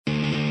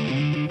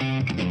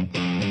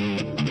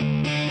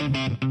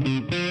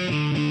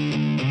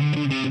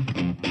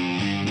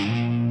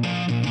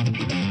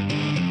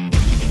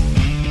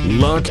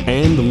lock,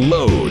 and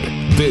load.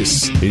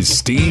 This is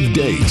Steve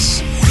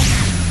Deace.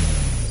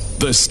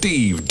 The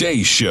Steve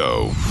Deace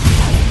Show.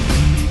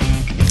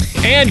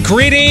 And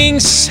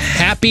greetings.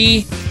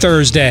 Happy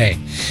Thursday.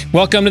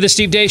 Welcome to the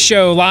Steve Deace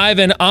Show, live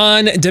and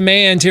on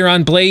demand here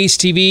on Blaze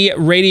TV,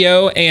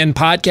 radio, and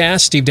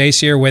podcast. Steve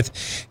Deace here with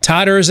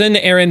Todd Erzin,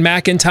 Aaron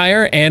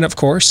McIntyre, and of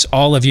course,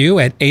 all of you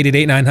at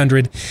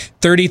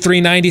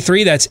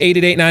 888-900-3393. That's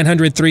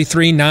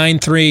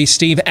 888-900-3393.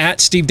 Steve at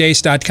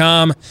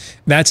stevedeace.com.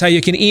 That's how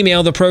you can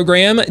email the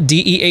program,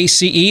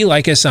 DEACE.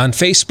 Like us on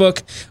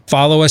Facebook.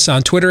 Follow us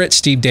on Twitter at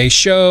Steve Deace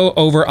Show.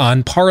 Over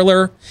on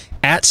Parler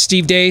at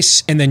Steve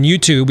Deace, and then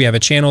YouTube. We have a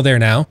channel there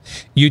now,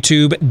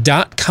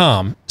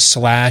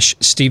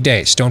 youtube.com/Steve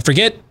Deace. Don't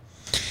forget,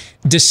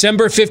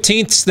 December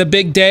 15th is the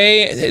big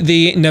day,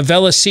 the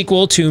novella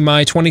sequel to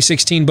my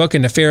 2016 book, A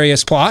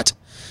Nefarious Plot,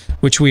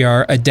 which we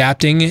are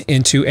adapting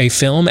into a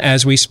film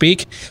as we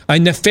speak. A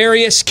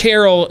Nefarious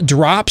Carol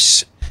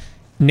drops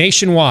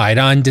nationwide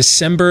on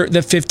December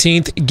the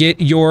 15th. Get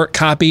your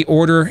copy,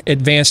 order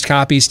advanced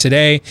copies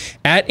today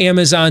at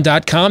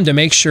Amazon.com to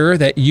make sure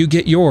that you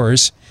get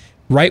yours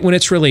right when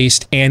it's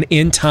released and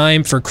in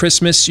time for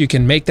Christmas. You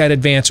can make that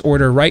advance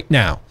order right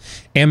now.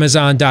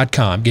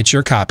 Amazon.com. Get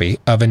your copy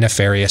of A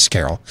Nefarious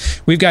Carol.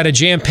 We've got a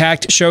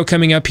jam-packed show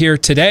coming up here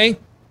today.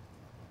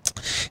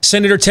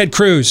 Senator Ted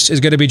Cruz is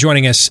going to be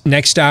joining us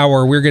next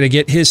hour. We're going to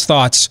get his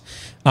thoughts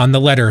on the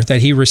letter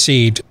that he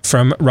received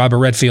from Robert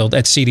Redfield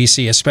at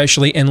CDC,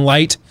 especially in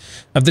light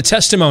of the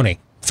testimony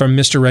from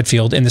Mr.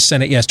 Redfield in the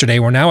Senate yesterday,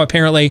 where now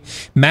apparently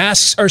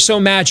masks are so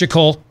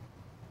magical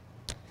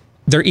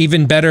they're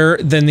even better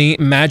than the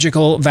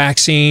magical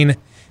vaccine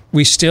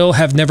we still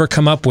have never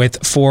come up with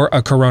for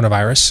a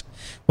coronavirus.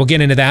 We'll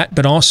get into that,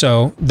 but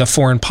also the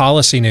foreign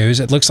policy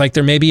news. It looks like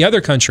there may be other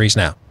countries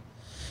now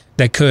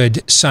that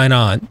could sign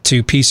on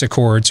to peace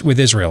accords with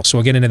Israel. So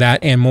we'll get into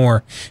that and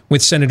more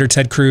with Senator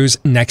Ted Cruz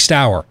next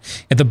hour.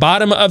 At the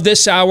bottom of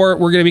this hour,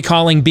 we're going to be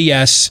calling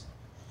BS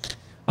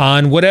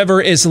on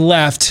whatever is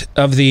left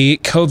of the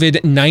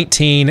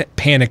COVID-19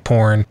 panic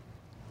porn.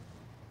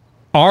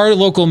 Our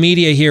local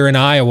media here in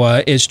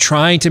Iowa is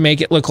trying to make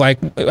it look like,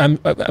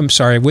 I'm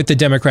sorry, with the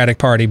Democratic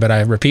Party, but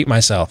I repeat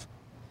myself,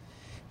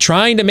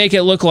 trying to make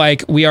it look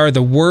like we are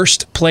the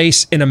worst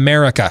place in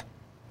America,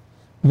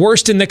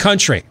 worst in the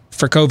country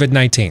for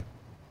COVID-19.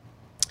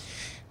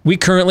 We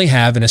currently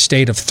have, in a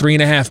state of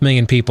 3.5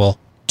 million people,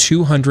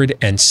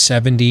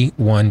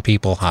 271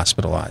 people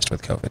hospitalized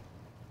with COVID.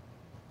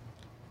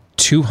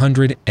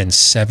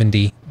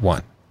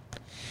 271.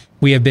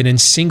 We have been in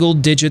single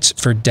digits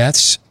for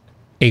deaths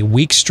a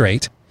week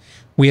straight.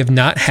 We have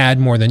not had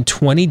more than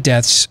 20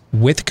 deaths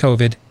with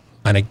COVID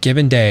on a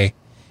given day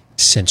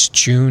since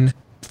June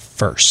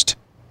 1st.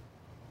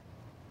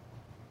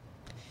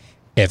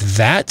 If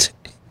that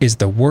is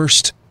the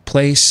worst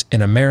place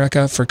in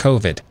America for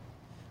COVID,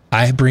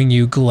 I bring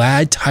you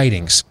glad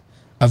tidings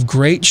of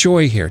great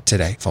joy here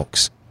today,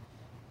 folks.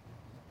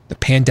 The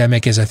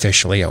pandemic is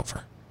officially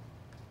over.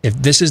 If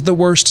this is the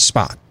worst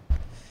spot,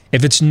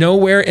 if it's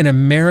nowhere in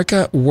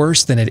America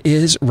worse than it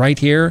is right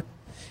here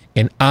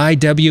in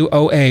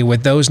IWOA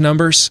with those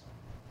numbers,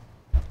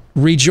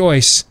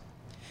 rejoice.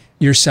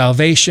 Your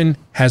salvation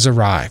has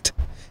arrived.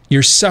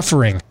 Your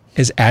suffering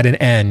is at an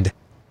end.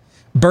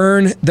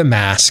 Burn the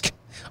mask.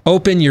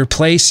 Open your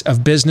place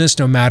of business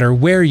no matter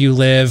where you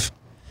live.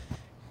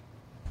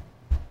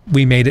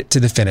 We made it to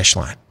the finish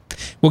line.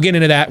 We'll get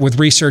into that with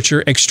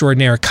researcher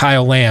extraordinaire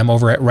Kyle Lamb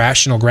over at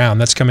Rational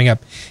Ground. That's coming up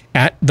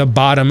at the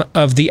bottom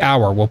of the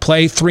hour. We'll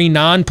play 3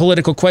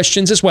 non-political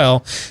questions as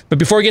well. But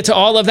before we get to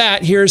all of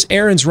that, here's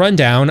Aaron's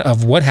rundown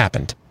of what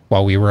happened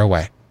while we were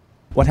away.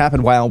 What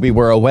happened while we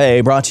were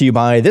away, brought to you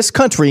by this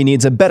country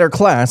needs a better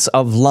class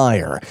of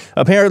liar.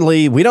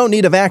 Apparently, we don't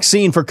need a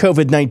vaccine for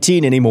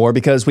COVID-19 anymore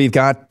because we've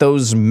got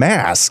those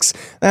masks.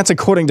 That's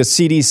according to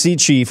CDC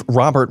Chief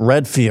Robert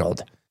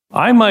Redfield.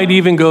 I might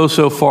even go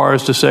so far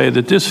as to say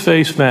that this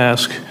face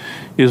mask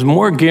is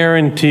more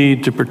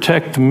guaranteed to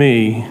protect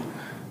me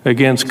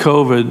against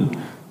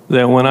COVID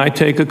than when I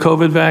take a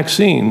COVID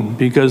vaccine,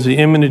 because the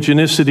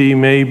immunogenicity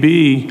may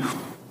be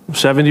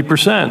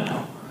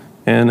 70%.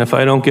 And if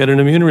I don't get an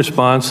immune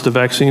response, the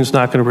vaccine's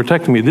not going to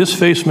protect me. This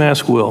face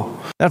mask will.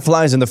 That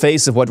flies in the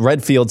face of what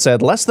Redfield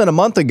said less than a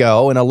month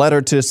ago in a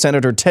letter to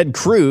Senator Ted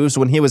Cruz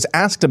when he was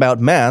asked about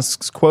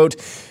masks, quote,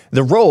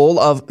 "The role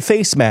of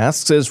face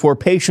masks is for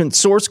patient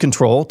source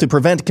control to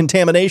prevent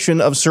contamination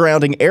of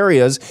surrounding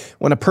areas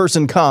when a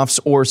person coughs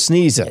or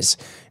sneezes."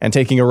 And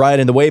taking a ride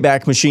in the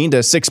Wayback Machine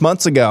to 6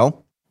 months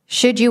ago.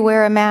 Should you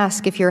wear a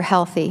mask if you're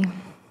healthy?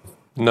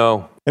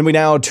 No. And we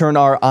now turn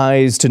our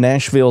eyes to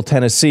Nashville,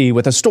 Tennessee,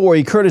 with a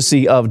story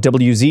courtesy of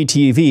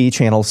WZTV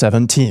Channel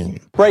 17.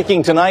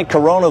 Breaking tonight,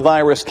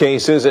 coronavirus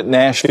cases at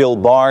Nashville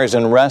bars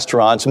and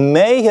restaurants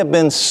may have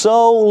been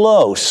so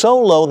low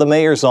the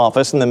mayor's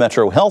office and the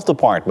Metro Health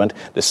Department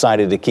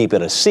decided to keep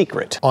it a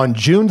secret. On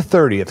June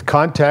 30th,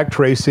 contact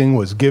tracing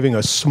was giving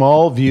a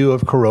small view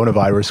of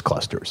coronavirus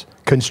clusters.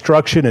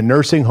 Construction and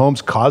nursing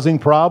homes causing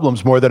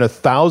problems, more than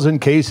 1,000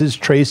 cases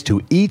traced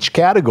to each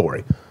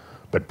category.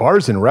 But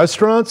bars and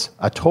restaurants,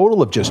 a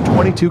total of just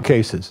 22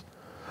 cases.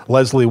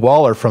 Leslie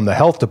Waller from the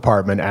health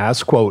department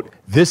asked, quote,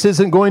 "This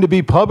isn't going to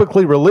be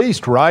publicly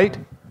released, right?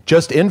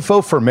 Just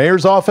info for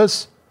mayor's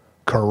office?"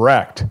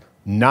 Correct.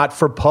 Not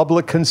for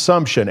public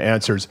consumption,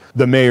 answers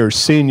the mayor's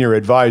senior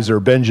advisor,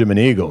 Benjamin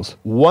Eagles.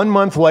 1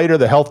 month later,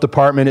 the health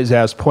department is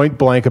asked point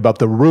blank about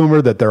the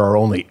rumor that there are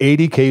only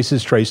 80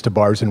 cases traced to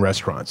bars and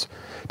restaurants.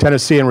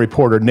 Tennessean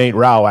reporter Nate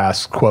Rao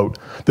asks, quote,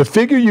 "The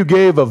figure you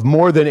gave of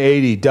more than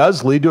 80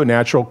 does lead to a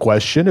natural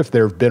question. If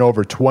there have been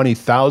over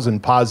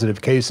 20,000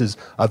 positive cases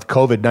of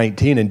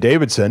COVID-19 in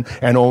Davidson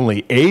and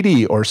only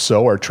 80 or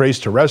so are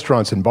traced to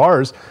restaurants and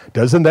bars,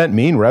 doesn't that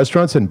mean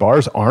restaurants and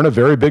bars aren't a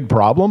very big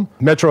problem?"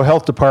 Metro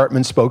Health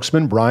Department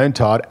spokesman Brian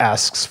Todd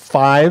asks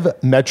 5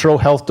 Metro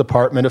Health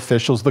Department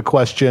officials the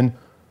question,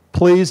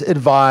 "Please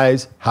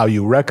advise how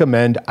you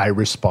recommend I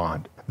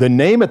respond." The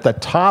name at the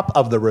top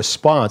of the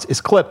response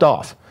is clipped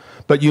off,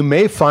 but you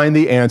may find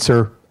the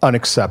answer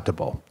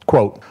unacceptable.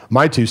 Quote,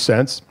 "My 2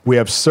 cents, we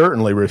have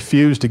certainly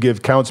refused to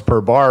give counts per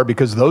bar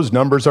because those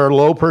numbers are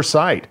low per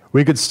site.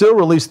 We could still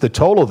release the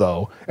total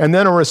though, and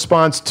then a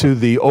response to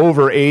the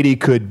over 80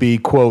 could be,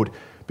 quote,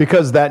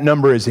 because that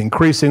number is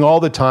increasing all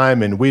the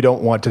time and we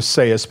don't want to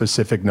say a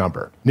specific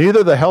number."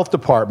 Neither the health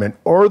department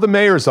or the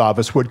mayor's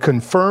office would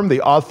confirm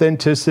the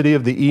authenticity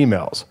of the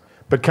emails.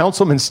 But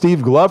Councilman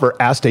Steve Glover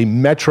asked a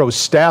Metro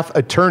staff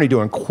attorney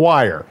to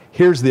inquire.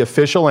 Here's the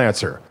official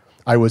answer.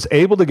 "I was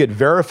able to get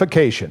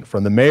verification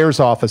from the mayor's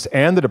office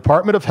and the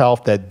Department of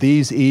Health that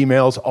these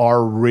emails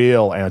are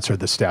real," answered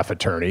the staff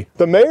attorney.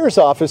 The mayor's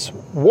office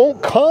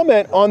won't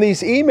comment on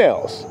these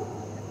emails.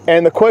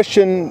 And the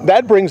question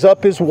that brings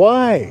up is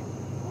why?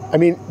 I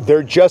mean,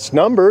 they're just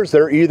numbers.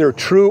 They're either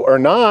true or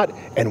not.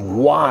 And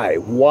why?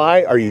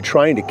 Why are you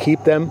trying to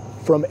keep them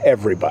from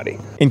everybody?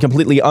 In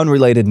completely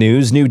unrelated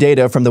news, new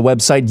data from the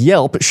website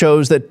Yelp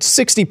shows that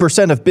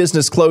 60% of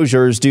business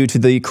closures due to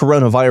the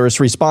coronavirus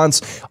response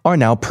are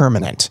now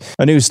permanent.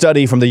 A new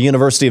study from the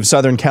University of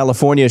Southern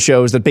California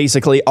shows that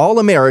basically all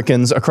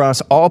Americans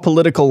across all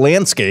political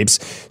landscapes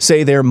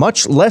say they're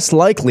much less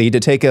likely to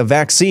take a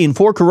vaccine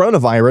for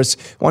coronavirus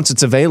once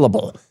it's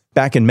available.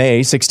 Back in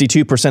May,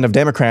 62% of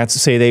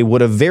Democrats say they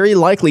would have very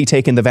likely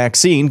taken the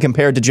vaccine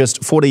compared to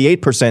just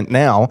 48%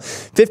 now.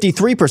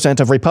 53%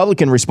 of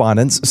Republican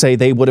respondents say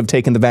they would have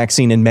taken the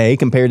vaccine in May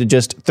compared to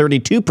just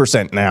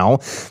 32% now.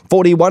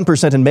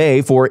 41% in May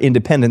for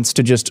independents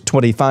to just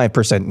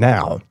 25%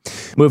 now.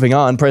 Moving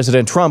on,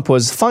 President Trump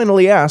was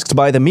finally asked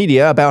by the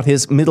media about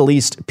his Middle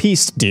East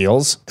peace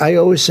deals. I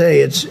always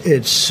say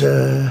it's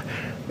the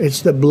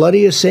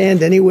bloodiest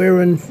sand anywhere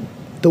in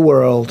the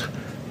world.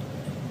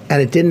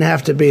 And it didn't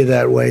have to be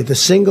that way. The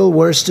single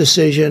worst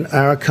decision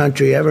our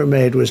country ever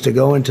made was to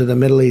go into the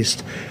Middle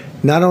East.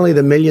 Not only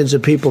the millions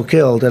of people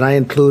killed, and I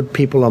include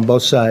people on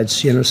both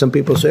sides. You know, some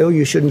people say, "Oh,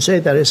 you shouldn't say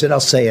that." I said, "I'll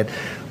say it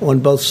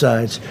on both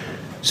sides."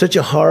 Such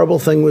a horrible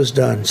thing was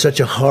done. Such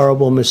a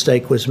horrible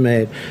mistake was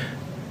made.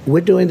 We're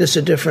doing this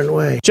a different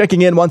way.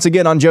 Checking in once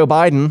again on Joe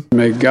Biden.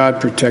 May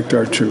God protect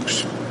our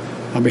troops.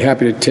 I'll be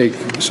happy to take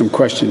some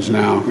questions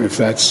now, if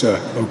that's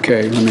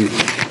okay. Let me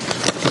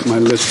put my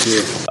list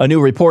here. A new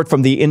report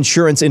from the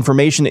Insurance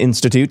Information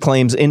Institute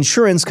claims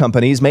insurance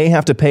companies may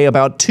have to pay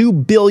about $2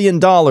 billion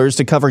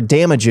to cover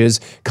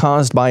damages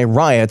caused by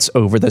riots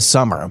over the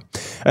summer.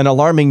 An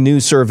alarming new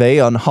survey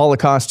on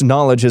Holocaust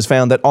knowledge has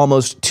found that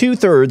almost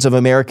 2/3 of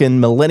American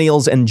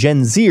millennials and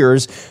Gen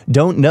Zers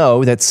don't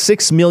know that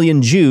 6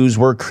 million Jews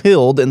were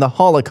killed in the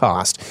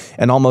Holocaust,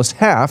 and almost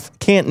half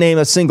can't name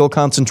a single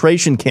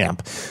concentration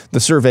camp. The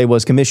survey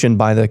was commissioned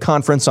by the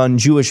Conference on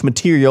Jewish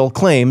Material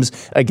Claims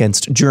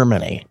Against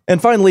Germany.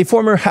 And finally,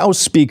 former House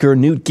Speaker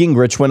Newt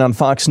Gingrich went on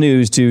Fox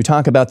News to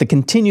talk about the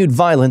continued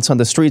violence on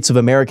the streets of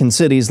American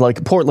cities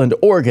like Portland,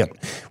 Oregon.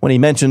 When he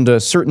mentioned a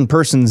certain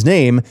person's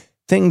name,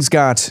 things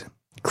got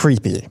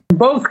creepy.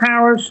 Both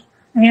Harris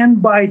and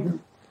Biden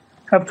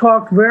have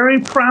talked very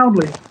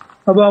proudly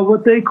about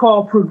what they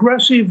call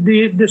progressive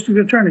district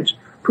attorneys.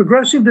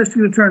 Progressive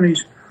district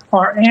attorneys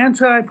are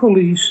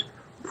anti-police,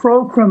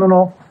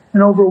 pro-criminal,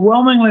 and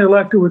overwhelmingly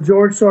elected with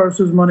George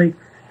Soros's money,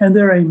 and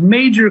they're a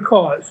major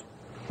cause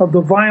of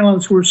the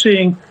violence we're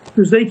seeing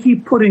because they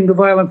keep putting the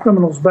violent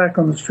criminals back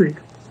on the street.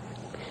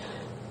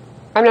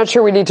 I'm not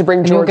sure we need to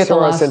bring George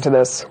Soros into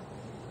this.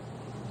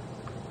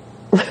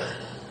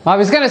 I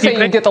was going to say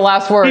you get the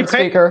last word,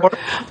 Speaker.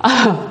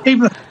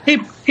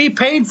 He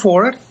paid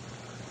for it.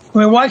 I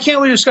mean, why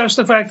can't we discuss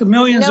the fact that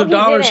millions of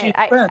dollars he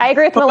spent? I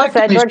agree with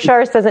Melissa. George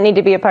Soros doesn't need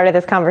to be a part of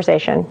this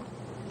conversation.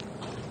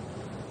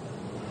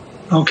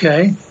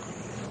 Okay.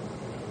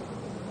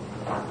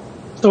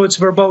 So it's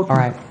verboten. All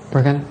right.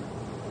 We're going to...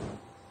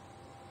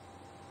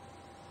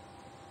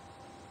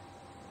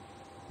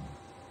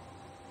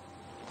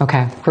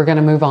 Okay, we're going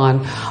to move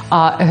on.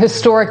 A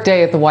historic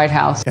day at the White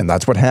House. And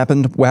that's what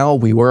happened while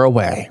we were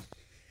away.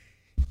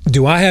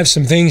 Do I have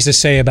some things to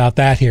say about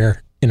that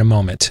here? in a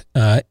moment.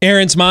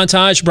 Aaron's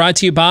montage brought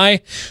to you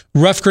by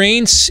Rough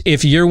Greens.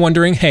 If you're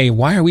wondering, hey,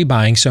 why are we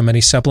buying so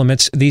many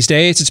supplements these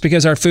days? It's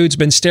because our food's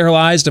been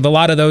sterilized of a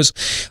lot of those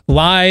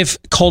live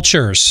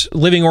cultures,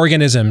 living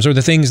organisms, or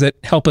the things that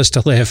help us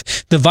to live.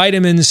 The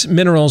vitamins,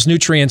 minerals,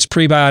 nutrients,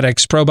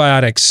 prebiotics,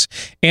 probiotics,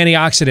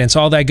 antioxidants,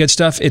 all that good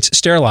stuff, it's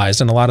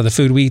sterilized in a lot of the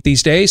food we eat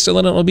these days, so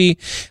that it'll be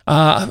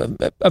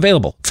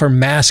available for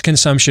mass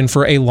consumption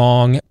for a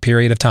long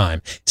period of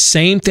time.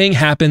 Same thing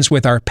happens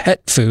with our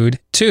pet food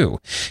too.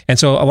 And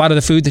so a lot of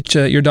the food that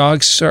your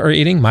dogs are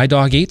eating, my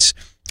dog eats,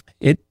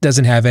 it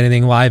doesn't have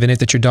anything live in it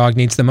that your dog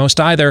needs the most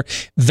either.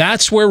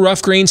 That's where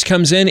Rough Greens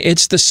comes in.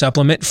 It's the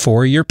supplement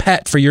for your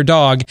pet, for your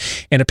dog.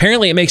 And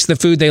apparently it makes the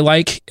food they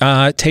like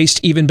taste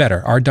even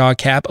better. Our dog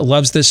Cap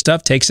loves this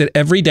stuff, takes it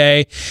every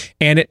day,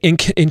 and it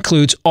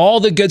includes all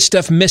the good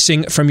stuff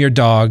missing from your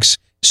dog's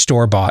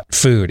store-bought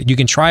food. You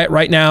can try it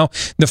right now.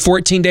 The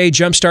 14-day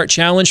Jumpstart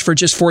Challenge for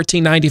just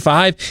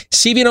 $14.95.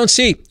 See if you don't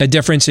see a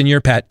difference in your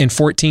pet in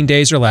 14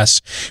 days or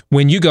less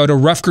when you go to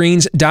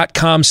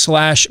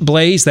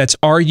roughgreens.com/blaze. That's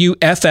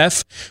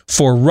RUFF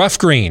for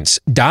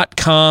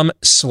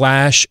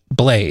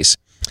roughgreens.com/blaze.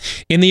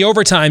 In the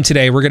overtime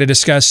today, we're going to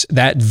discuss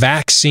that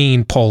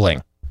vaccine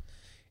polling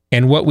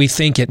and what we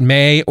think it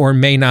may or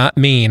may not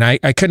mean. I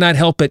could not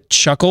help but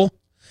chuckle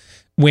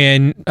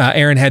when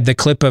Aaron had the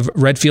clip of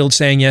Redfield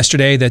saying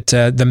yesterday that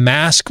the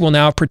mask will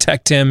now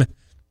protect him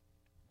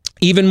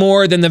even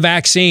more than the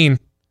vaccine,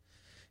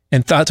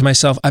 and thought to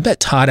myself, I bet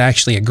Todd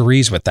actually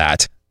agrees with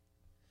that.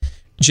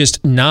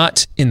 Just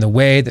not in the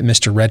way that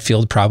Mr.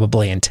 Redfield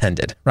probably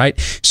intended, right?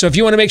 So if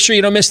you want to make sure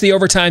you don't miss the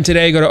overtime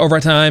today, go to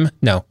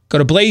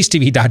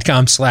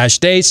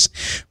blazetv.com/dace,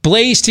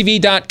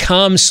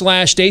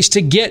 blazetv.com/dace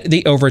to get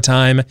the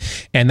overtime.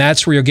 And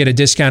that's where you'll get a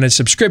discounted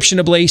subscription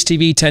to Blaze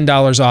TV,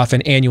 $10 off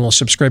an annual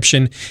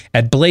subscription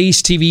at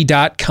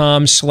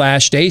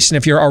blazetv.com/dace. And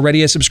if you're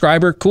already a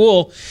subscriber,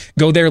 cool.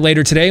 Go there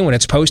later today when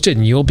it's posted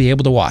and you'll be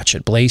able to watch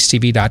it,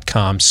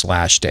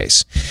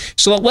 blazetv.com/dace.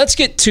 So let's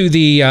get to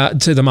the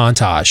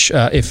montage.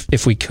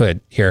 If we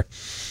could here.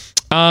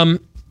 I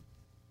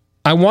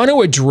want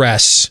to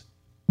address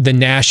the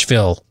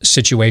Nashville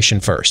situation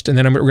first, and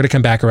then we're going to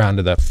come back around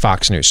to the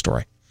Fox News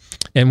story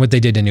and what they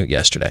did to Newt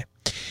yesterday.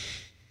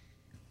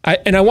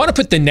 I want to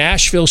put the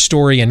Nashville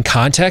story in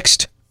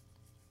context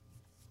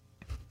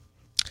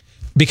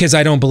because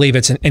I don't believe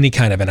it's any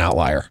kind of an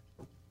outlier.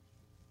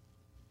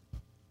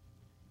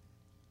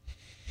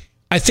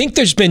 I think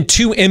there's been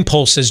two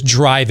impulses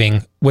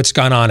driving what's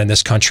gone on in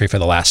this country for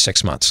the last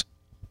 6 months.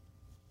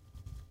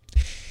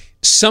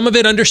 Some of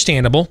it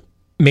understandable,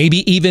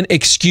 maybe even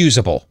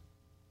excusable.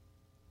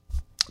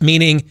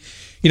 Meaning,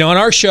 on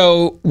our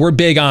show, we're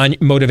big on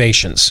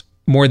motivations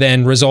more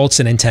than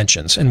results and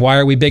intentions. And why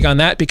are we big on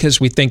that?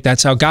 Because we think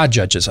that's how God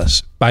judges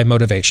us, by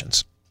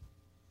motivations.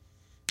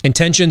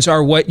 Intentions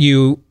are what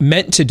you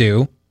meant to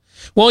do.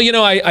 Well,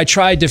 I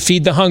tried to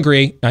feed the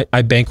hungry.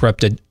 I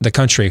bankrupted the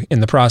country in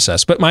the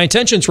process. But my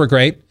intentions were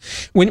great.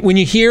 When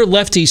you hear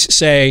lefties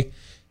say,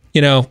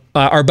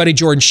 our buddy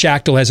Jordan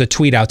Schachtel has a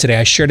tweet out today.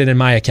 I shared it in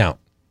my account,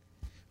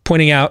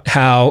 pointing out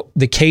how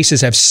the cases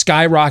have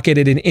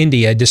skyrocketed in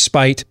India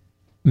despite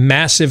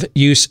massive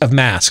use of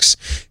masks.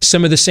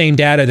 Some of the same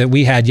data that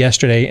we had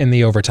yesterday in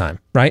the overtime,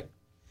 right?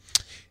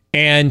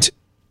 And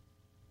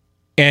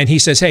he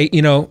says, hey,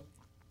 the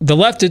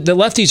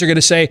lefties are going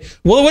to say,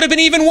 well, it would have been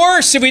even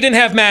worse if we didn't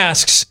have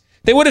masks.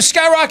 They would have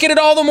skyrocketed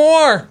all the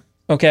more.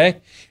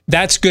 Okay,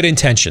 that's good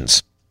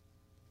intentions.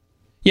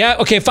 Yeah,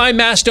 okay, fine,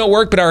 masks don't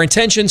work, but our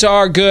intentions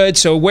are good,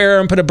 so wear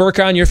them, put a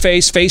burqa on your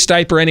face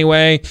diaper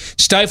anyway,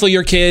 stifle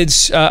your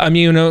kid's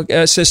immune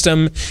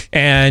system,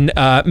 and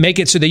make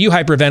it so that you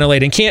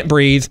hyperventilate and can't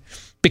breathe,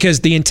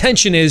 because the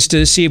intention is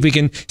to see if we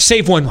can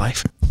save one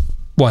life.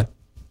 One.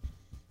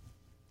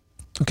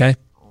 Okay?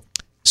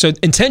 So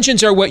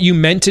intentions are what you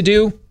meant to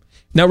do.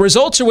 Now,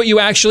 results are what you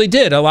actually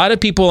did. A lot of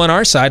people on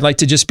our side like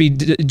to just be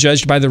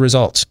judged by the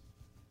results.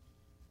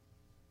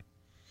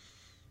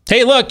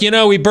 Hey, look,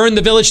 we burned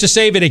the village to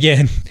save it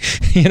again.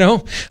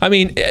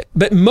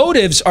 But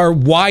motives are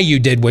why you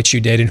did what you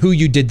did and who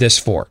you did this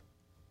for.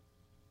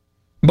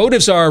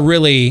 Motives are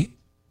really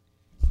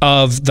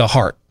of the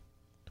heart.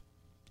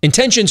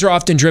 Intentions are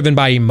often driven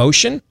by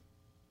emotion,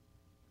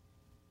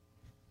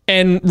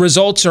 and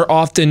results are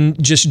often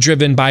just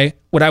driven by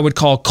what I would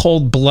call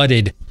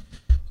cold-blooded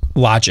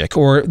logic,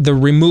 or the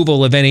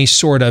removal of any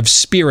sort of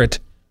spirit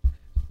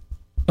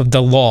of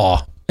the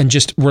law, and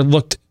just we're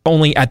looked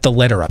only at the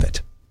letter of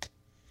it.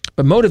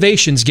 But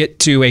motivations get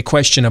to a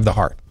question of the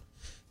heart.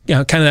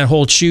 Kind of that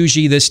whole choose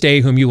ye this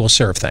day whom you will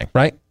serve thing,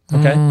 right?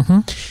 Okay.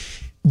 Mm-hmm.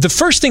 The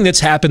first thing that's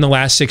happened the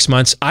last 6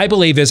 months, I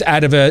believe, is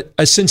out of a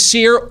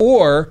sincere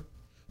or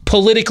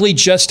politically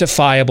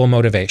justifiable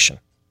motivation.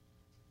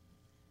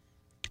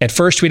 At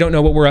first, we don't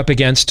know what we're up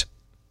against,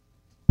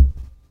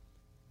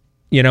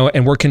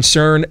 and we're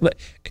concerned.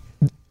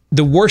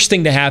 The worst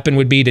thing to happen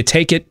would be to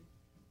take it,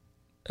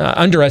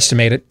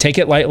 underestimate it, take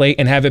it lightly,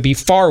 and have it be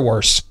far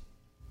worse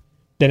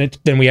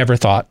than we ever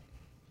thought.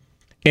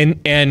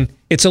 And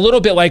it's a little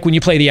bit like when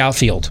you play the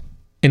outfield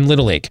in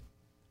Little League.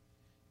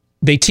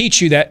 they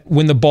teach you that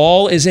when the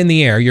ball is in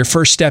the air, your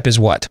first step is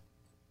what?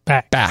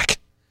 Back.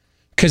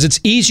 Because it's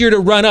easier to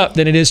run up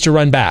than it is to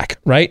run back,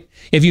 right?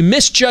 If you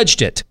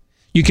misjudged it,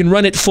 you can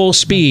run at full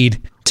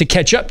speed to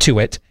catch up to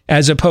it,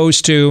 as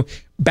opposed to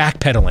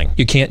backpedaling.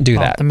 You can't do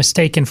that. The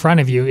mistake in front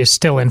of you is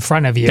still in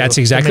front of you. That's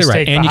exactly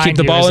right. And you keep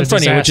the ball in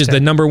front of you, which is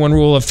the number one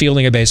rule of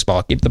fielding a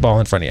baseball. Keep the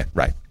ball in front of you.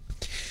 Right.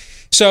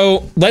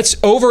 So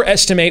let's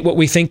overestimate what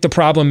we think the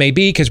problem may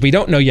be, because we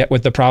don't know yet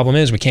what the problem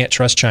is. We can't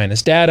trust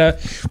China's data.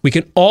 We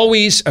can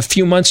always, a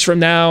few months from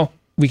now,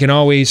 we can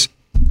always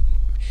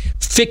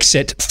fix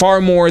it far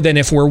more than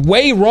if we're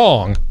way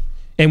wrong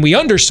and we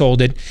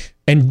undersold it.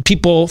 And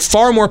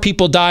far more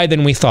people die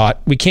than we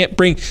thought. We can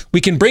bring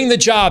the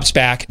jobs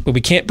back, but we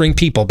can't bring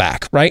people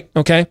back, right?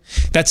 Okay?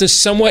 That's a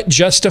somewhat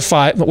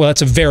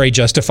that's a very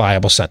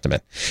justifiable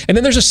sentiment. And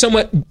then there's a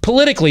somewhat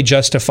politically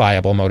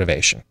justifiable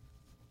motivation.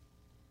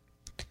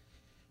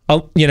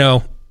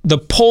 The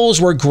polls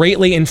were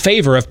greatly in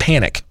favor of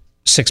panic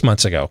 6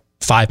 months ago,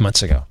 5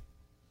 months ago.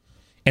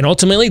 And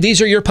ultimately,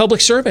 these are your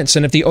public servants.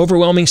 And if the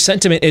overwhelming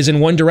sentiment is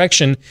in one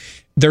direction,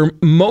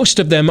 most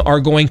of them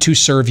are going to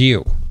serve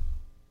you.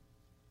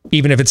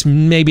 Even if it's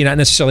maybe not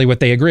necessarily what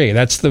they agree.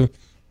 That's the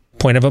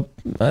point of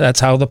that's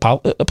how the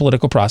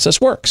political process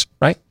works,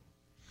 right?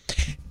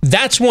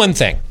 That's one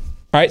thing.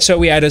 All right, so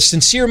we had a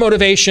sincere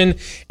motivation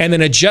and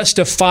then a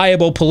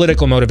justifiable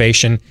political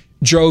motivation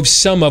drove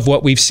some of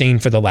what we've seen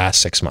for the last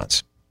 6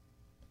 months.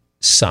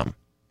 Some.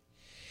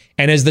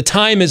 And as the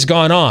time has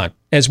gone on,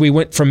 as we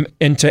went from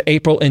into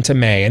April into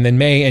May, and then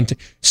May into,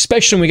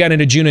 especially when we got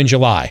into June and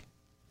July,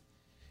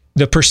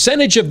 the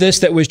percentage of this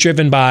that was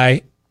driven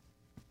by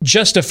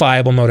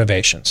justifiable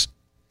motivations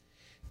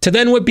to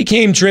then what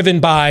became driven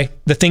by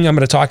the thing I'm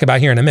going to talk about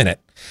here in a minute.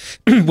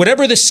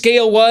 Whatever the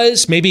scale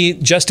was, maybe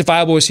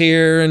justifiable was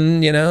here, and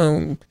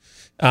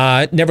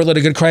never let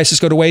a good crisis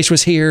go to waste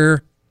was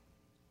here.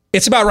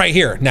 It's about right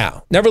here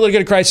now. Never let a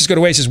good crisis go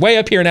to waste is way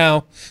up here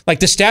now, like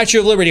the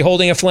Statue of Liberty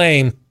holding a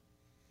flame.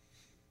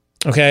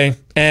 Okay,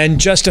 and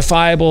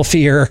justifiable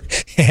fear,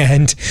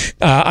 and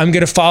I'm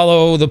going to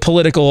follow the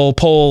political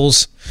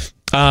polls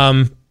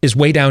is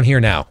way down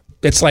here now.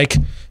 It's like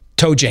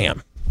toe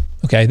jam.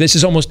 Okay, it's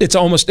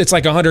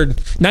like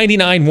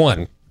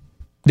 199-1.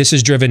 This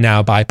is driven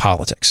now by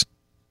politics.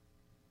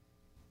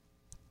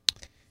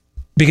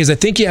 Because I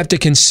think you have to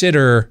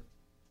consider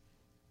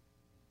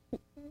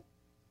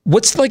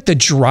what's like the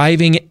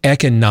driving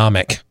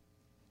economic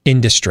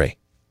industry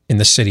in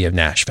the city of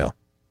Nashville.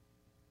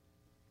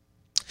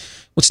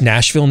 What's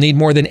Nashville need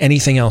more than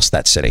anything else,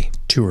 that city?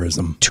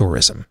 Tourism.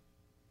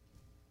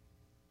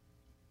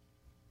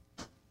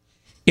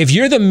 If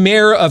you're the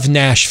mayor of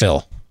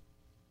Nashville,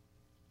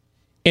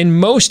 in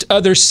most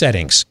other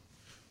settings,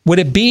 would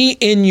it be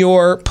in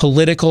your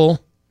political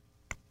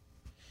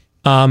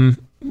would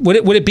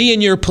it be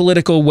in your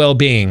political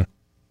well-being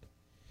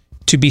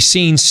to be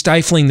seen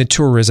stifling the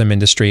tourism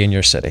industry in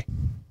your city?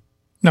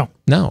 No,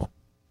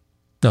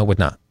 it would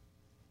not.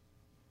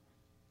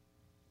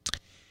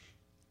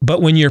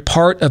 But when you're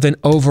part of an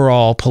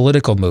overall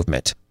political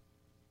movement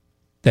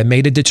that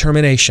made a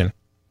determination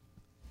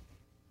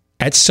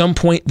at some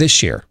point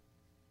this year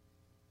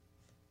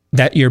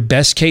that your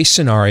best case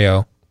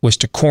scenario was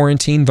to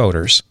quarantine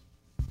voters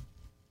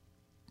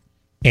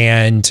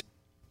and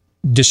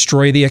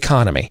destroy the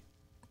economy,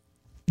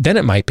 then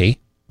it might be.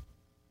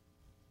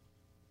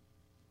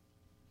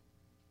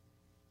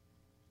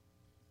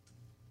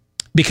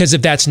 Because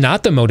if that's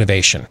not the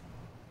motivation,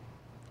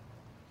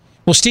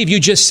 well, Steve, you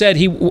just said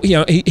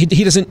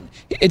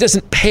it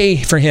doesn't pay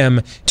for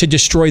him to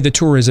destroy the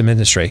tourism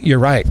industry. You're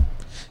right.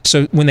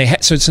 So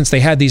since they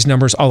had these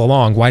numbers all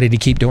along, why did he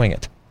keep doing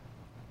it?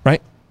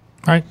 Right?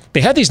 Right.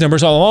 They had these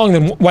numbers all along,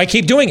 then why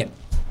keep doing it?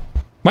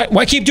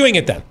 Why keep doing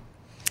it then?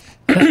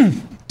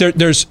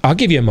 I'll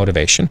give you a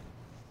motivation.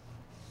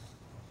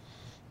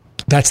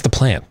 That's the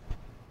plan.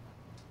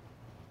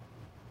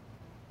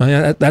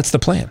 That's the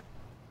plan.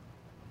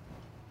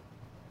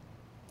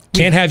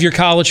 Can't have your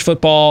college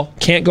football,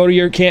 can't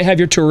have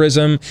your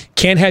tourism,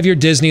 can't have your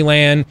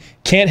Disneyland,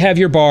 can't have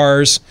your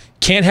bars,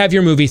 can't have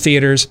your movie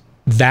theaters.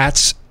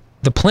 That's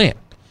the plan.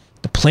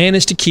 The plan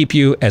is to keep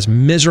you as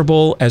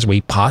miserable as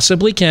we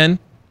possibly can.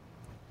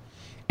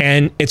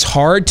 And it's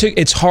hard to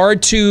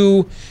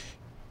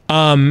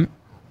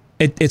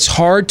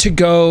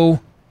go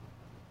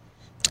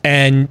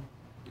and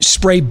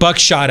spray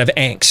buckshot of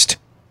angst.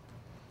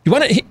 I'm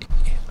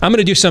going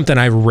to do something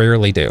I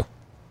rarely do.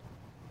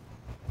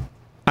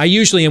 I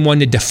usually am one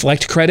to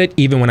deflect credit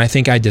even when I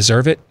think I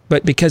deserve it,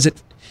 but because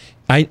it's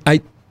going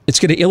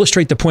to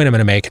illustrate the point I'm going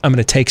to make, I'm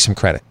going to take some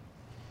credit.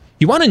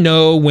 You want to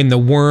know when the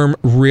worm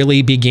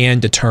really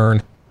began to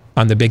turn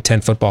on the Big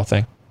Ten football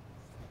thing?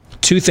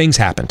 Two things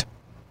happened.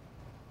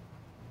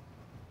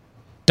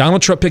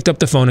 Donald Trump picked up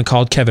the phone and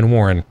called Kevin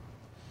Warren,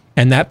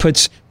 and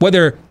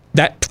whether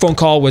that phone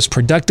call was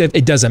productive,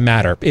 it doesn't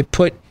matter. It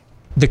put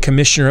the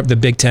commissioner of the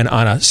Big Ten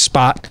on a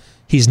spot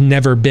he's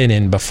never been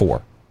in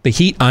before. The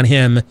heat on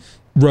him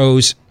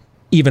rose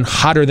even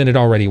hotter than it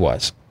already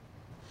was.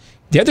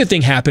 The other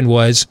thing happened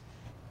was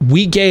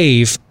we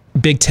gave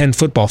Big Ten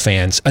football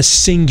fans a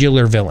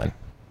singular villain.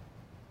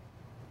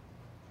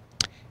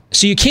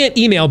 So you can't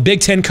email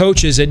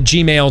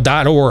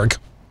big10coaches@gmail.org.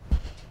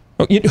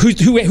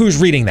 Who's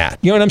reading that?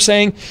 You know what I'm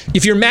saying?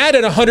 If you're mad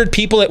at 100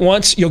 people at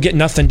once, you'll get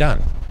nothing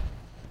done.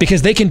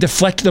 Because they can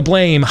deflect the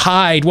blame,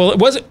 hide. Well, it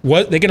wasn't.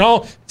 What they can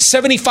all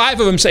 75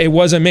 of them say it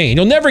wasn't me. And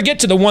you'll never get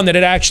to the one that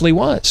it actually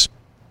was.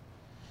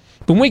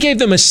 But when we gave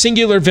them a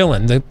singular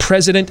villain, the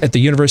president at the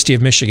University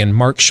of Michigan,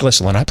 Mark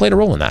Schlissel, and I played a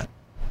role in that.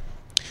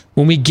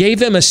 When we gave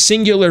them a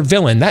singular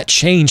villain, that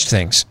changed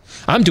things.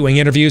 I'm doing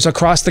interviews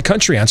across the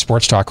country on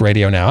Sports Talk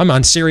Radio now. I'm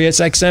on Sirius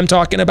XM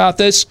talking about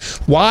this.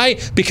 Why?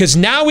 Because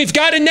now we've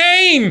got a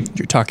name.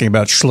 You're talking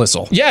about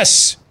Schlissel.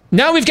 Yes.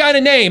 Now we've got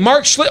a name.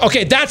 Mark Schlissel.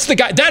 Okay, that's the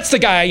guy. That's the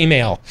guy I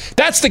email.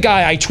 That's the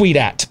guy I tweet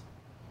at.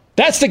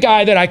 That's the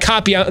guy that I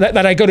copy out,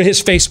 that I go to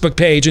his Facebook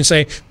page and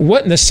say,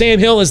 what in the Sam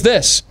Hill is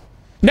this?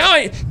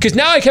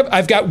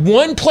 I've got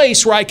one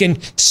place where I can,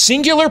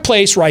 singular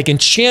place where I can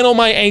channel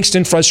my angst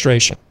and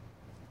frustration.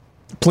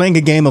 Playing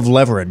a game of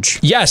leverage.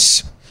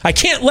 Yes. I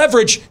can't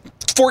leverage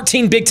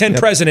 14 Big Ten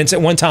presidents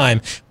at one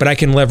time, but I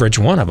can leverage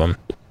one of them.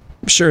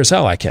 Sure as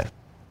hell I can.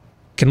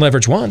 Can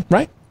leverage one,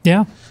 right?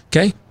 Yeah.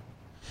 Okay.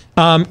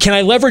 Can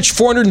I leverage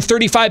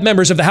 435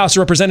 members of the House of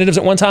Representatives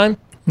at one time?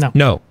 No.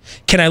 No.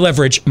 Can I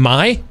leverage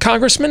my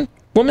congressman,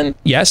 woman?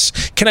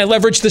 Yes. Can I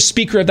leverage the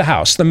Speaker of the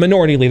House, the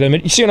minority leader?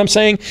 You see what I'm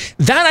saying?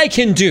 That I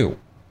can do.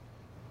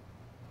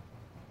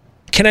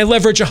 Can I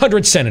leverage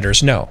 100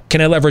 senators? No.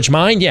 Can I leverage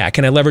mine? Yeah.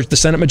 Can I leverage the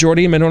Senate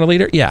majority and minority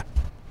leader? Yeah.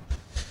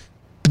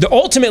 But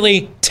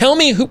ultimately, tell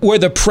me where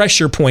the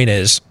pressure point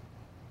is.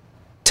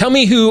 Tell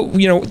me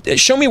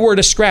show me where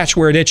to scratch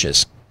where it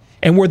itches.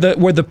 And where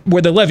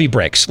the levee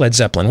breaks, Led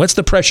Zeppelin. What's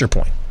the pressure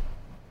point?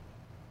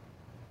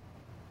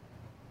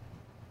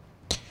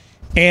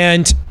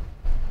 And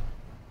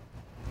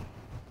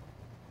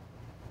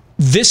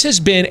this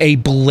has been a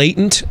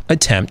blatant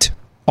attempt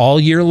all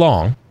year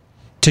long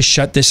to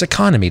shut this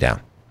economy down.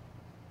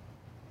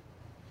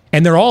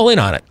 And they're all in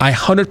on it. I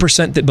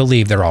 100%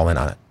 believe they're all in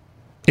on it.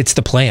 It's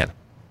the plan.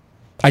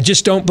 I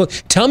just don't...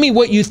 Tell me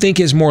what you think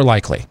is more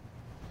likely.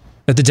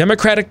 That the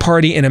Democratic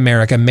Party in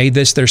America made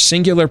this their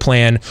singular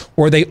plan,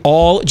 or they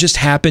all just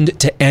happened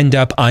to end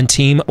up on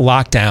team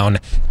lockdown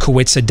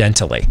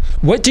coincidentally.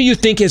 What do you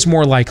think is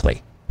more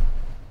likely?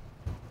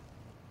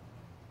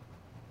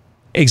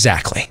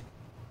 Exactly.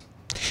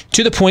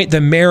 To the point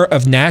the mayor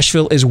of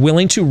Nashville is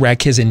willing to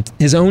wreck his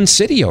own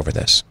city over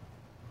this.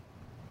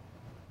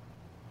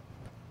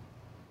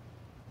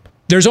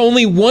 There's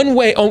only one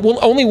way,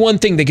 only one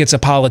thing that gets a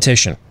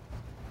politician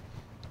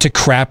to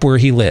crap where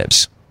he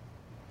lives.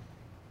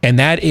 And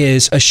that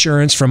is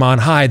assurance from on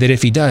high that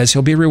if he does,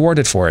 he'll be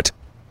rewarded for it.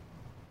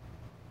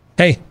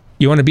 Hey,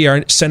 you want to be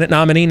our Senate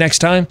nominee next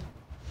time?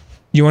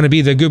 You want to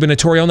be the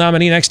gubernatorial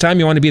nominee next time?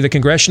 You want to be the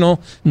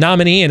congressional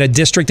nominee in a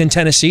district in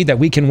Tennessee that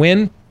we can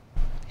win?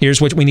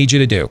 Here's what we need you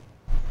to do.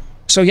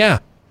 So yeah,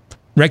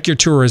 wreck your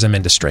tourism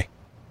industry.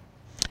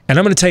 And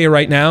I'm going to tell you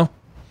right now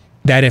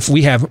that if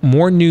we have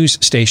more news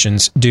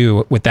stations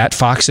do what that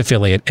Fox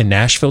affiliate in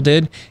Nashville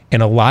did, in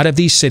a lot of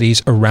these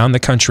cities around the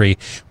country,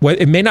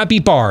 it may not be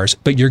bars,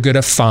 but you're going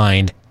to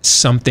find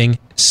something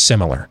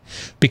similar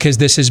because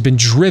this has been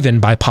driven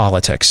by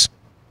politics.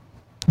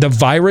 The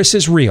virus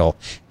is real.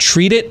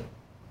 Treat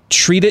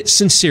it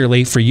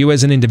sincerely for you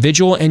as an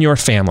individual and your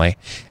family.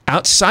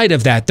 Outside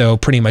of that, though,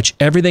 pretty much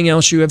everything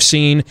else you have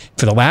seen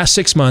for the last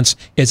 6 months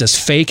is as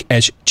fake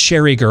as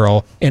Cherry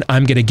Girl and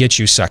I'm Gonna Get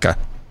You, Sucka.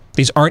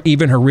 These aren't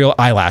even her real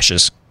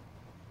eyelashes.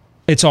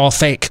 It's all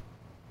fake.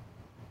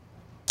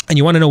 And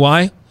you want to know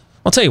why?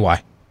 I'll tell you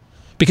why.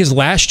 Because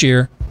last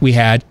year, we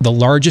had the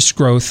largest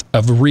growth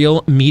of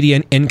real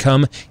median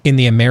income in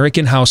the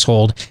American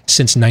household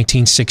since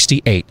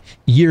 1968,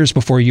 years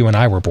before you and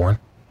I were born.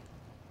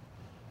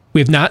 We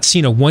have not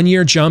seen a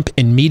one-year jump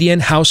in median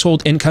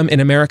household income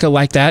in America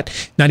like that.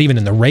 Not even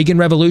in the Reagan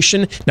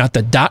Revolution, not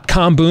the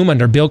dot-com boom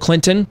under Bill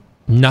Clinton,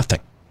 nothing.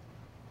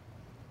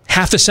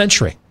 Half a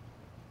century.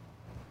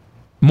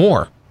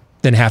 More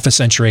than half a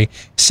century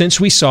since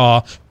we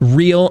saw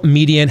real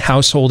median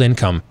household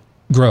income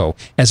grow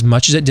as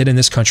much as it did in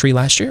this country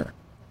last year.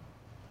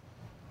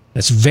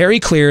 It's very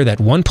clear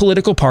that one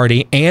political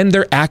party and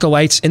their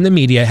acolytes in the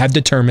media have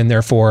determined,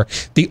 therefore,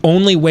 the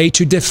only way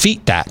to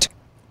defeat that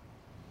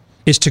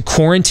is to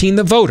quarantine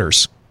the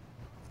voters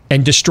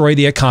and destroy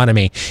the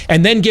economy,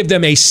 and then give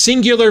them a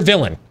singular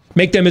villain.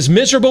 Make them as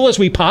miserable as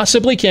we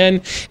possibly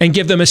can and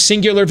give them a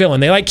singular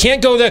villain. They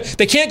can't go to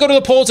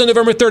the polls on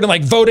November 3rd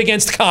and vote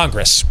against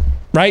Congress,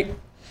 right?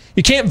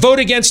 You can't vote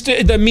against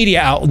the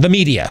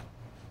media.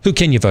 Who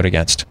can you vote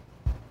against?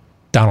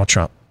 Donald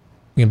Trump.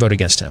 You can vote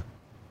against him.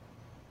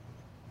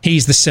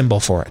 He's the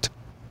symbol for it.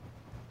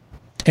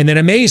 And then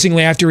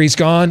amazingly, after he's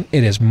gone,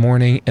 it is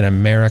morning in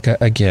America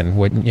again,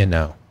 wouldn't you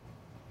know?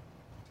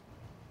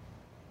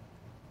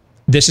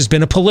 This has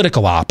been a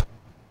political op.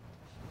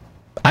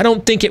 I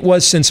don't think it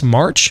was since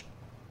March,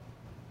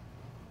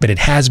 but it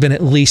has been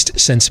at least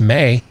since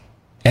May.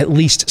 At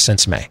least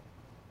since May.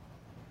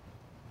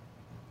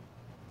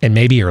 And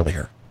maybe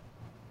earlier.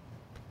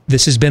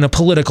 This has been a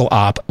political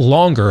op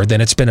longer than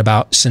it's been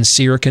about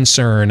sincere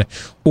concern,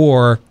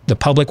 or the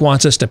public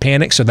wants us to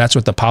panic, so that's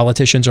what the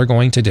politicians are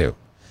going to do.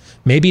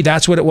 Maybe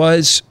that's what it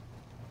was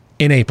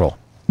in April,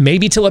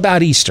 maybe till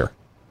about Easter.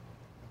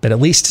 But at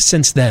least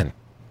since then,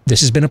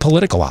 this has been a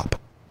political op.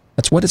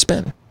 That's what it's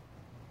been.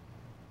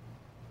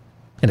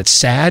 And it's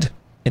sad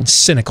and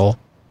cynical,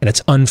 and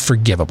it's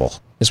unforgivable,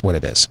 is what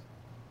it is.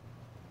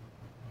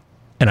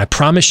 And I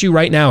promise you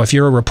right now, if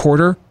you're a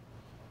reporter,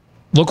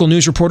 local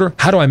news reporter,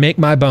 how do I make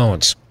my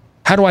bones?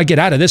 How do I get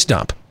out of this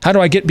dump? How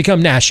do I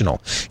become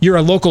national? You're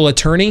a local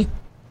attorney.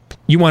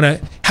 I want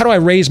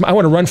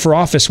to run for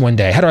office one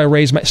day. How do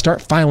I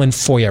start filing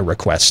FOIA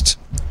requests?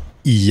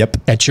 Yep.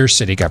 At your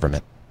city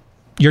government,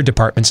 your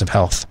departments of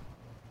health.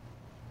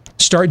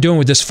 Start doing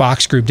what this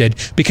Fox group did,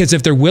 because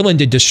if they're willing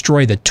to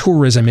destroy the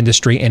tourism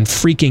industry in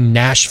freaking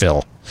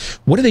Nashville,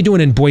 what are they doing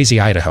in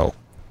Boise, Idaho?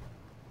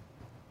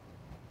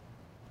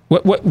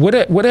 What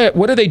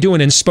are they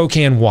doing in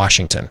Spokane,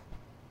 Washington?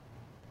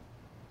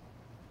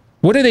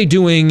 What are they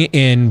doing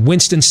in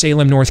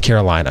Winston-Salem, North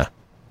Carolina?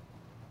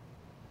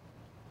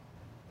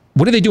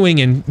 What are they doing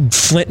in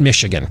Flint,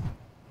 Michigan?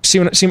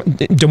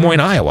 Des Moines,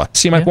 Iowa.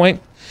 See my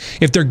point?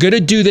 If they're going to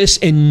do this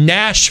in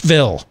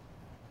Nashville,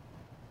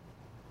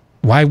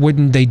 why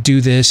wouldn't they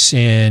do this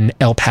in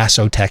El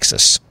Paso,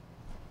 Texas?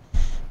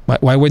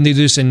 Why wouldn't they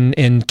do this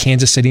in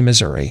Kansas City,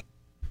 Missouri?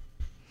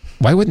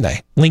 Why wouldn't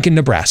they? Lincoln,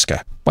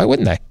 Nebraska. Why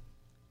wouldn't they?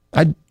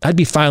 I'd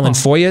be filing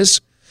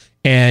FOIAs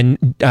and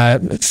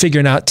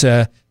figuring out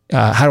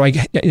how do I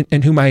get,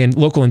 and who my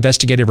local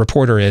investigative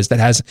reporter is that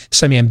has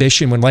some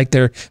ambition would like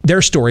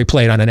their story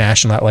played on a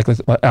national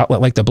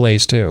outlet like the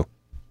Blaze too.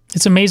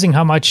 It's amazing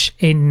how much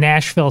a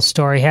Nashville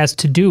story has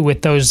to do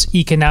with those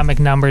economic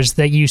numbers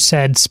that you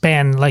said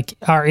span like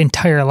our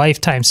entire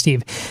lifetime,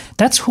 Steve.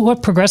 That's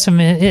what progressive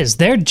is.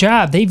 Their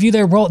job, they view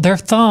their role, their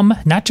thumb,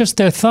 not just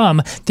their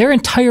thumb, their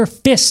entire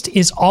fist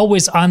is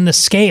always on the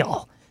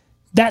scale.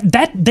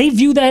 That they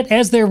view that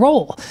as their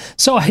role.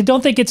 So I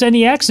don't think it's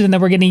any accident that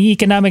we're getting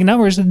economic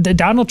numbers.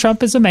 Donald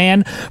Trump is a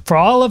man, for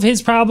all of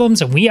his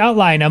problems, and we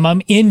outline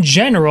them, in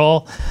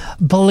general,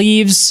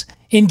 believes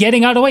in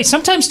getting out of the way.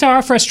 Sometimes to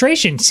our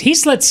frustrations.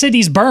 He's let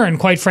cities burn,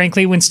 quite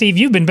frankly, when, Steve,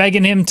 you've been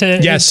begging him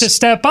to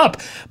step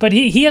up. But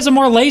he has a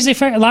more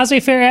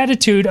laissez-faire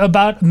attitude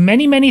about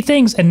many, many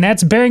things, and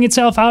that's bearing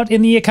itself out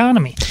in the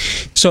economy.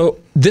 So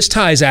this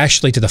ties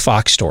actually to the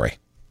Fox story.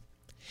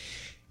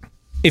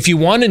 If you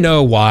want to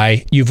know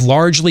why you've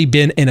largely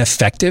been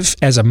ineffective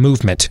as a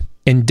movement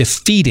in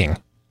defeating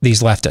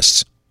these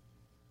leftists,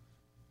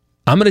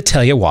 I'm going to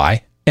tell you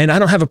why. And I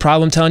don't have a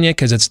problem telling you,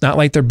 because it's not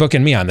like they're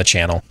booking me on the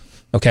channel.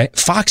 Okay?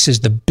 Fox is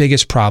the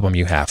biggest problem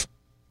you have.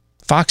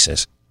 Fox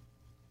is.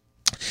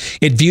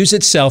 It views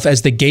itself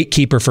as the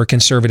gatekeeper for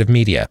conservative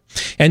media.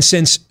 And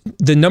since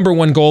the number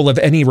one goal of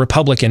any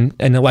Republican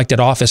in elected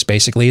office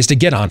basically is to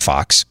get on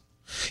Fox,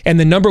 and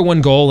the number one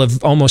goal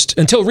of almost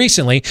until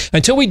recently,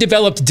 until we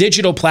developed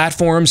digital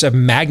platforms of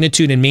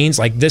magnitude and means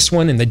like this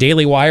one and the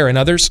Daily Wire and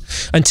others,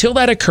 until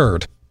that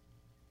occurred,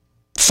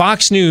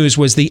 Fox News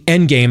was the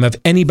end game of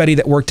anybody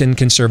that worked in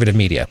conservative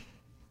media.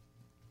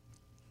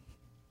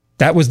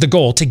 That was the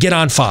goal, to get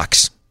on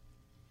Fox.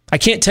 I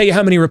can't tell you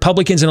how many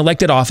Republicans in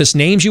elected office,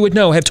 names you would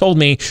know, have told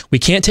me we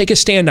can't take a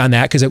stand on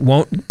that because it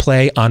won't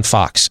play on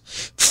Fox.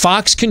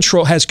 Fox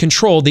has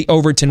controlled the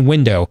Overton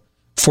window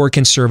for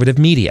conservative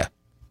media,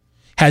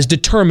 has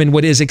determined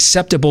what is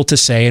acceptable to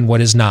say and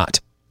what is not.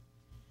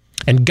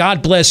 And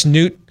God bless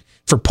Newt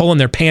for pulling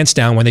their pants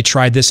down when they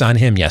tried this on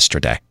him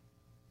yesterday.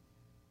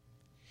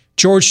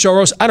 George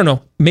Soros, I don't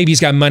know, maybe he's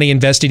got money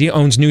invested. He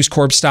owns News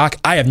Corp stock.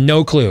 I have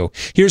no clue.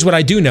 Here's what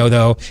I do know,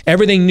 though.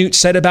 Everything Newt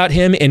said about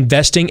him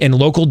investing in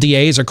local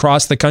DAs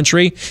across the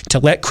country to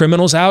let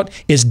criminals out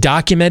is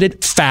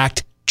documented,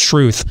 fact,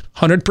 truth,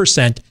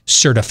 100%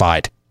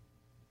 certified.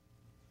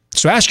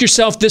 So ask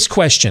yourself this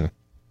question.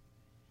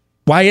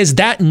 Why is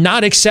that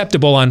not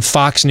acceptable on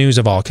Fox News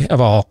of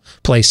all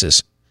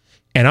places?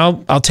 And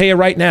I'll tell you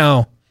right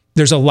now,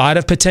 there's a lot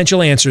of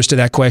potential answers to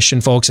that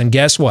question, folks. And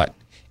guess what?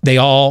 They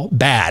all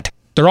bad.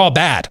 They're all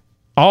bad.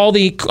 All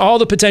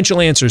the potential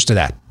answers to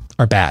that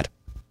are bad.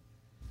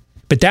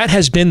 But that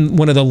has been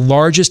one of the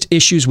largest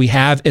issues we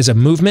have as a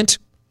movement,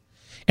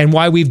 and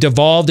why we've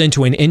devolved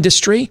into an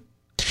industry,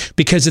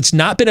 because it's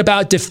not been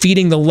about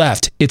defeating the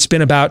left. It's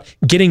been about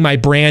getting my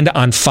brand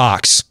on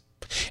Fox.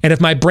 And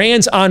if my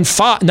brand's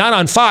not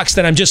on Fox,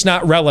 then I'm just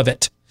not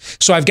relevant.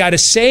 So I've got to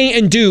say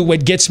and do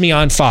what gets me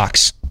on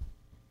Fox.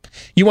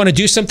 You want to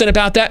do something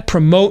about that?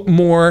 Promote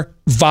more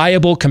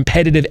viable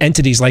competitive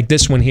entities like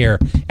this one here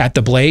at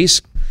The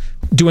Blaze,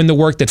 doing the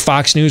work that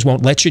Fox News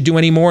won't let you do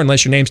anymore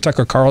unless your name's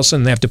Tucker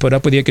Carlson and they have to put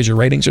up with you because your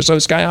ratings are so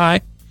sky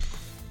high.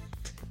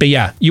 But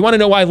yeah, you want to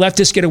know why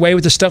leftists get away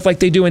with the stuff like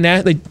they do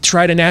they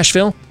tried in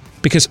Nashville?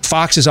 Because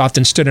Fox has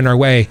often stood in our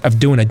way of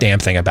doing a damn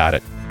thing about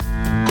it.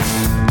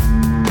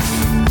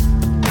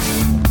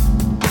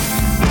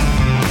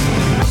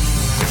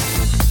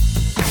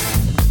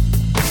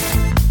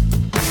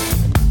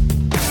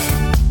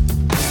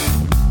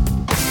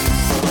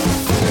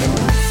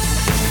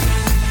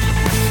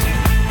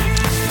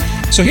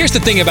 So here's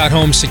the thing about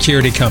home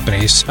security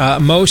companies.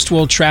 Most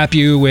will trap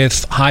you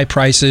with high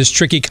prices,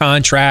 tricky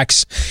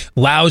contracts,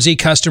 lousy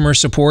customer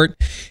support.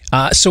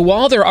 So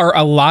while there are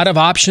a lot of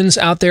options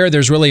out there,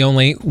 there's really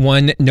only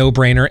one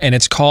no-brainer, and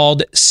it's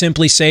called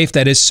Simply Safe.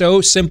 That is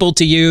so simple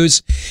to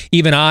use.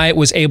 Even I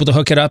was able to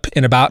hook it up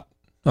in about,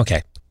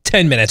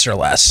 10 minutes or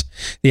less.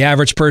 The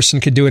average person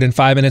could do it in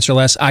 5 minutes or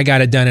less. I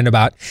got it done in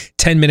about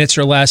 10 minutes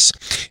or less.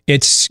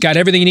 It's got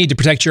everything you need to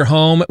protect your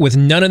home with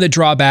none of the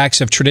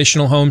drawbacks of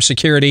traditional home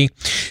security.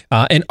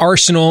 An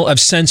arsenal of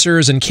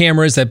sensors and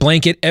cameras that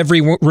blanket every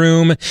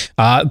room.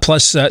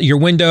 Plus, your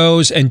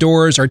windows and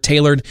doors are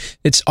tailored.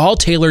 It's all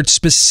tailored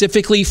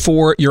specifically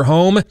for your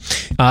home.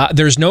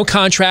 There's no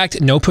contract,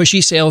 no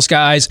pushy sales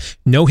guys,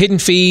 no hidden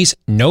fees,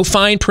 no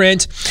fine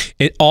print.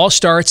 It all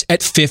starts at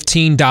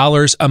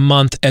 $15 a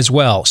month as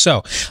well.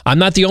 So I'm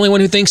not the only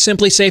one who thinks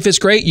Simply Safe is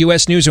great.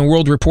 U.S. News and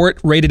World Report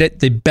rated it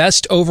the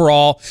best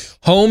overall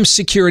home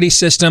security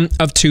system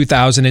of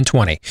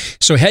 2020.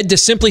 So head to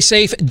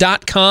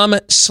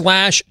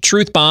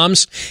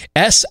simplysafe.com/truthbombs.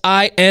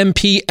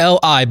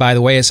 SIMPLI, by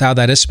the way, is how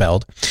that is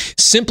spelled.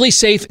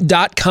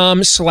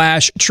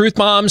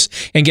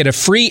 Simplysafe.com/truthbombs and get a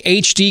free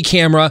HD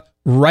camera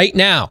right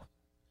now.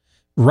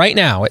 Right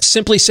now at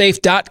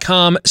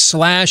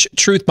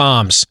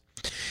simplysafe.com/truthbombs.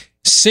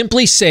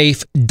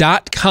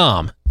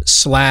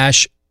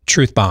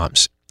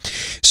 simplysafe.com/truthbombs.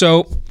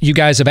 So you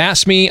guys have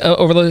asked me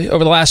over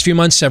the last few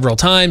months several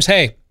times,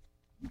 hey,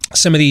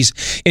 some of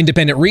these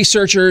independent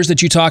researchers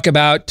that you talk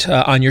about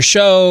on your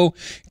show,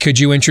 could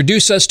you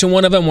introduce us to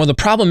one of them? Well, the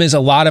problem is a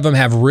lot of them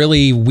have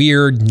really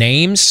weird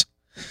names.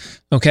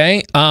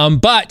 Okay.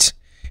 But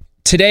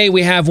today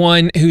we have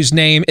one whose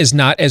name is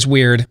not as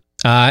weird.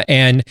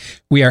 And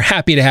we are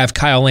happy to have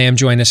Kyle Lamb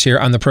join us here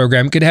on the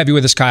program. Good to have you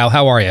with us, Kyle.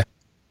 How are you?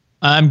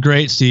 I'm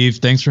great, Steve.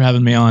 Thanks for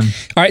having me on.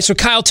 All right. So,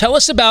 Kyle, tell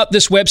us about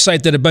this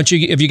website that a bunch of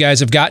you guys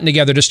have gotten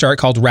together to start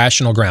called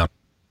Rational Ground.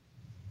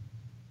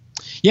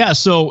 Yeah.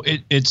 So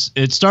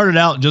it started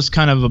out just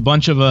kind of a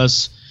bunch of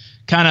us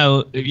kind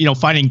of,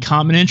 finding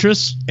common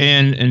interests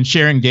and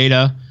sharing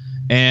data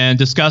and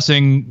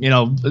discussing,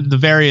 the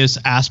various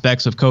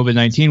aspects of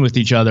COVID-19 with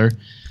each other.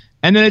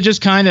 And then it just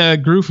kind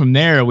of grew from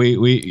there.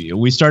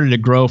 We started to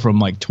grow from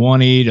like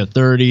 20 to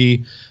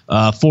 30,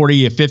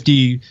 40 to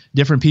 50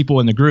 different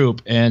people in the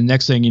group. And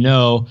next thing you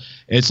know,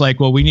 it's like,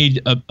 well, we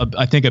need,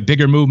 I think, a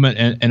bigger movement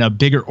and a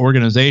bigger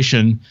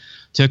organization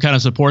to kind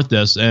of support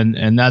this.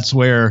 And that's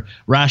where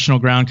Rational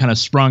Ground kind of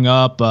sprung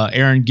up.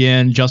 Aaron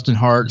Ginn, Justin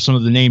Hart, some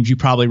of the names you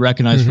probably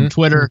recognize from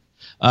Twitter,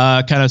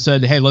 kind of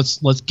said, hey,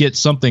 let's get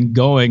something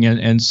going.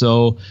 And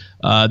so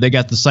they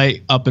got the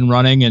site up and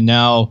running, and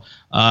now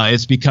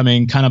it's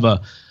becoming kind of a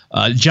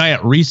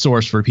giant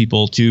resource for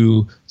people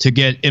to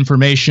get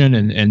information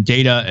and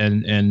data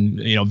and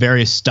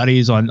various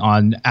studies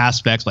on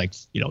aspects like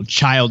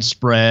child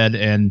spread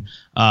and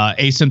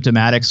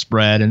asymptomatic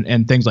spread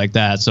and things like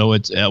that. So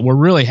it's we're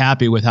really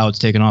happy with how it's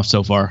taken off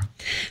so far.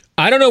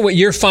 I don't know what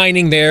you're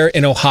finding there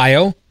in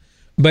Ohio,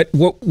 but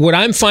what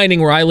I'm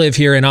finding where I live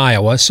here in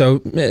Iowa, so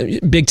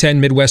Big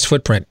Ten Midwest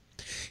footprint,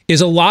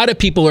 is a lot of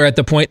people are at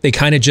the point they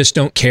kind of just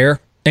don't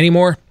care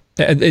anymore.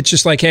 It's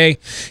just like, hey,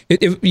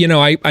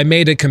 I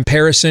made a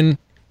comparison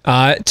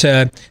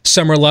to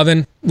Summer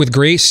Lovin' with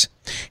Grease.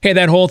 Hey,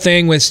 that whole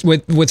thing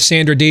with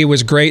Sandra Dee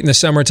was great in the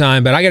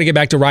summertime, but I got to get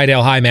back to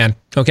Rydell High, man.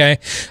 Okay,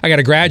 I got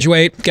to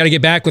graduate, got to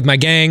get back with my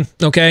gang.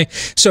 Okay,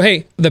 so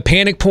hey, the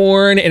panic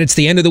porn and it's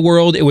the end of the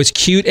world. It was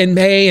cute in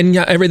May and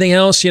everything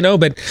else,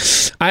 but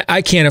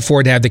I can't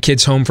afford to have the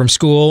kids home from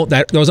school.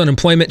 Those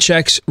unemployment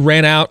checks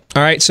ran out.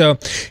 All right, so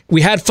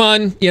we had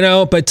fun,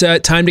 but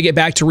time to get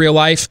back to real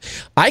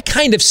life. I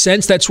kind of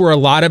sense that's where a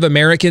lot of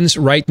Americans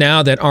right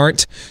now that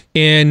aren't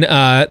in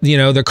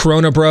the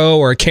Corona Bro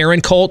or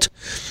Karen cult,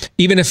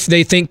 even if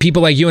they think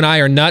people like you and I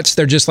are nuts,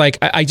 they're just like,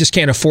 I just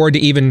can't afford to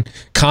even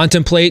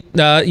contemplate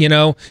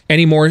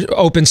any more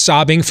open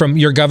sobbing from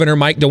your governor,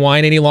 Mike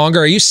DeWine, any longer.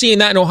 Are you seeing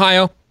that in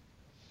Ohio?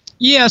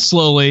 Yeah,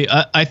 slowly.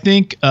 I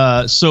think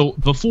so.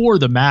 Before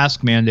the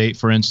mask mandate,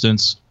 for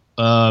instance,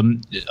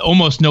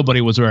 almost nobody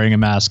was wearing a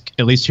mask,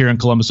 at least here in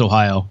Columbus,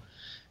 Ohio.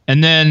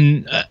 And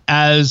then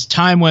as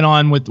time went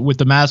on with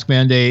the mask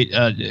mandate,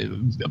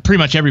 pretty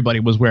much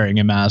everybody was wearing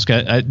a mask.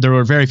 There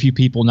were very few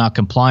people not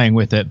complying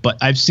with it. But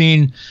I've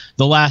seen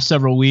the last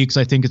several weeks,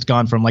 I think it's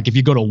gone from, like, if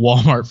you go to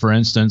Walmart, for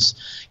instance,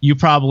 you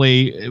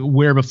probably,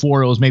 where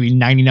before it was maybe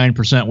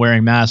 99%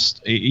 wearing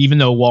masks, even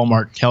though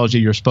Walmart tells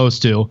you you're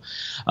supposed to,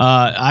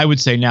 I would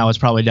say now it's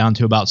probably down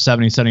to about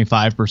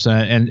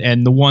 70-75%.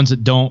 And the ones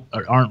that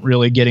aren't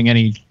really getting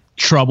any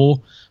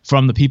trouble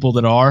from the people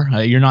that are.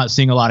 You're not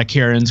seeing a lot of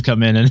Karens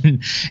come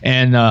in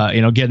and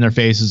get in their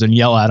faces and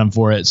yell at them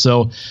for it.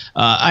 So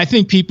I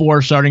think people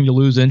are starting to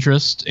lose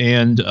interest,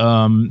 and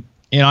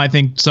I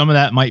think some of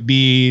that might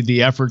be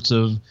the efforts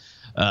of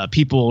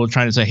people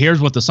trying to say,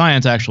 here's what the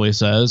science actually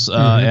says,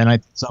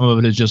 and some of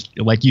it is just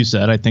like you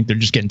said. I think they're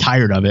just getting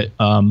tired of it.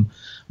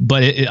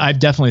 But I've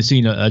definitely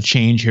seen a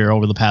change here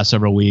over the past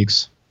several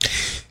weeks.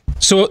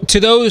 So to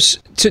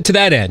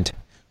that end,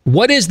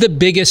 what is the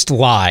biggest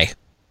lie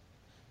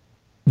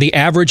the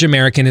average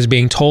American is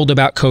being told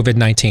about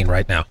COVID-19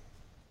 right now?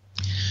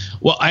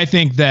 Well, I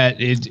think that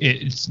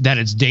it's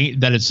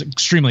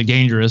extremely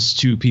dangerous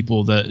to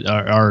people that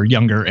are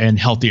younger and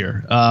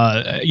healthier.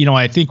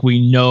 I think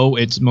we know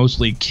it's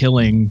mostly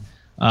killing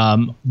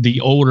the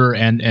older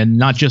and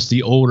not just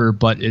the older,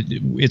 but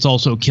it's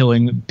also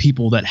killing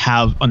people that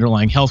have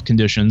underlying health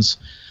conditions.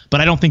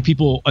 But I don't think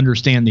people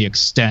understand the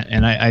extent,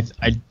 and I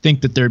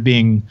think that they're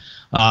being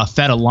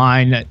fed a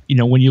line that,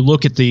 when you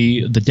look at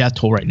the death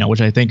toll right now,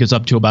 which I think is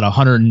up to about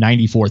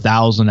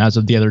 194,000 as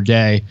of the other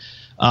day.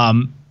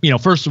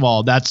 First of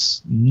all,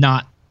 that's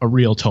not a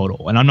real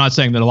total. And I'm not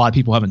saying that a lot of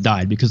people haven't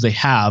died, because they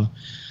have.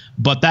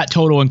 But that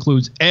total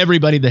includes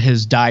everybody that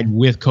has died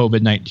with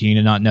COVID-19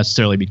 and not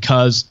necessarily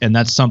because. And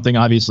that's something,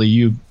 obviously,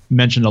 you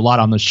mentioned a lot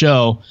on the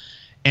show.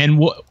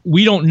 And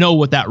we don't know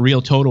what that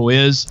real total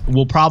is.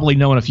 We'll probably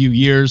know in a few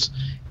years.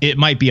 It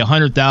might be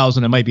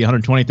 100,000. It might be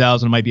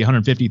 120,000. It might be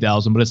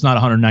 150,000. But it's not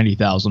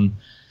 190,000.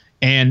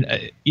 And,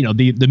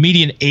 the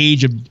median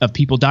age of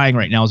people dying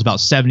right now is about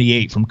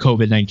 78 from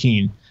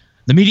COVID-19.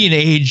 The median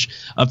age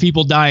of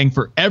people dying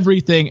for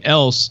everything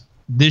else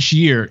this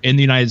year in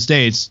the United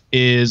States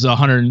is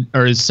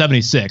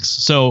 76.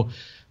 So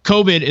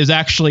COVID is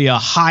actually a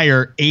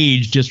higher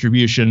age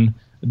distribution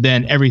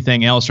than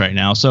everything else right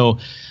now. So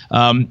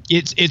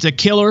it's a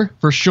killer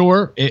for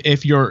sure.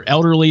 If you're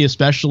elderly,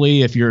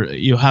 especially if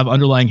you have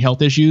underlying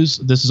health issues,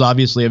 this is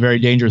obviously a very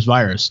dangerous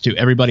virus. To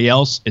everybody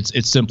else,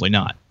 it's simply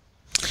not.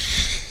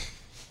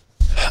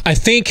 I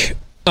think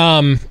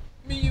the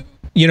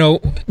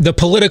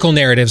political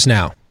narratives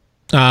now,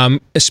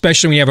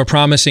 especially when you have a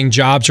promising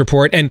jobs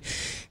report, and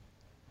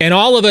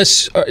all of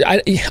us,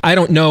 I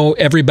don't know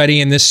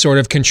everybody in this sort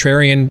of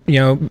contrarian,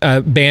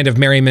 band of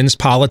Merry Men's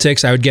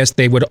politics. I would guess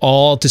they would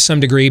all, to some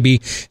degree,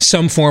 be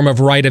some form of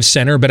right of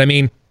center. But I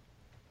mean,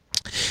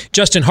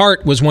 Justin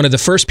Hart was one of the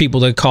first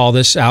people to call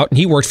this out, and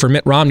he worked for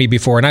Mitt Romney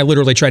before, and I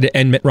literally tried to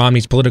end Mitt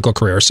Romney's political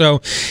career.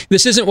 So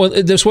this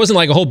wasn't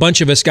like a whole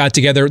bunch of us got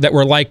together that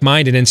were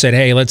like-minded and said,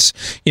 hey, let's,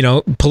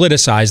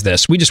 politicize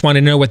this. We just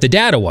wanted to know what the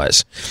data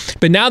was.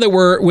 But now that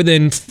we're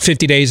within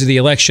 50 days of the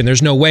election,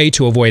 there's no way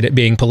to avoid it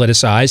being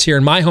politicized. Here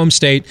in my home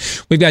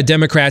state, we've got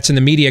Democrats in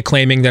the media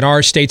claiming that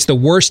our state's the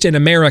worst in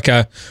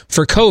America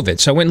for COVID.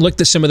 So I went and looked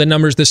at some of the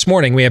numbers this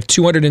morning. We have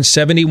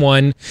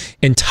 271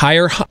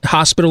 entire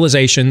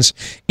hospitalizations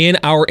in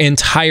our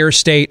entire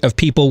state of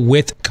people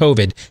with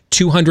COVID,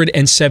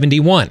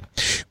 271.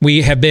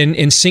 We have been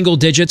in single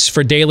digits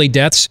for daily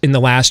deaths in the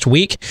last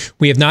week.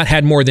 We have not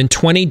had more than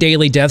 20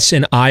 daily deaths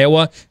in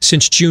Iowa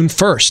since June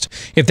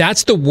 1st. If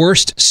that's the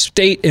worst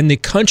state in the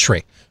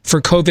country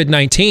for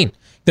COVID-19,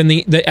 then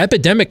the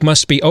epidemic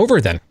must be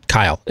over then,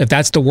 Kyle, if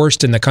that's the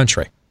worst in the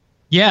country.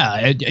 Yeah,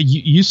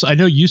 I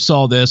know you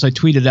saw this. I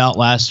tweeted out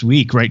last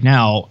week. Right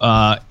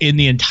now, in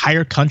the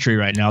entire country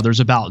right now, there's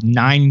about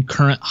 9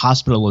 current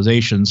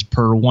hospitalizations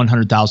per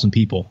 100,000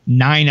 people.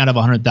 9 out of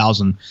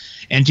 100,000.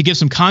 And to give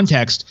some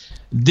context,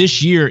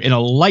 this year in a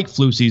light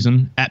flu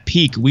season, at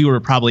peak, we were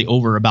probably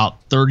over about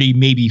 30,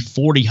 maybe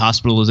 40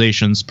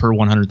 hospitalizations per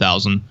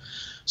 100,000.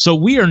 So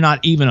we are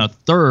not even a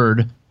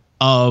third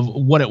of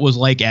what it was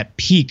like at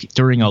peak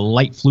during a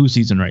light flu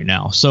season right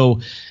now.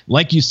 So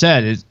like you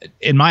said,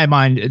 in my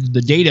mind, the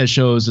data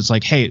shows it's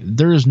like, hey,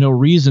 there is no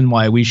reason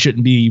why we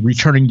shouldn't be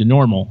returning to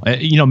normal.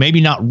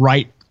 Maybe not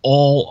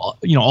all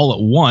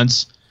at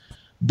once,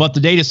 but the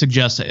data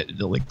suggests that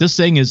like this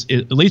thing is,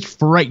 at least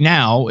for right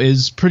now,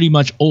 is pretty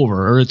much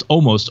over, or it's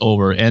almost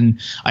over. And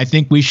I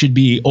think we should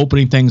be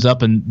opening things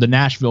up, and the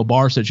Nashville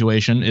bar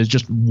situation is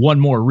just one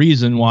more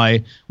reason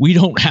why we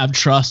don't have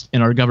trust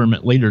in our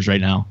government leaders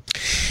right now.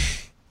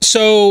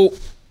 So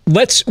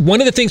one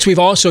of the things we've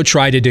also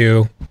tried to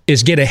do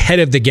is get ahead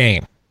of the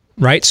game,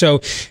 right?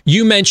 So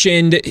you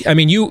mentioned,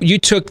 you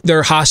took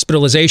their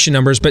hospitalization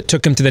numbers, but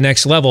took them to the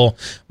next level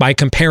by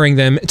comparing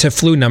them to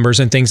flu numbers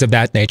and things of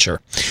that nature.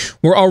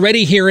 We're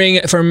already hearing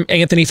from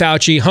Anthony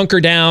Fauci, hunker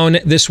down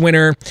this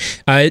winter.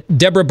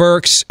 Deborah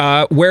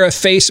Birx, wear a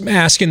face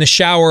mask in the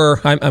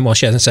shower. Well,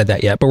 she hasn't said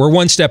that yet, but we're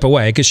one step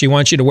away because she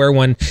wants you to wear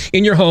one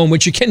in your home,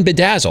 which you can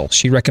bedazzle.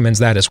 She recommends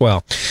that as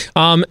well.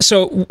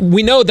 So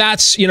we know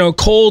that's,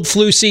 cold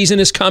flu season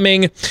is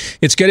coming.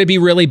 It's going to be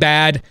really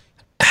bad.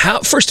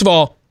 First of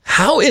all,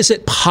 how is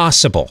it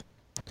possible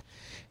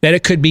that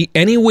it could be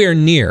anywhere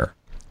near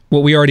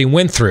what we already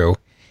went through,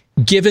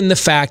 given the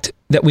fact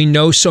that we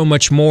know so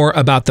much more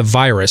about the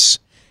virus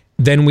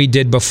than we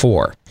did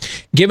before?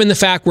 Given the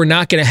fact we're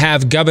not going to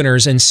have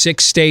governors in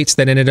 6 states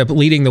that ended up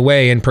leading the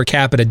way in per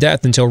capita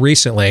death until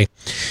recently,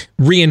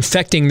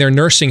 reinfecting their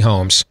nursing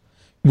homes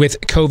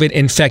with COVID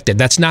infected.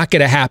 That's not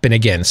going to happen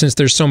again, since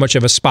there's so much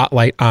of a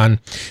spotlight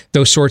on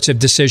those sorts of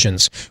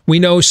decisions. We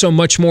know so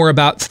much more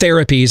about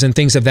therapies and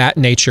things of that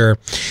nature.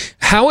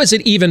 How is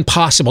it even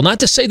possible? Not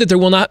to say that there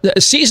will not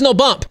a seasonal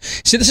bump.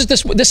 See, this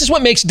is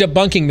what makes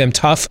debunking them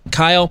tough,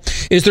 Kyle,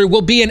 is there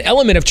will be an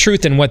element of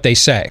truth in what they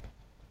say.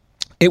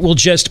 It will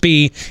just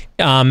be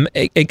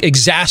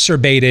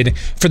exacerbated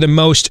for the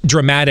most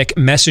dramatic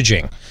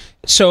messaging.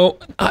 So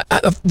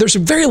there's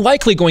very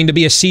likely going to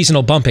be a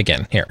seasonal bump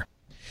again here.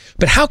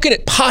 But how can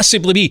it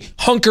possibly be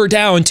hunker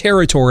down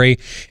territory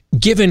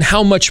given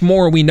how much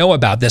more we know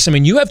about this? I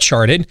mean, you have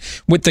charted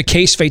what the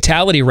case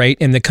fatality rate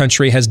in the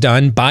country has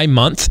done by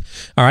month,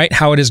 all right,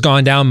 how it has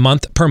gone down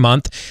month per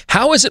month.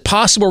 How is it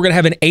possible we're going to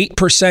have an 8%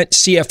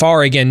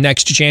 CFR again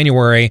next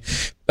January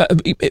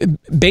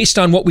based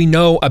on what we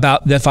know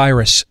about the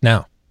virus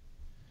now?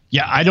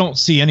 Yeah, I don't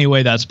see any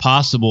way that's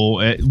possible.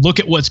 Look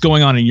at what's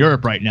going on in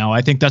Europe right now.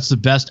 I think that's the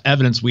best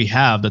evidence we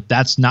have that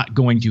that's not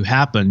going to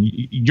happen.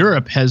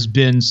 Europe has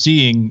been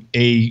seeing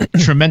a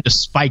tremendous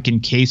spike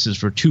in cases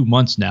for 2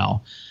 months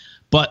now.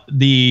 But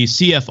the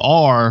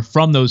CFR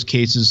from those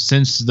cases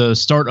since the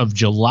start of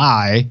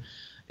July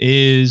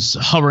is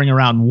hovering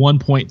around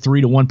 1.3 to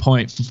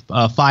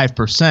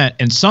 1.5%.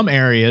 In some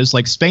areas,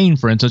 like Spain,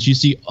 for instance, you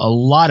see a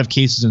lot of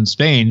cases in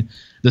Spain.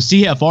 The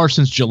CFR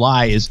since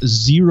July is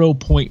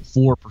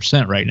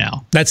 0.4% right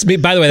now. That's,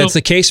 by the way, that's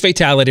the case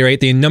fatality rate,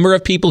 the number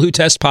of people who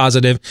test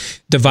positive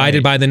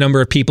divided by the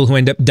number of people who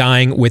end up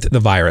dying with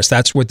the virus.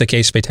 That's what the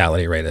case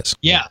fatality rate is.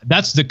 Yeah,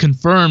 that's the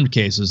confirmed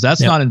cases.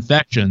 That's not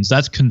infections.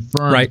 That's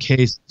confirmed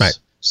cases. Right.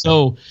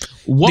 So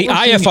the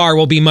IFR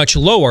will be much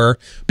lower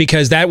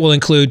because that will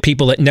include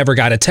people that never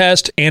got a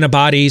test,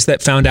 antibodies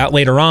that found out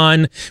later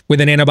on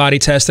with an antibody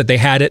test that they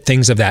had it,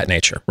 things of that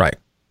nature. Right.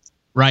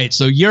 Right.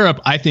 So Europe,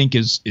 I think,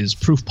 is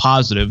proof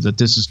positive that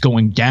this is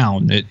going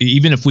down.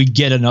 Even if we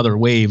get another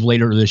wave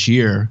later this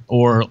year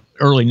or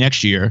early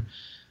next year,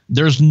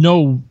 there's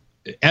no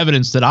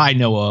evidence that I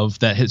know of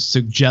that has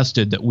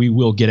suggested that we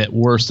will get it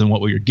worse than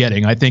what we are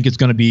getting. I think it's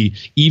going to be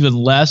even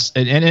less.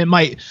 And it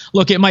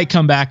might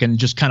come back and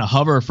just kind of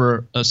hover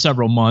for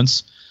several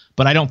months.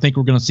 But I don't think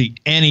we're going to see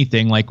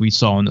anything like we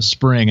saw in the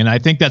spring. And I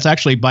think that's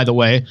actually, by the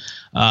way,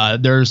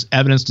 there's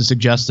evidence to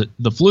suggest that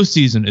the flu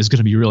season is going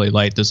to be really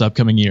light this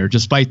upcoming year,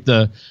 despite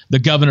the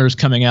governors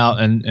coming out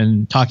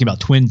and talking about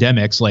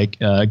twin-demics like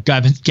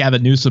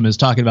Gavin Newsom is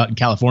talking about in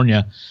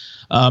California.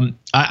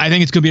 I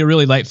think it's going to be a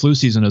really light flu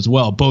season as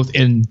well, both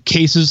in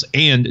cases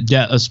and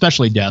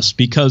especially deaths,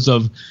 because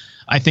of,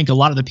 I think, a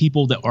lot of the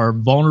people that are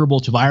vulnerable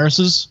to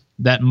viruses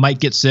that might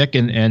get sick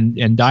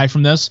and die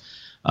from this.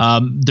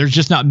 There's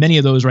just not many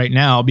of those right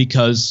now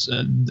because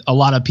a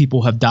lot of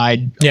people have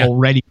died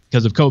already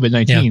because of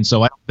COVID-19. Yeah.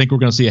 So I don't think we're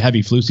going to see a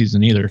heavy flu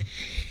season either.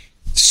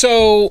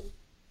 So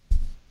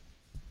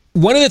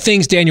one of the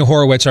things Daniel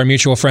Horowitz, our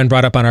mutual friend,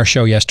 brought up on our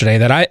show yesterday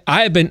that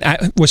I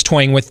was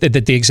toying with at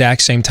the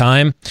exact same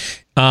time.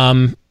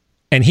 And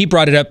he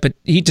brought it up, but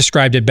he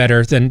described it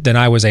better than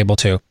I was able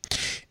to.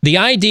 The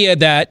idea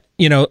that,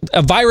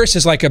 a virus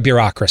is like a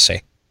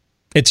bureaucracy.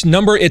 It's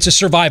a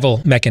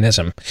survival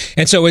mechanism.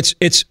 And so its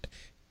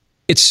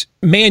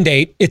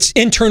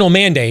internal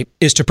mandate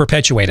is to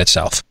perpetuate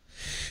itself.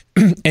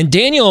 And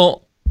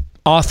Daniel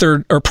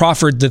authored or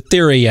proffered the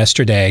theory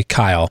yesterday,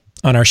 Kyle,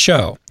 on our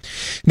show,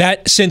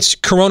 that since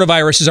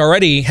coronaviruses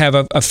already have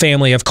a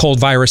family of cold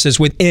viruses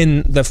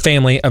within the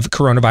family of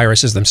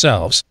coronaviruses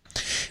themselves,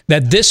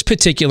 that this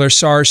particular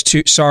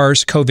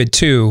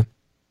SARS-CoV-2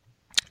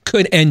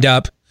 could end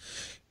up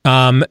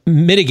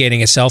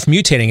mitigating itself,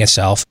 mutating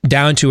itself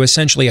down to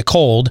essentially a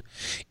cold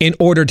in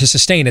order to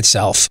sustain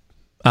itself.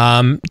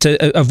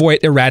 To avoid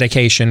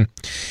eradication.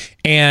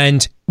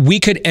 And we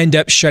could end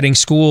up shutting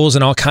schools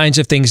and all kinds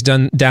of things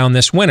down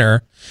this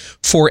winter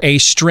for a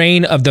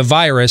strain of the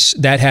virus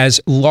that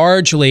has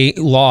largely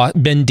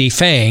been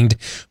defanged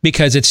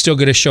because it's still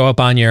going to show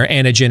up on your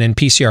antigen and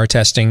PCR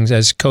testings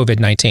as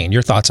COVID-19.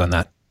 Your thoughts on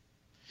that?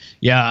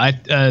 Yeah,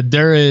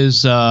 there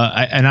is,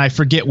 and I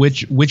forget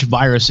which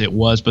virus it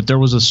was, but there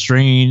was a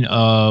strain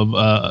of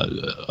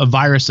a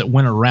virus that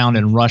went around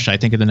in Russia, I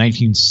think in the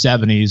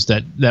 1970s,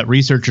 that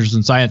researchers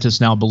and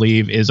scientists now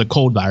believe is a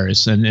cold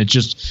virus, and it's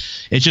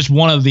just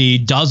one of the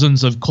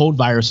dozens of cold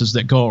viruses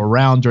that go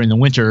around during the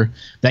winter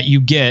that you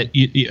get.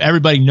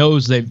 Everybody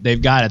knows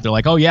they've got it. They're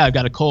like, oh yeah, I've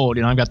got a cold.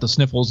 I've got the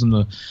sniffles and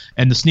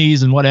the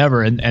sneeze and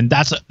whatever, and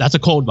that's a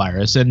cold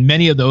virus, and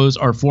many of those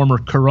are former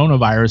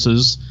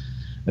coronaviruses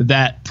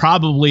that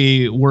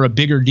probably were a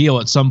bigger deal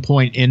at some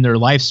point in their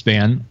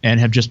lifespan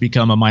and have just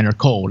become a minor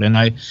cold. And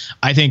I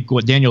think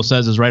what Daniel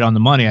says is right on the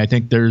money. I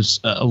think there's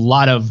a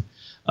lot of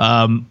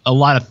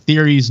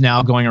theories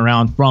now going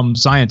around from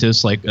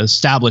scientists, like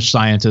established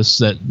scientists,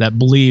 that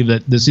believe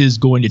that this is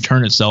going to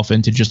turn itself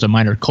into just a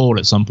minor cold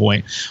at some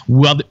point.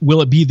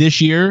 Will it be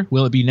this year?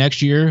 Will it be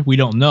next year? We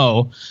don't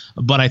know,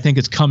 but I think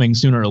it's coming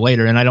sooner or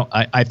later. And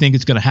I think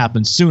it's going to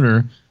happen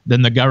sooner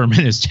than the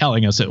government is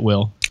telling us it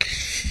will.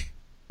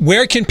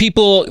 Where can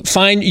people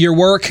find your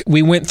work?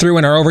 We went through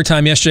in our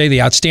overtime yesterday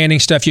the outstanding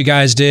stuff you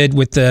guys did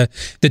with the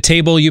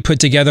table you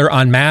put together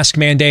on mask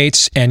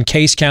mandates and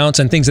case counts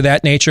and things of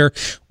that nature.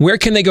 Where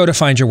can they go to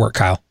find your work,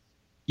 Kyle?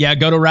 Yeah,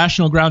 go to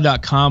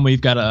rationalground.com. We've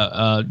got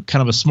a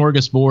kind of a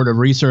smorgasbord of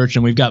research,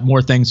 and we've got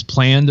more things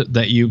planned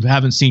that you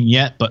haven't seen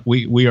yet, but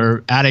we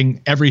are adding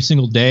every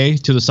single day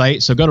to the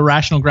site. So go to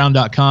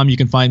rationalground.com. You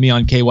can find me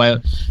on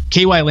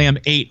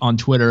KYLam8 on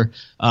Twitter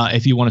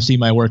if you want to see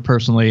my work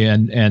personally,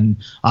 and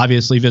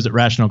obviously visit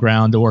Rational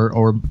Ground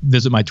or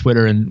visit my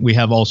Twitter, and we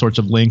have all sorts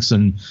of links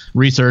and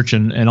research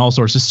and all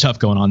sorts of stuff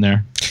going on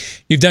there.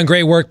 You've done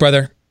great work,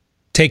 brother.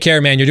 Take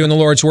care, man. You're doing the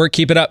Lord's work.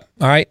 Keep it up.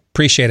 All right.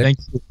 Appreciate it. Thank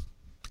you.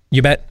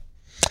 You bet.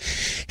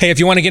 Hey, if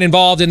you want to get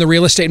involved in the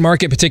real estate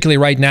market, particularly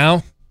right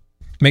now,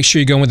 make sure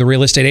you go with a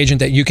real estate agent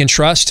that you can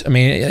trust. I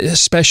mean,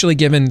 especially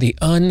given the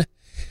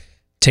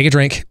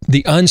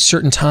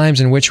uncertain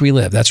times in which we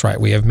live. That's right.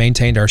 We have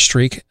maintained our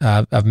streak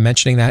of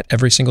mentioning that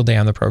every single day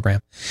on the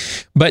program.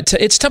 But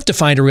it's tough to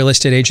find a real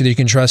estate agent that you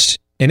can trust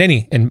in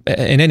any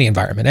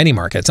environment, any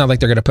market. It's not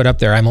like they're going to put up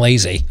there, I'm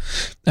lazy.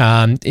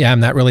 I'm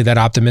not really that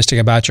optimistic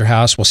about your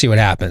house. We'll see what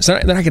happens.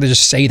 They're not going to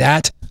just say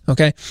that.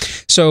 Okay.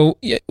 So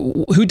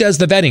who does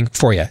the vetting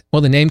for you?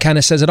 Well, the name kind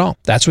of says it all.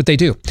 That's what they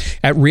do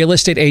at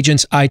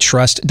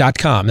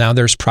realestateagentsitrust.com. Now,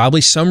 there's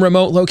probably some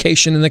remote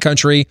location in the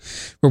country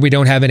where we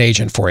don't have an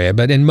agent for you,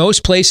 but in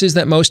most places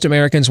that most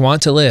Americans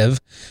want to live,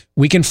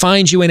 we can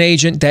find you an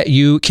agent that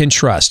you can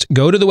trust.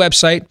 Go to the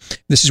website.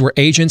 This is where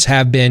agents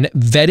have been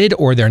vetted,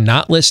 or they're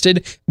not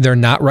listed. They're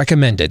not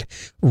recommended.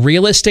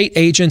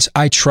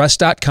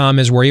 Realestateagentsitrust.com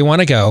is where you want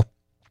to go.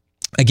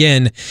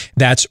 Again,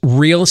 that's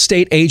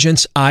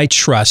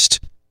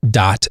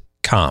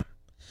realestateagentsitrust.com.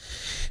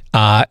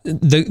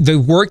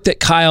 The work that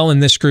Kyle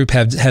and this group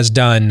has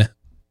done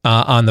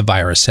on the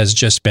virus has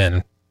just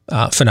been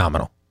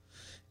phenomenal.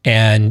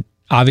 And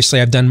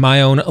obviously, I've done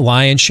my own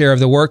lion's share of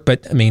the work,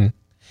 but I mean,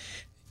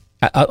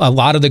 a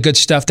lot of the good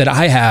stuff that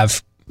I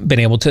have been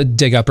able to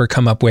dig up or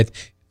come up with,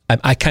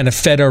 I kind of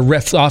fed a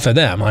riff off of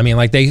them. I mean,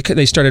 like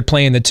they started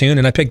playing the tune,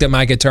 and I picked up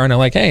my guitar, and I'm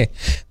like, hey,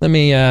 let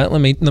me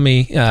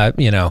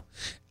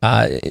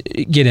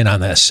get in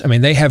on this. I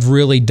mean, they have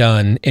really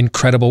done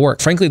incredible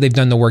work. Frankly, they've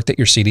done the work that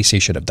your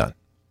CDC should have done.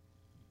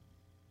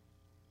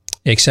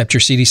 Except your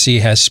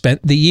CDC has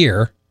spent the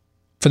year,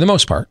 for the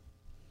most part,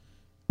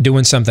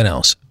 doing something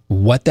else.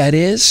 What that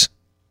is,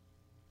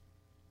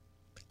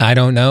 I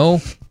don't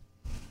know,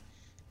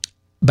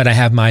 but I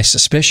have my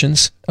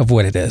suspicions of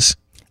what it is.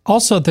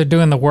 Also, they're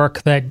doing the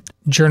work that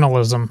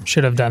journalism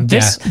should have done.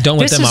 Don't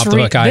let them off the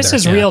hook either. This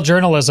is real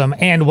journalism.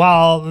 And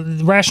while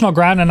Rational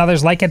Ground and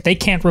others like it, they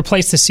can't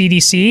replace the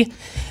CDC.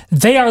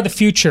 They are the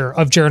future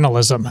of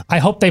journalism. I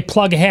hope they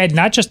plug ahead,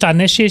 not just on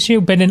this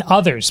issue, but in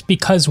others,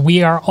 because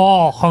we are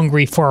all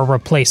hungry for a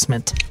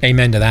replacement.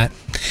 Amen to that.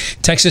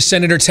 Texas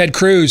Senator Ted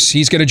Cruz,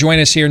 he's going to join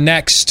us here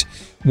next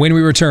when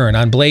we return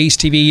on Blaze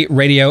TV,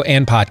 radio,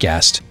 and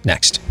podcast.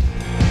 Next.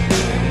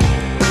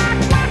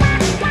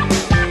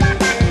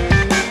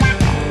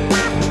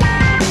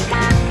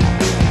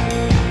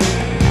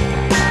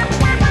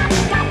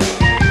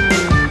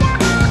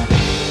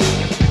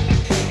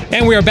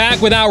 And we are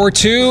back with Hour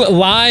 2,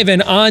 live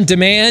and on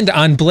demand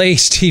on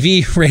Blaze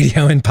TV,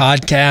 radio, and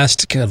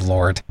podcast. Good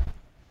Lord.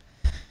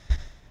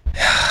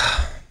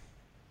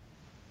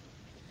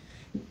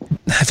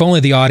 If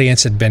only the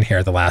audience had been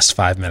here the last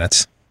 5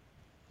 minutes.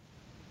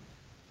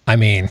 I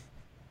mean,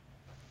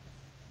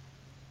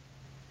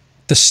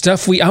 the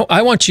stuff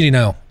I want you to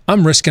know,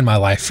 I'm risking my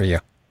life for you.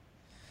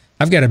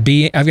 I've got a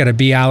bee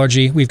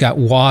allergy. We've got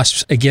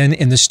wasps again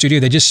in the studio.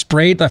 They just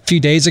sprayed a few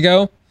days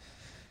ago.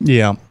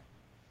 Yeah.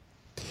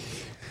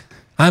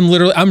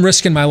 I'm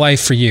risking my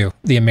life for you,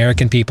 the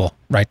American people,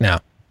 right now.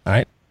 All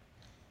right.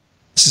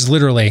 This is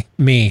literally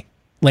me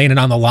laying it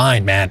on the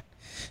line, man.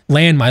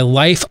 Laying my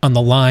life on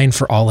the line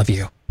for all of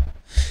you.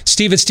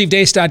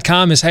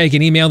 Steve@stevedeace.com is how you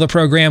can email the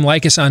program.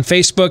 Like us on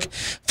Facebook.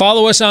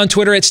 Follow us on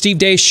Twitter at Steve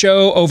Deace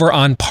Show. Over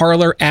on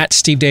Parler at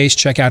Steve Deace.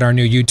 Check out our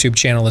new YouTube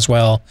channel as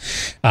well.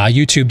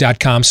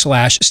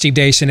 YouTube.com/Steve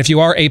Deace. And if you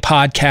are a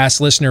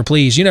podcast listener,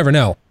 please, you never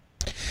know.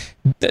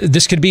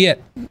 This could be it.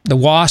 The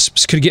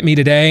wasps could get me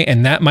today,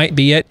 and that might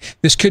be it.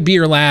 This could be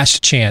your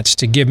last chance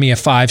to give me a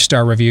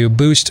 5-star review,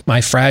 boost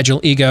my fragile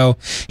ego,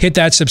 hit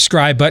that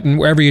subscribe button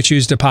wherever you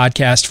choose to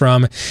podcast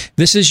from.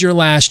 This is your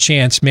last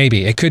chance,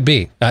 maybe. It could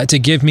be, to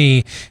give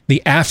me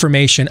the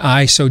affirmation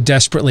I so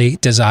desperately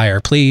desire.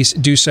 Please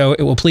do so.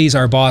 It will please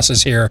our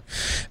bosses here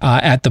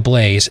at The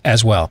Blaze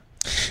as well.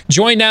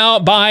 Joined now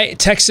by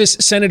Texas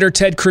Senator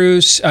Ted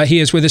Cruz. He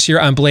is with us here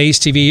on Blaze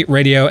TV,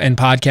 radio, and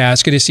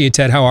podcast. Good to see you,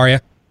 Ted. How are you?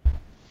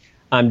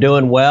 I'm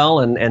doing well.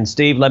 And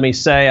Steve, let me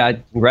say I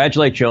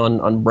congratulate you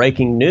on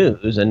breaking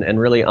news and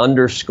really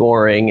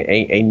underscoring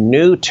a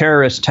new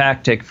terrorist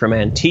tactic from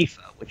Antifa,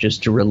 which is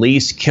to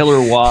release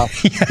killer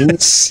wasps in the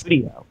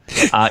studio.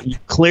 You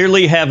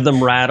clearly have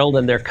them rattled,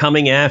 and they're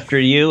coming after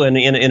you in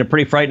a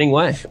pretty frightening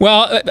way.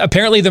 Well,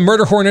 apparently the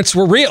murder hornets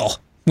were real.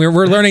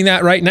 We're learning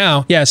that right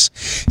now. Yes.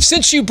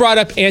 Since you brought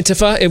up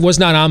Antifa, it was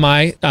not on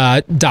my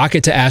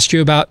docket to ask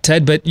you about,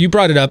 Ted, but you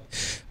brought it up.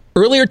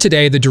 Earlier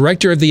today, the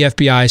director of the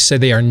FBI said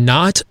they are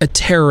not a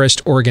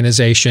terrorist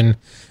organization,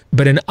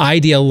 but an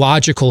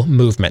ideological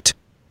movement.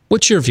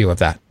 What's your view of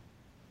that?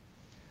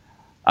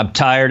 I'm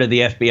tired of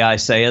the FBI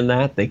saying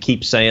that. They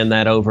keep saying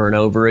that over and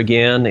over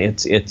again.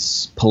 It's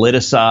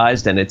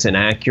politicized and it's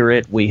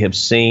inaccurate. We have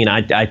seen,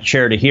 I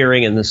chaired a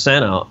hearing in the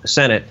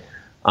Senate.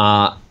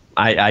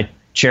 I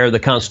chair the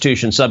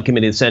Constitution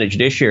Subcommittee of the Senate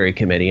Judiciary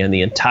Committee, and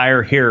the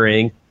entire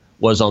hearing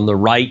was on the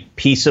right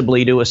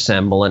peaceably to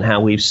assemble and how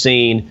we've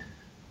seen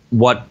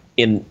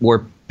where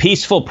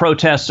peaceful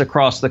protests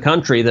across the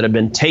country that have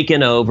been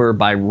taken over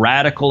by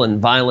radical and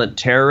violent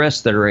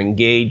terrorists that are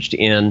engaged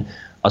in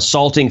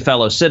assaulting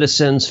fellow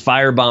citizens,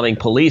 firebombing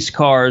police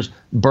cars,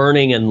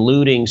 burning and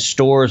looting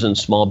stores and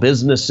small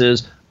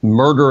businesses,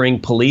 murdering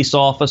police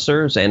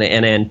officers, and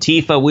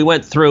Antifa. We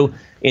went through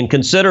in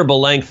considerable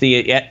length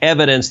the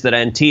evidence that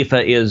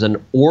Antifa is an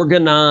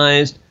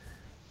organized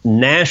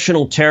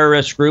national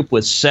terrorist group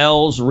with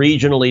cells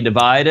regionally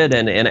divided,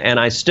 and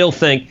I still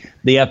think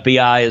the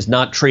FBI is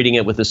not treating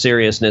it with the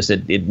seriousness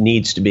it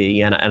needs to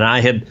be. And I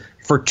have,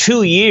 for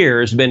 2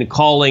 years, been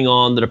calling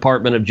on the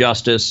Department of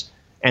Justice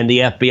and the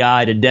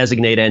FBI to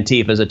designate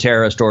Antifa as a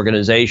terrorist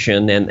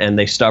organization, and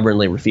they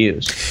stubbornly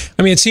refuse.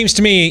 I mean, it seems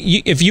to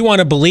me, if you want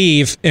to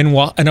believe in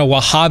a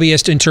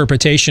Wahhabist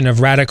interpretation of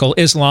radical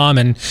Islam,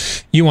 and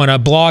you want to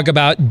blog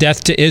about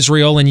death to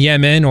Israel and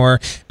Yemen,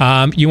 or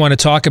you want to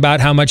talk about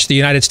how much the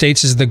United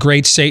States is the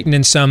great Satan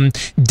in some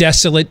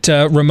desolate,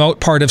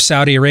 remote part of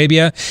Saudi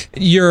Arabia,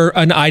 you're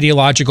an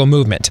ideological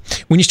movement.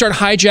 When you start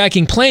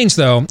hijacking planes,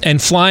 though,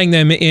 and flying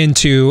them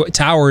into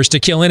towers to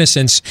kill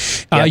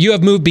innocents, you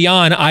have moved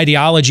beyond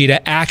ideology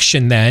to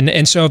action then.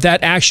 And so if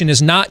that action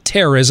is not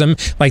terrorism,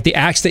 like the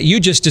acts that you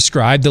just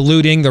described, the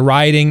looting, the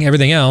rioting,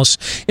 everything else,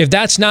 if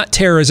that's not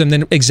terrorism,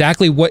 then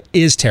exactly what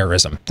is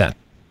terrorism then?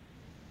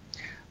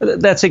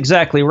 That's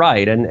exactly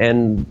right.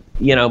 And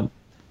you know,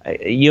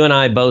 you and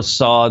I both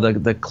saw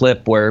the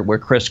clip where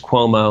Chris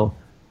Cuomo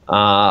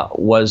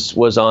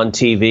was on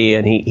TV,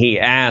 and he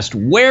asked,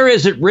 where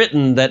is it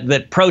written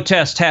that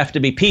protests have to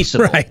be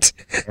peaceable? Right.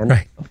 And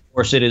of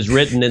course, it is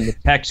written in the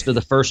text of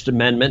the First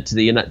Amendment to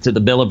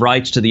the Bill of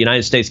Rights to the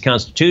United States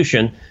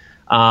Constitution,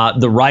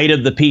 the right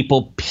of the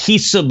people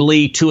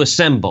peaceably to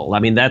assemble. I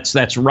mean,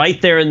 that's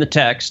right there in the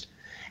text.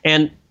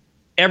 And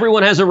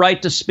everyone has a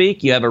right to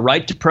speak. You have a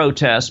right to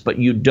protest, but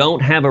you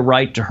don't have a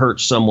right to hurt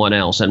someone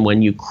else. And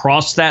when you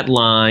cross that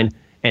line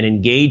and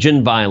engage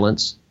in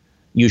violence,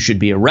 you should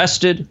be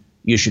arrested,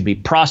 you should be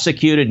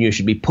prosecuted, and you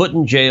should be put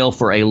in jail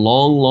for a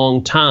long,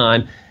 long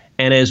time.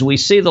 And as we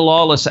see the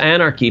lawless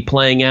anarchy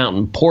playing out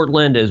in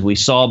Portland, as we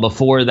saw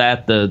before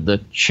that, the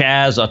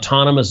Chaz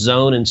Autonomous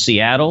Zone in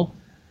Seattle,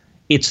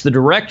 it's the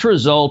direct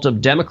result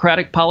of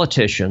Democratic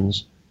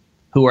politicians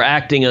who are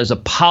acting as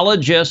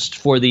apologists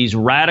for these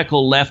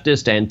radical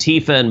leftist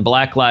Antifa and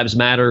Black Lives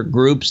Matter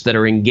groups that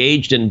are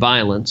engaged in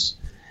violence.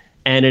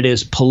 And it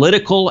is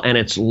political, and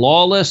it's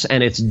lawless,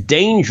 and it's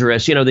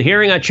dangerous. You know, the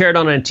hearing I chaired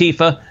on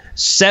Antifa,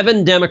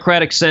 7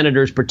 Democratic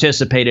senators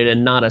participated,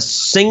 and not a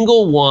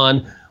single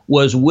one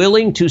was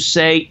willing to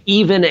say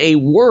even a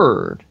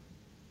word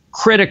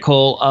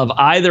critical of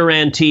either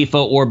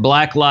Antifa or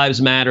Black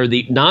Lives Matter,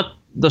 not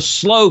the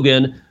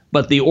slogan,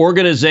 but the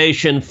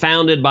organization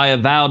founded by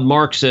avowed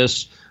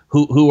Marxists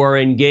who are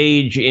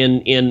engaged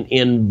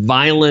in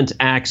violent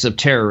acts of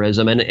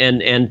terrorism.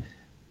 And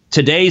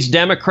today's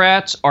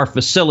Democrats are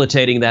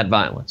facilitating that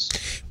violence.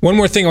 One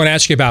more thing I want to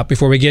ask you about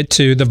before we get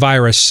to the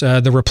virus,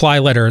 the reply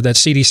letter that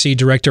CDC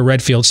Director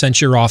Redfield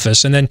sent your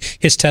office, and then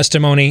his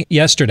testimony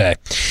yesterday.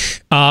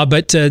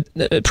 But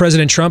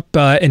President Trump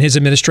and his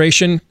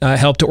administration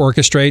helped to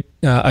orchestrate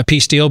a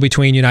peace deal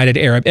between United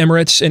Arab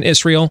Emirates and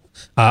Israel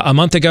a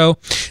month ago.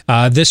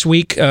 This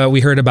week,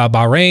 we heard about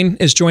Bahrain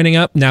is joining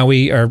up. Now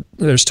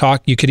there's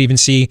talk you could even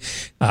see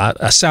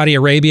Saudi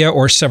Arabia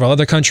or several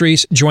other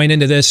countries join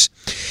into this.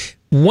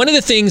 One of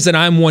the things that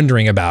I'm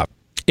wondering about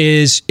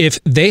is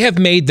if they have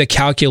made the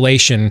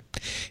calculation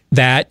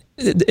that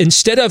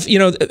instead of,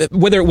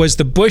 whether it was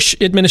the Bush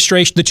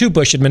administration, the 2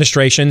 Bush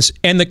administrations,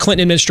 and the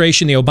Clinton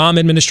administration, the Obama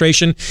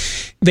administration,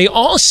 they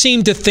all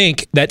seem to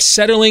think that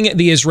settling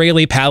the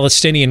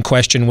Israeli-Palestinian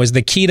question was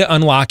the key to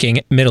unlocking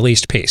Middle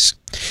East peace.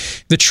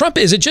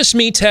 Is it just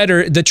me, Ted,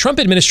 or the Trump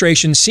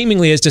administration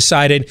seemingly has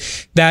decided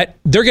that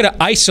they're going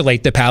to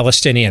isolate the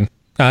Palestinian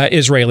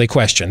Israeli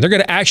question. They're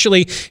going to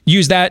actually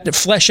use that to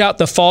flesh out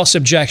the false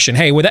objection.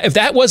 Hey, if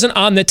that wasn't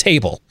on the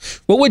table,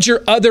 what would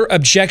your other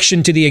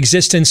objection to the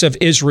existence of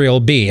Israel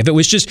be? If it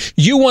was just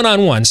you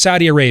one-on-one,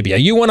 Saudi Arabia,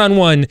 you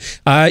one-on-one,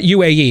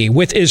 UAE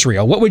with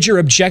Israel, what would your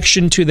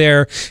objection to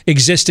their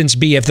existence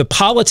be if the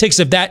politics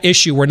of that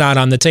issue were not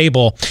on the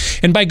table?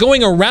 And by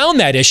going around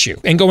that issue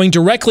and going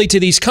directly to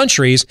these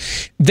countries,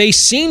 they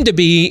seem to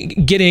be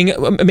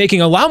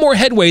making a lot more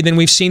headway than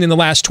we've seen in the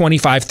last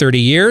 25, 30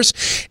 years.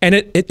 And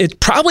it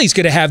probably is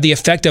going to have the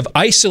effect of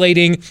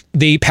isolating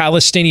the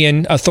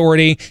Palestinian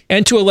Authority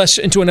and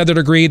to another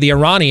degree the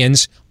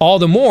Iranians all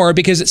the more,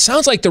 because it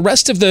sounds like the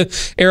rest of a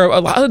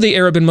lot of the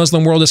Arab and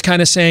Muslim world is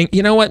kind of saying,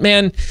 you know what,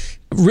 man,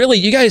 really,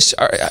 you guys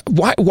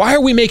why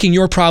are we making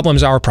your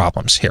problems our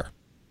problems here?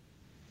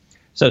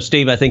 So,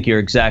 Steve, I think you're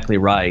exactly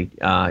right.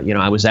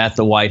 I was at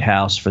the White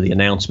House for the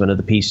announcement of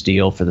the peace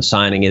deal, for the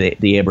signing of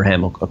the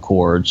Abraham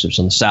Accords. It was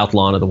on the South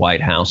Lawn of the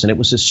White House, and it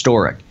was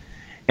historic.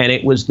 And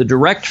it was the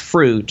direct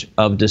fruit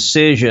of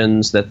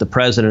decisions that the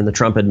president and the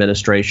Trump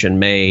administration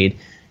made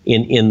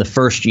in the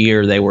first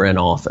year they were in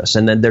office.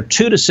 And then there are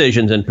 2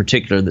 decisions in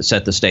particular that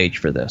set the stage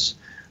for this.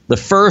 The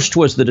first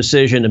was the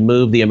decision to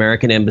move the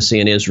American embassy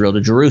in Israel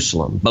to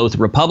Jerusalem. Both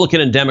Republican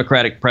and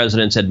Democratic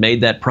presidents had made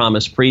that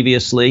promise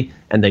previously,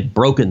 and they'd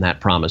broken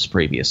that promise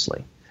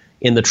previously.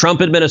 In the Trump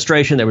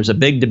administration, there was a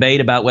big debate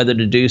about whether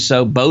to do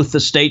so. Both the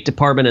State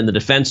Department and the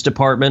Defense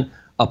Department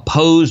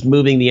opposed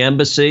moving the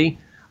embassy.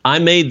 I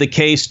made the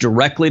case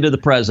directly to the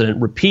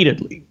president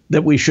repeatedly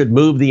that we should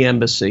move the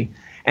embassy.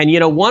 And, you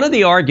know, one of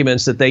the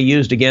arguments that they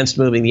used against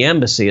moving the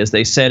embassy is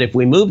they said, if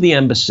we move the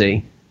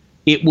embassy,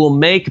 it will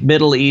make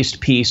Middle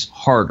East peace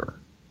harder.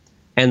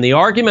 And the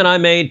argument I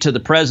made to the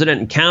president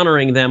and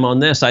countering them on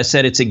this, I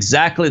said it's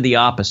exactly the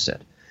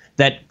opposite.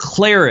 That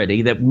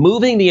clarity, that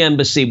moving the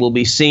embassy will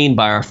be seen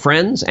by our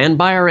friends and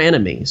by our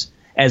enemies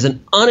as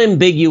an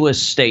unambiguous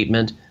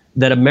statement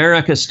that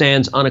America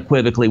stands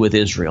unequivocally with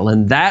Israel.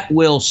 And that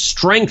will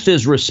strength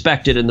is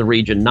respected in the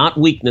region, not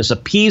weakness.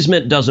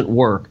 Appeasement doesn't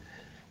work.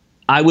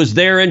 I was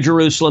there in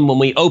Jerusalem when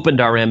we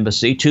opened our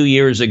embassy 2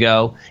 years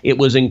ago. It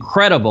was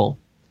incredible.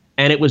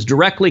 And it was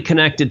directly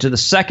connected to the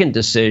second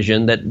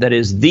decision that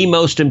is the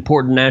most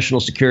important national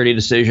security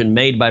decision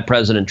made by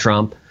President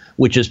Trump,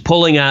 which is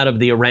pulling out of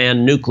the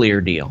Iran nuclear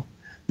deal.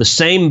 The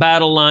same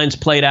battle lines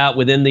played out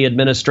within the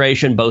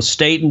administration. Both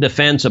state and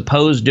defense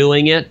opposed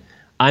doing it.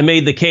 I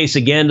made the case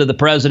again to the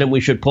president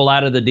we should pull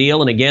out of the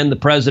deal. And again, the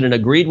president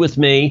agreed with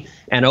me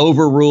and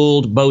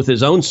overruled both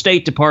his own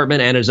State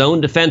Department and his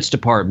own Defense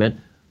Department,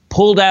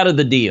 pulled out of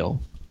the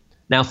deal.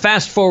 Now,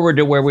 fast forward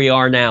to where we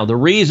are now. The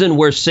reason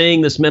we're seeing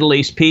this Middle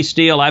East peace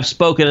deal, I've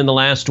spoken in the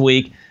last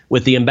week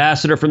with the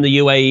ambassador from the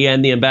UAE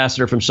and the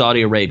ambassador from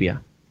Saudi Arabia.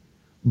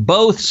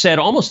 Both said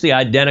almost the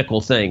identical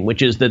thing,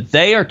 which is that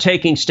they are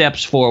taking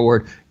steps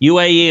forward.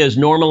 UAE is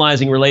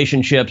normalizing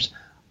relationship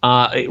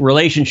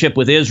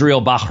with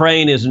Israel.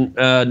 Bahrain is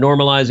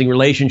normalizing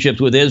relationships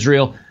with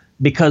Israel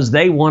because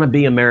they want to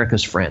be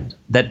America's friend,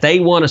 that they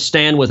want to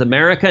stand with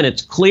America. And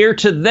it's clear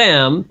to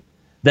them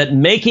that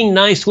making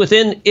nice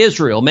within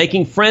Israel,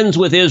 making friends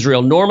with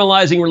Israel,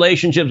 normalizing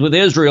relationships with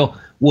Israel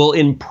will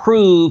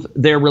improve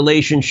their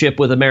relationship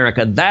with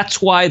America.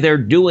 That's why they're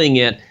doing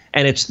it.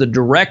 And it's the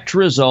direct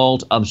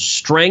result of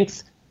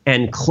strength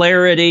and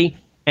clarity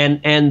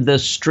and the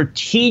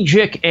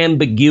strategic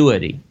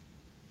ambiguity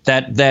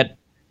that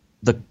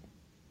the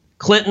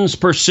Clintons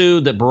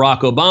pursued, that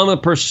Barack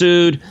Obama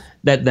pursued,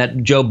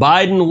 that Joe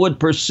Biden would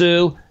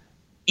pursue,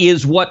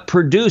 is what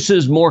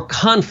produces more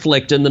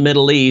conflict in the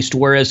Middle East,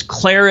 whereas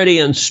clarity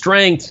and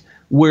strength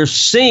we're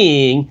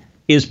seeing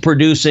is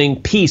producing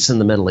peace in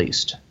the Middle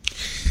East.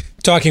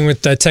 Talking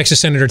with Texas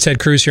Senator Ted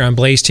Cruz here on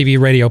Blaze TV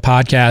radio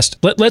podcast.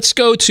 Let's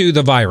go to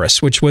the virus,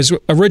 which was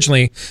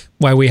originally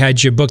why we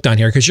had you booked on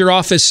here, because your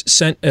office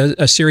sent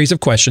a series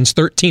of questions,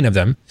 13 of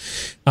them,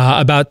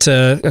 about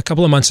a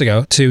couple of months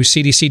ago to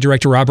CDC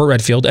Director Robert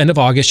Redfield. End of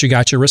August, you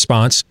got your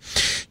response.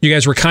 You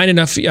guys were kind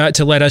enough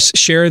to let us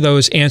share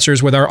those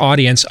answers with our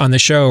audience on the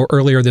show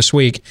earlier this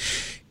week.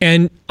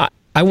 And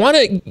I want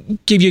to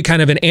give you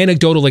kind of an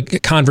anecdotal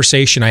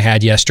conversation I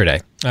had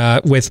yesterday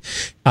with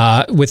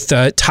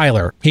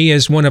Tyler. He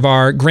is one of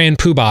our grand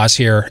poobahs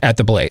here at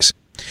the Blaze.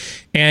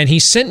 And he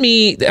sent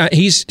me,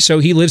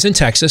 he lives in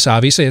Texas,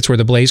 obviously. That's where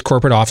the Blaze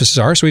corporate offices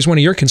are. So he's one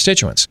of your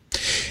constituents.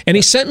 And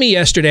he sent me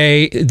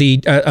yesterday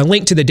a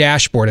link to the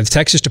dashboard of the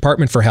Texas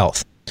Department for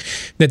Health,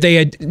 that they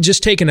had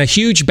just taken a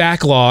huge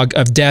backlog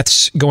of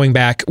deaths going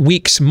back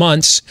weeks,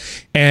 months,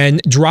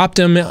 and dropped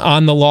them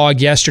on the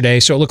log yesterday.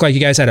 So it looked like you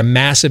guys had a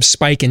massive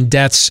spike in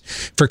deaths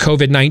for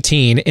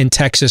COVID-19 in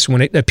Texas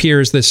when it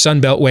appears the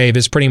Sunbelt wave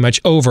is pretty much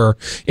over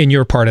in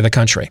your part of the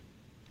country.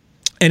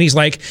 And he's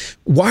like,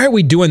 why are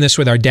we doing this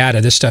with our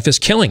data? This stuff is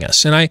killing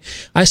us. And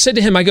I said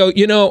to him, I go,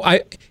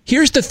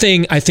 here's the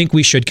thing I think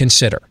we should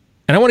consider.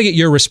 And I want to get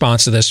your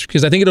response to this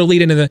because I think it'll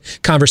lead into the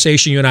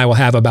conversation you and I will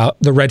have about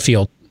the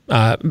Redfield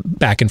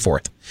back and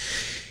forth.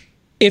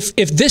 If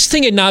this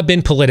thing had not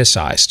been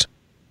politicized,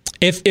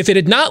 if it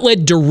had not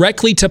led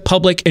directly to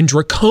public and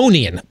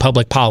draconian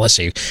public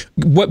policy,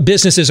 what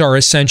businesses are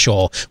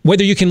essential,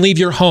 whether you can leave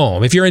your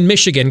home, if you're in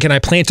Michigan, can I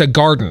plant a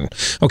garden?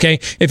 Okay.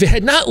 If it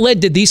had not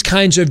led to these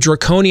kinds of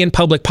draconian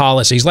public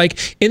policies, like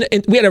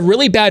we had a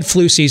really bad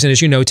flu season,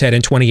 as you know, Ted,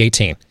 in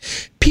 2018.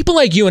 People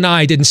like you and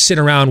I didn't sit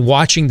around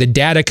watching the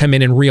data come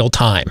in real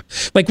time.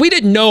 Like we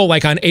didn't know,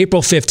 like on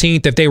April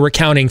 15th, that they were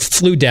counting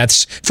flu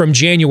deaths from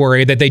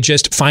January that they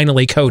just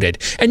finally coded.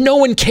 And no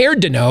one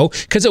cared to know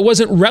because it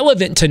wasn't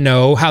relevant to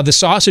know how the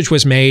sausage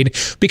was made,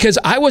 because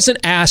I wasn't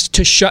asked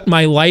to shut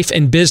my life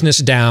and business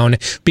down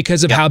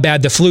because of how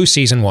bad the flu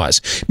season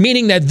was.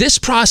 Meaning that this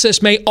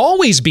process may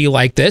always be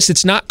like this.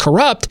 It's not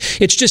corrupt.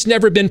 It's just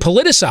never been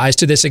politicized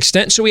to this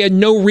extent. So we had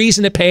no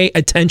reason to pay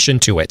attention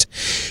to it.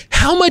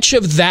 How much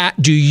of that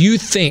do you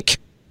think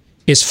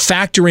is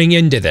factoring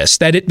into this?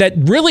 That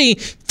really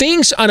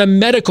things on a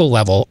medical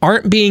level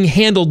aren't being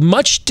handled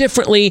much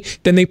differently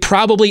than they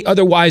probably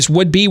otherwise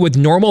would be with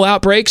normal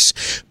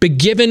outbreaks. But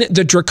given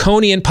the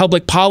draconian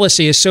public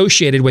policy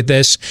associated with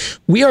this,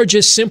 we are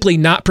just simply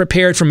not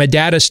prepared from a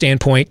data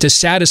standpoint to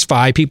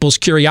satisfy people's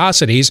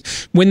curiosities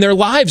when their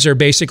lives are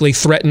basically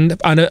threatened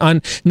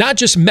on not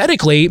just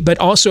medically, but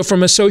also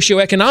from a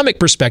socioeconomic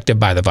perspective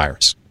by the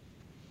virus.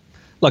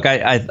 Look,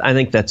 I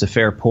think that's a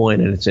fair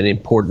point, and it's an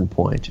important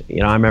point.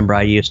 I remember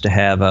I used to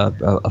have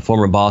a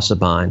former boss of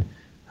mine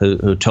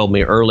who told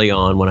me early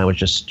on when I was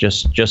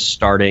just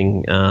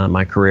starting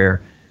my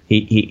career.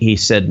 He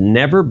said,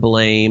 never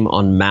blame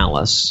on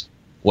malice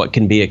what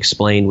can be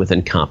explained with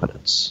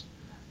incompetence.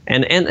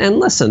 And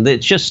listen,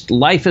 it's just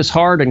life is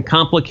hard and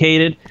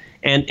complicated,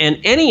 and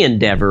any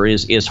endeavor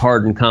is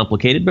hard and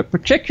complicated, but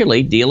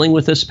particularly dealing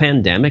with this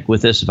pandemic,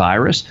 with this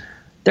virus.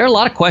 There are a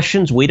lot of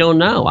questions we don't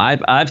know.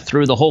 I've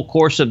through the whole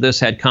course of this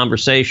had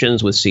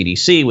conversations with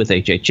CDC, with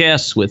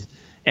HHS, with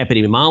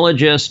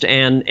epidemiologists,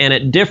 and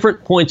at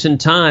different points in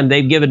time,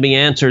 they've given me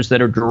answers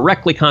that are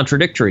directly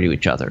contradictory to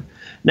each other.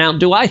 Now,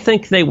 do I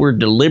think they were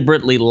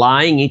deliberately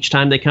lying each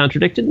time they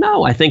contradicted?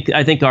 No, I think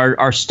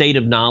our state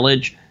of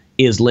knowledge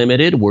is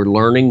limited. We're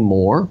learning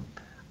more.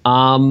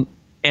 And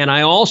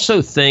I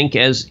also think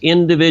as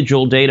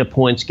individual data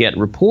points get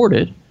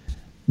reported,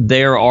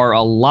 there are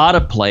a lot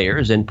of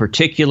players, in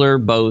particular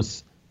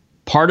both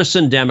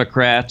partisan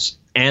Democrats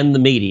and the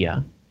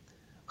media,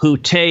 who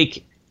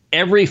take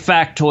every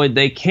factoid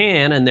they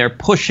can and they're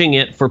pushing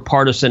it for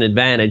partisan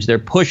advantage. They're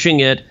pushing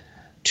it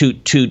to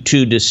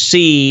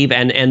deceive,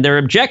 and their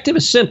objective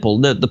is simple.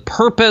 The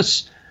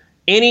purpose,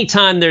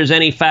 anytime there's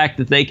any fact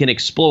that they can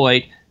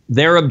exploit,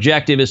 their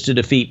objective is to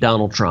defeat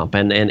Donald Trump.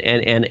 And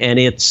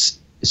it's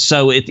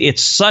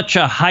such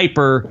a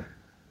hyper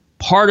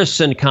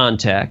partisan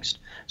context.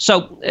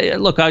 So,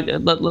 look,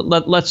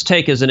 let's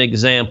take as an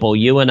example.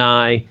 You and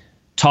I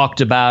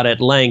talked about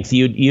at length.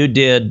 You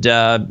did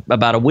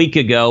about a week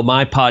ago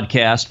my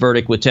podcast,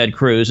 Verdict with Ted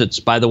Cruz. It's,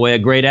 by the way, a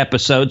great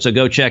episode, so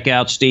go check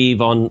out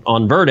Steve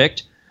on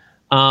Verdict.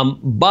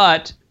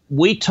 But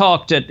we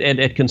talked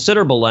at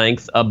considerable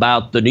length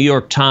about the New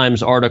York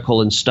Times article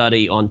and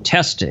study on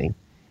testing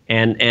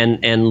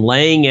and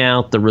laying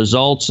out the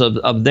results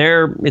of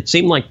their, it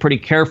seemed like, pretty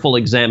careful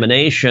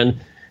examination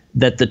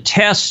that the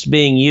tests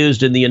being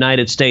used in the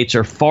United States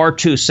are far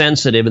too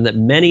sensitive, and that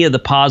many of the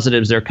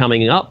positives they're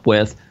coming up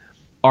with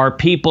are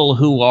people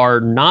who are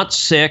not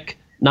sick,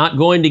 not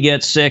going to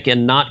get sick,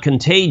 and not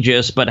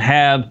contagious, but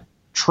have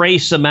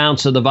trace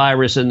amounts of the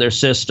virus in their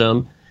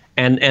system,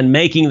 and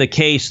making the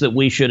case that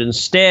we should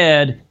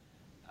instead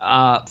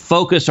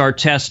focus our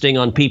testing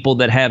on people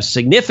that have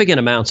significant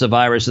amounts of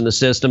virus in the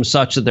system,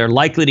 such that they're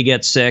likely to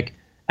get sick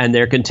and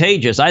they're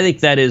contagious. I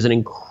think that is an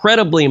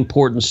incredibly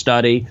important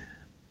study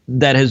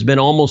that has been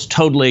almost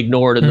totally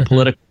ignored in the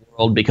political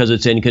world because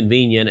it's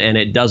inconvenient and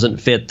it doesn't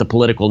fit the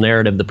political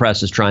narrative the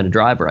press is trying to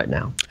drive right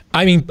now.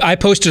 I mean, I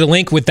posted a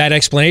link with that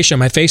explanation on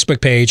my Facebook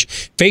page.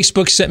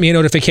 Facebook sent me a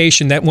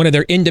notification that one of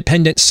their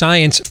independent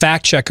science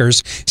fact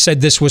checkers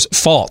said this was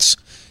false.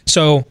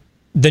 So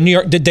the New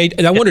York, did they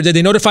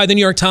notify the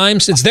New York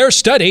Times? It's their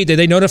study. Did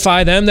they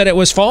notify them that it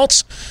was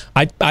false?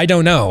 I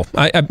don't know.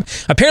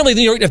 Apparently,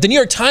 if the New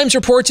York Times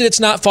reports it, it's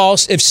not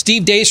false. If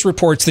Steve Deace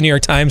reports, the New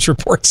York Times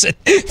reports it.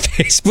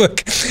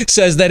 Facebook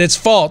says that it's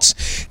false.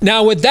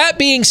 Now, with that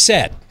being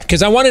said,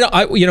 because I wanted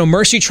to,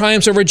 mercy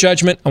triumphs over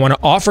judgment. I want to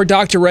offer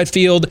Dr.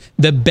 Redfield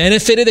the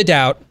benefit of the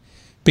doubt,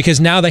 because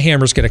now the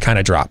hammer's going to kind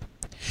of drop.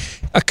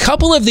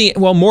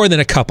 More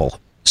than a couple.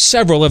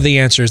 Several of the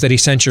answers that he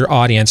sent your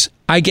audience,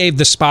 I gave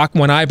the Spock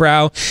one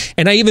eyebrow,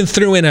 and I even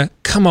threw in a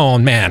come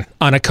on, man,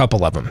 on a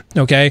couple of them,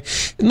 okay?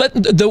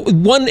 The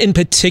one in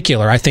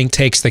particular, I think,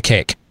 takes the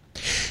cake.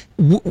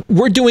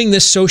 We're doing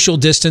this social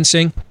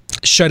distancing,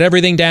 shut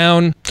everything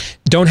down,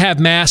 don't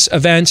have mass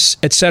events,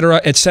 et cetera,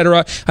 et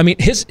cetera. I mean,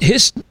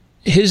 his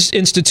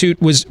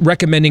institute was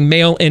recommending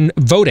mail-in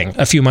voting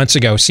a few months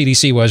ago,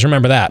 CDC was,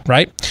 remember that,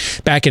 right?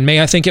 Back in May,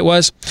 I think it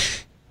was.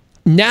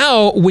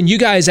 Now, when you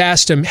guys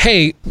asked him,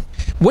 hey,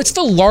 what's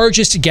the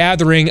largest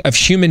gathering of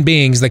human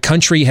beings the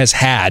country has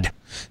had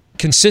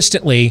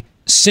consistently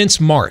since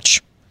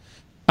March?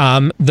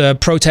 The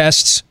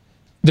protests,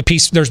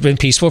 there's been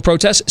peaceful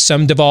protests.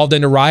 Some devolved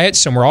into riots.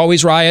 Some were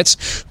always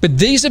riots. But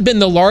these have been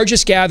the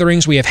largest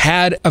gatherings we have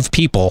had of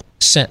people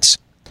since.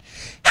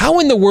 How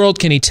in the world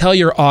can he tell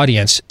your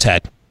audience,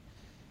 Ted,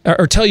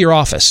 or tell your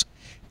office,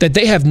 that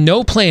they have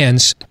no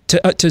plans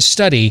to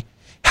study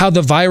how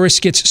the virus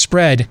gets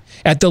spread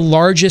at the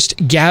largest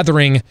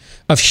gathering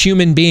of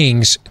human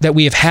beings that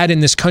we have had in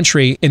this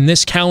country in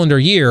this calendar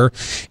year,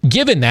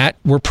 given that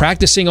we're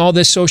practicing all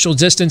this social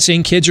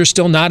distancing, kids are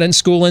still not in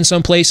school in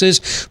some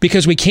places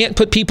because we can't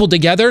put people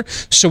together,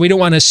 so we don't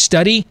want to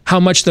study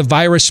how much the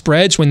virus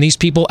spreads when these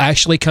people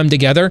actually come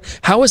together?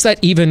 How is that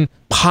even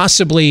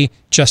possibly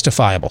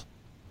justifiable?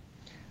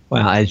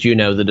 Well, as you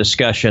know, the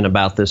discussion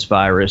about this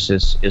virus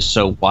is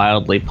so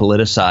wildly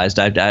politicized.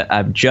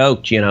 I've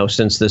joked,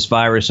 since this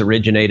virus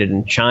originated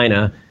in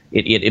China,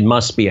 it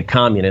must be a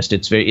communist.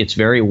 It's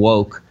very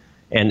woke,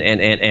 and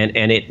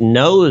it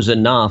knows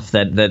enough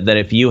that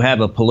if you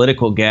have a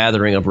political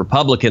gathering of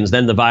Republicans,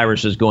 then the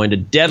virus is going to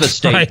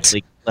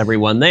devastate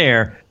everyone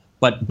there.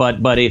 But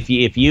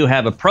if you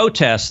have a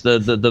protest,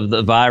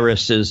 the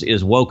virus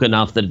is woke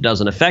enough that it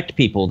doesn't affect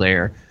people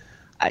there.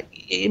 I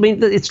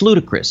mean, it's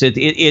ludicrous.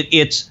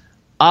 It's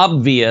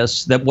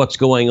obvious that what's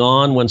going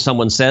on when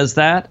someone says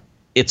that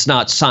it's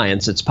not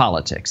science, it's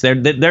politics.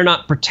 They're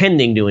not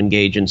pretending to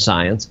engage in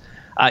science.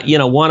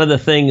 One of the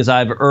things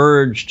I've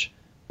urged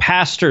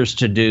pastors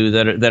to do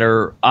that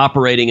are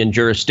operating in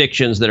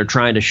jurisdictions that are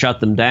trying to shut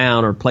them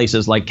down, or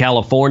places like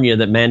California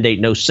that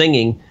mandate no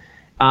singing,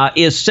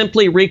 is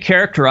simply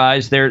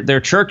recharacterize their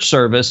church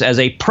service as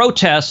a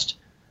protest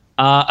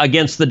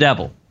against the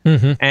devil.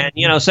 Mm-hmm.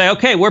 And, say,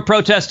 okay, we're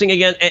protesting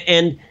again.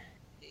 And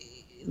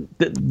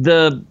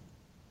the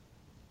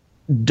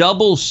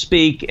double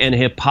speak and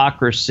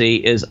hypocrisy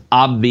is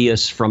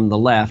obvious from the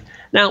left.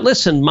 Now,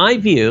 listen, my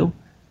view,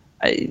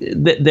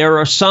 there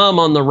are some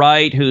on the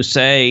right who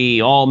say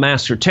all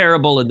masks are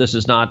terrible and this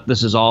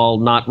is all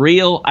not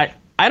real.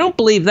 I don't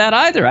believe that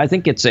either. I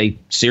think it's a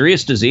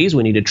serious disease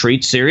we need to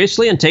treat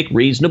seriously and take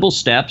reasonable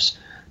steps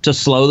to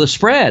slow the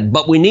spread.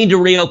 But we need to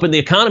reopen the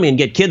economy and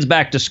get kids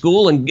back to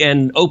school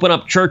and open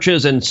up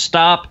churches and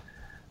stop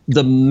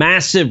the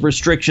massive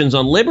restrictions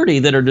on liberty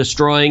that are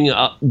destroying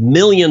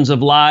millions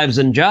of lives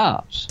and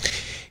jobs.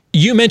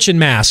 You mentioned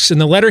masks. In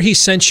the letter he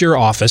sent your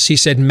office, he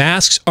said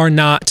masks are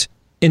not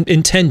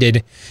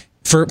intended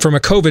from a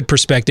COVID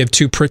perspective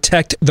to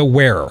protect the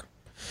wearer.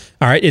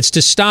 All right. It's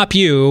to stop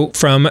you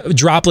from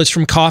droplets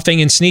from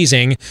coughing and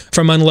sneezing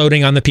from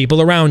unloading on the people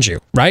around you.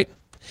 Right.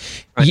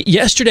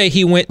 Yesterday,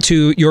 he went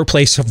to your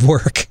place of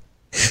work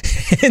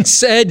and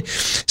said,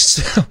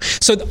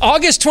 so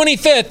August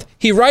 25th,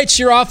 he writes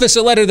your office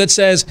a letter that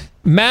says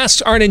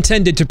masks aren't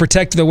intended to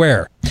protect the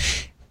wearer.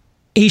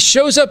 He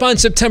shows up on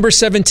September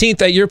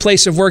 17th at your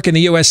place of work in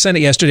the U.S.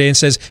 Senate yesterday and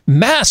says,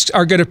 masks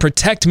are going to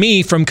protect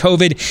me from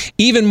COVID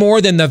even more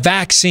than the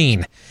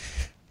vaccine.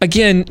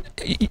 Again,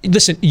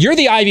 listen, you're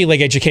the Ivy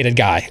League educated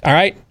guy, all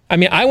right? I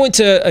mean, I went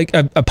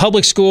to a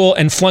public school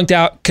and flunked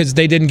out because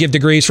they didn't give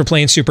degrees for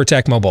playing Super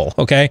Tecmo Bowl,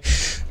 okay?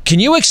 Can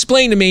you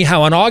explain to me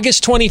how on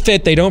August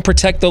 25th they don't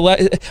protect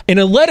in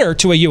a letter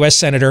to a U.S.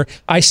 Senator,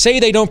 I say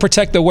they don't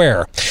protect the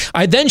wearer.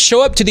 I then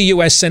show up to the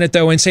U.S. Senate,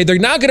 though, and say they're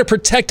not going to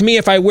protect me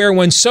if I wear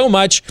one so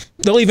much,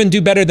 they'll even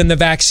do better than the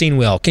vaccine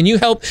will. Can you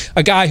help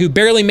a guy who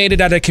barely made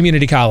it out of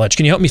community college?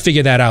 Can you help me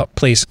figure that out,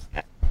 please?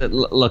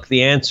 Look,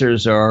 the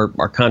answers are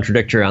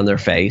contradictory on their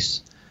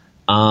face.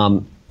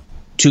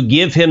 To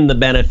give him the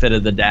benefit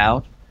of the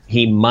doubt,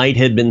 he might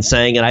have been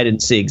saying, and I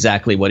didn't see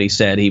exactly what he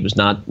said. He was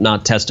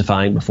not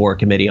testifying before a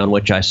committee on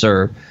which I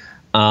serve.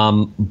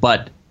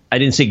 But I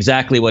didn't see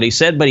exactly what he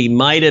said, but he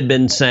might have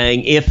been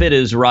saying, if it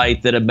is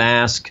right that a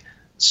mask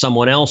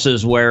someone else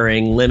is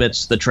wearing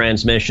limits the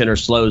transmission or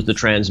slows the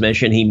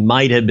transmission, he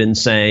might have been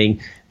saying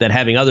that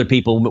having other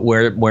people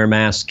wear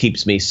masks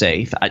keeps me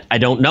safe. I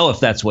don't know if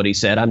that's what he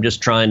said. I'm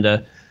just trying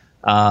to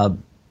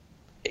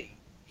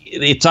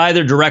it's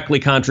either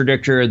directly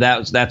contradictory or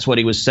that's what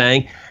he was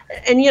saying.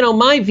 And,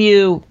 my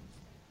view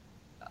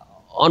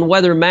on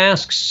whether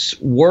masks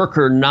work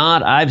or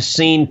not, I've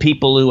seen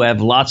people who have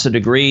lots of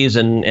degrees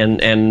and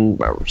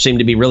seem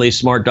to be really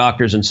smart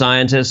doctors and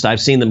scientists. I've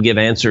seen them give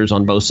answers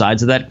on both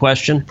sides of that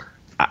question.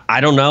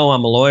 I don't know.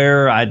 I'm a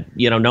lawyer.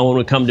 No one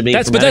would come to me.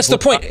 But that's the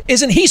point.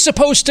 Isn't he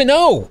supposed to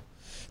know?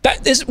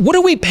 What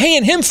are we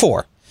paying him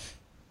for?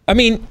 I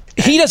mean,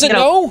 he doesn't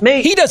know.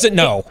 He doesn't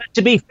know.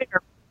 To be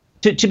fair.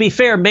 To be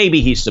fair, maybe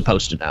he's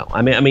supposed to know.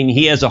 I mean,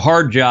 he has a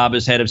hard job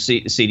as head of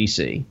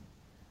CDC.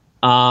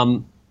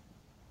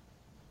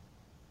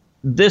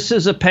 This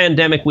is a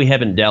pandemic we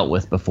haven't dealt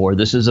with before.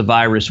 This is a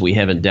virus we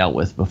haven't dealt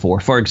with before.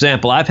 For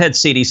example, I've had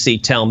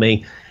CDC tell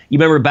me, you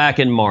remember back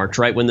in March,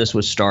 right when this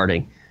was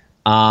starting,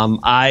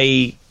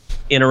 I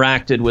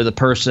interacted with a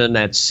person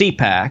at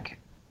CPAC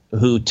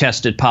who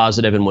tested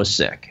positive and was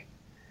sick.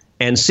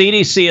 And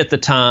CDC at the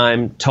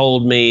time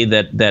told me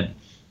that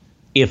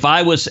if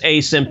I was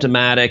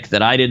asymptomatic,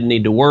 that I didn't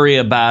need to worry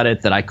about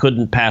it, that I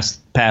couldn't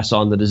pass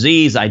on the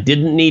disease, I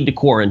didn't need to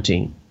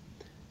quarantine.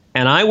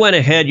 And I went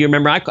ahead, you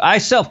remember, I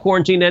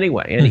self-quarantined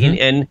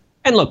anyway.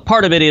 And look,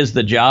 part of it is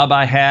the job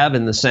I have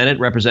in the Senate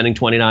representing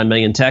 29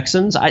 million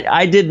Texans.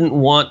 I didn't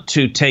want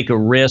to take a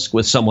risk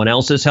with someone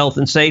else's health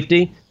and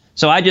safety.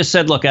 So I just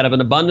said, look, out of an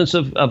abundance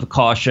of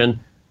caution,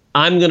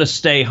 I'm going to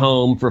stay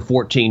home for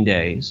 14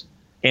 days.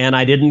 And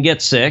I didn't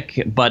get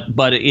sick,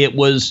 but it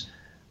was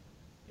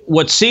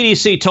what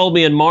CDC told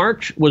me in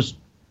March was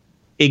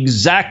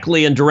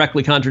exactly and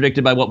directly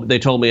contradicted by what they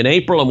told me in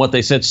April and what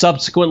they said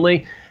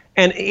subsequently.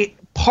 And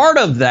part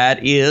of that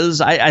is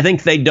I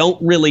think they don't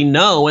really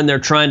know, and they're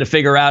trying to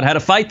figure out how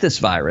to fight this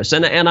virus.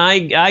 And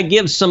I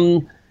give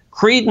some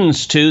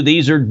credence to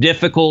these are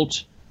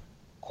difficult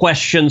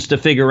questions to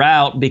figure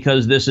out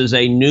because this is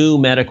a new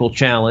medical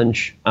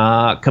challenge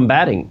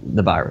combating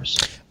the virus.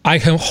 I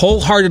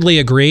wholeheartedly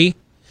agree.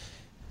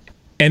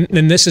 And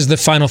this is the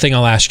final thing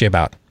I'll ask you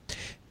about.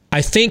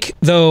 I think,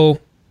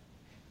 though,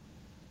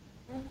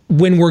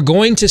 when we're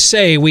going to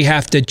say we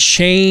have to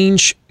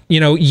change,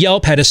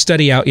 Yelp had a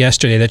study out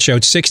yesterday that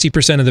showed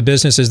 60% of the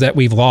businesses that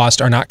we've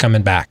lost are not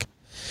coming back.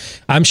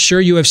 I'm sure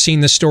you have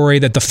seen the story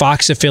that the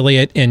Fox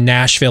affiliate in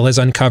Nashville has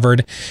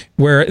uncovered,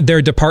 where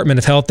their Department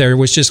of Health there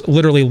was just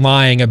literally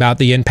lying about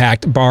the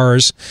impact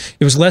bars.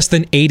 It was less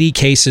than 80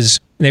 cases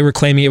And they were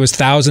claiming it was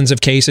thousands of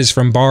cases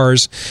from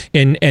bars,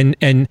 and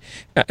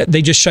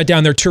they just shut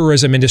down their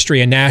tourism industry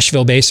in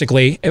Nashville,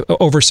 basically,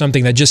 over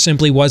something that just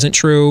simply wasn't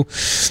true.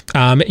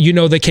 You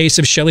know the case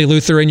of Shelley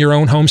Luther in your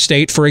own home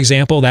state, for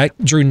example, that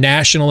drew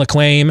national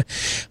acclaim.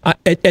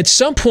 At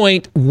some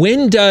point,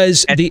 when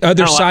does the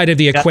other side of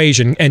the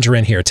equation enter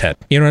in here, Ted?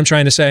 You know what I'm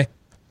trying to say?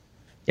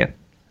 Yeah.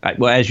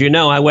 Well, as you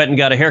know, I went and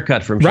got a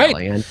haircut from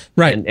Shelley.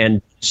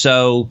 And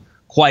so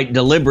quite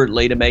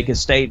deliberately to make a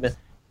statement.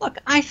 Look,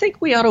 I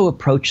think we ought to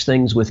approach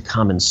things with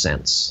common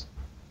sense.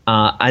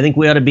 I think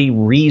we ought to be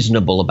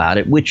reasonable about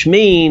it, which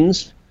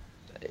means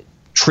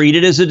treat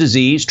it as a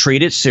disease,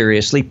 treat it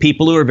seriously.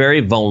 People who are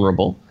very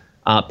vulnerable,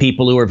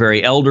 people who are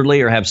very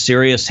elderly or have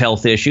serious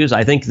health issues,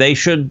 I think they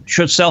should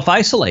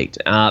self-isolate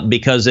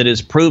because it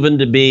is proven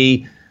to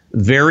be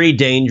very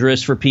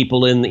dangerous for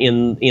people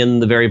in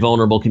the very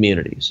vulnerable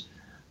communities.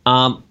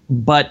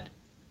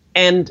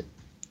 And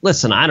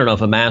listen, I don't know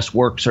if a mask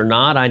works or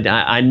not.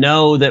 I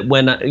know that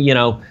when,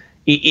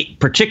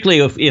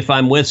 particularly if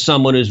I'm with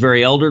someone who's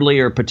very elderly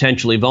or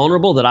potentially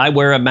vulnerable, that I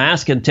wear a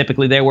mask, and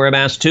typically they wear a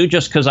mask too,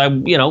 just because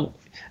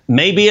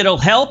maybe it'll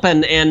help,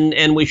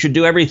 and we should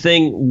do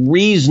everything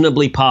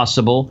reasonably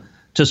possible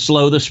to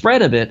slow the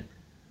spread of it.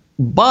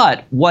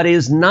 But what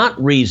is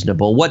not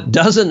reasonable, what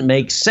doesn't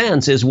make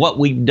sense, is what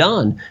we've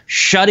done,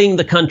 shutting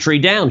the country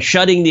down,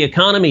 shutting the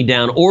economy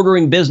down,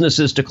 ordering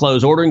businesses to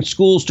close, ordering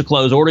schools to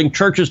close, ordering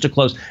churches to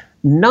close.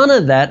 None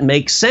of that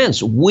makes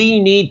sense.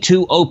 We need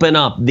to open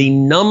up. The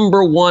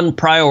number one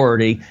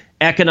priority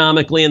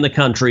economically in the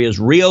country is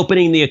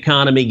reopening the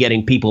economy,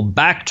 getting people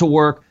back to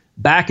work,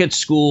 back at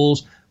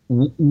schools.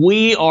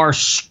 We are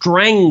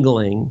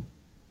strangling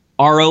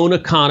our own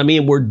economy,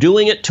 and we're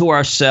doing it to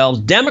ourselves.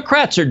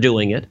 Democrats are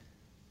doing it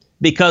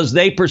because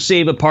they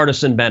perceive a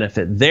partisan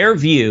benefit. Their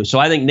view, so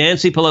I think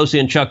Nancy Pelosi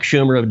and Chuck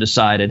Schumer have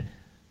decided,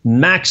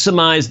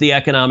 maximize the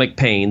economic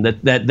pain,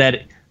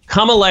 that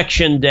come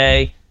election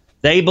day,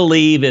 they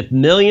believe if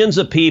millions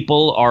of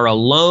people are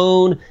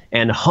alone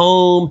and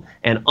home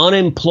and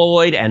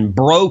unemployed and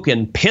broke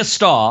and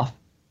pissed off,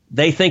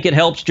 they think it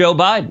helps Joe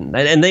Biden.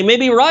 And they may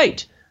be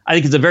right. I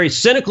think it's a very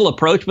cynical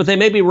approach, but they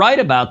may be right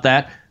about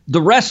that.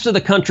 The rest of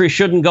the country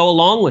shouldn't go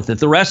along with it.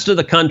 The rest of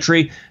the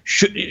country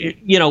should,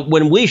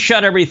 when we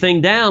shut everything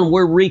down,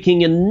 we're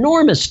wreaking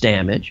enormous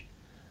damage.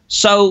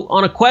 So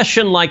on a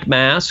question like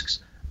masks,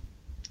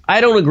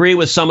 I don't agree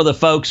with some of the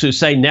folks who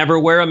say never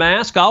wear a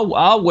mask.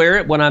 I'll wear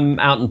it when I'm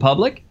out in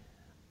public.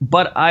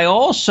 But I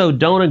also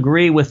don't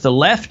agree with the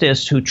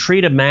leftists who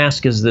treat a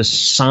mask as this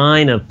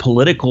sign of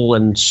political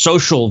and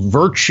social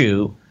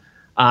virtue.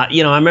 I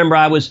remember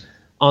I was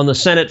on the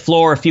Senate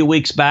floor a few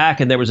weeks back,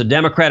 and there was a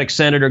Democratic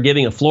senator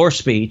giving a floor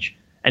speech,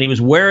 and he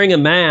was wearing a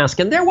mask,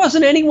 and there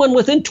wasn't anyone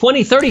within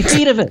 20, 30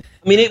 feet of it.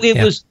 I mean,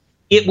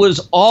 it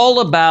was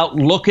all about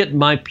look at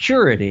my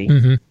purity.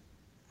 Mm-hmm.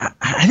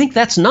 I think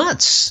that's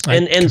nuts.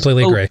 I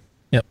completely agree.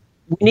 Yep.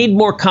 We need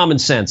more common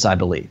sense, I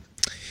believe.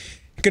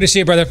 Good to see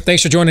you, brother.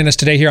 Thanks for joining us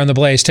today here on The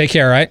Blaze. Take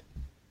care, all right?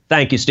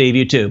 Thank you, Steve.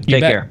 You too.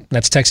 Take care.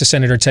 That's Texas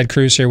Senator Ted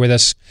Cruz here with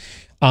us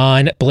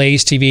on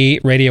Blaze TV,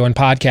 radio, and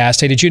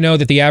podcast. Hey, did you know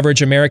that the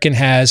average American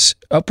has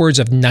upwards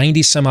of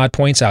 90 some odd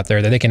points out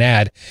there that they can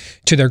add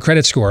to their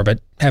credit score,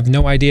 but have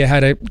no idea how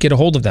to get a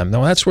hold of them?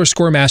 No, that's where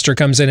ScoreMaster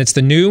comes in. It's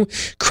the new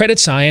credit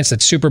science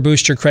that super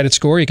boosts your credit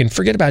score. You can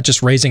forget about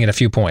just raising it a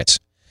few points.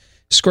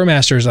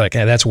 ScoreMaster is like,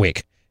 that's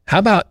weak. How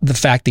about the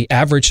fact the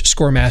average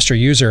ScoreMaster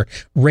user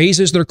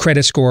raises their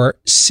credit score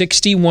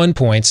 61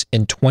 points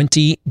in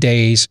 20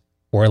 days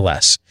or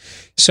less?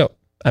 So,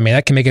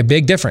 that can make a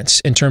big difference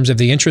in terms of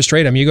the interest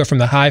rate. You go from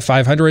the high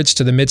 500s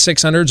to the mid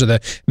 600s, or the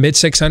mid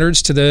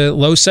 600s to the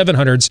low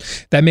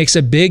 700s. That makes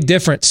a big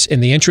difference in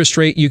the interest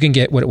rate you can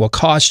get, what it will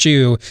cost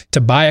you to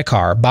buy a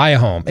car, buy a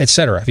home,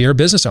 etc. If you're a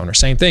business owner,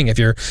 same thing. If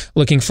you're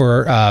looking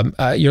for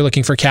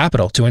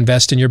capital to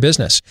invest in your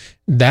business,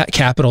 that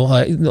capital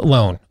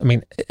loan,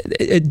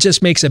 it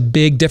just makes a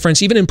big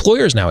difference. Even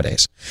employers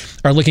nowadays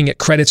are looking at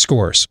credit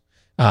scores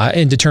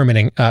in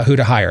determining who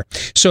to hire.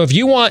 So if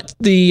you want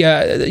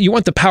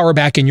the power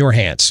back in your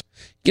hands,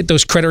 get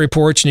those credit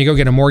reports and you go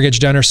get a mortgage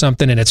done or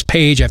something, and it's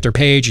page after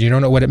page and you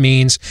don't know what it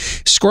means,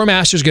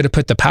 ScoreMaster is going to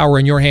put the power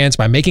in your hands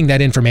by making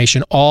that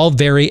information all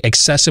very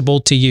accessible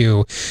to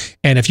you.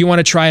 And if you want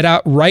to try it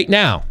out right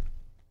now,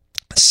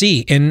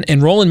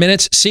 enroll in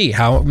minutes, see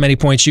how many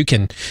points you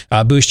can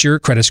boost your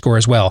credit score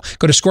as well.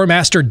 Go to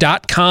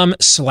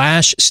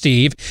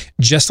scoremaster.com/Steve,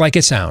 just like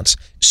it sounds.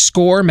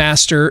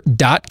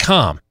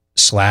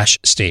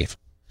 Scoremaster.com/Steve.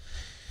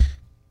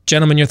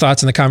 Gentlemen, your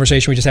thoughts on the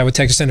conversation we just had with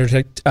Texas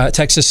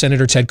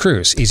Senator Ted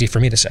Cruz. Easy for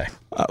me to say.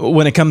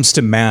 When it comes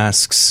to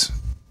masks,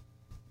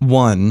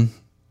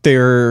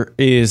 there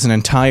is an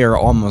entire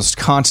almost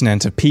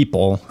continent of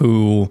people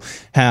who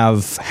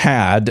have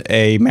had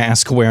a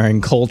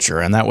mask-wearing culture,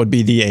 and that would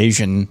be the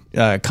Asian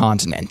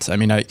continent.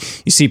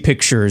 You see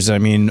pictures,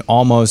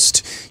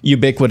 almost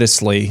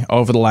ubiquitously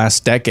over the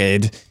last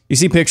decade. You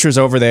see pictures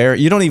over there.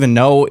 You don't even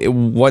know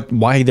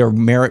why they're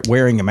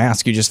wearing a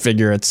mask. You just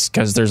figure it's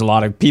because there's a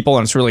lot of people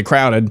and it's really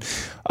crowded.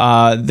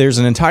 There's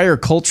an entire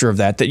culture of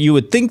that you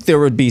would think there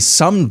would be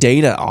some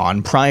data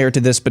on prior to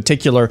this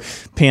particular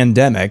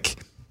pandemic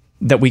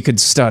that we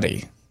could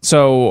study.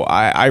 So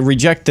I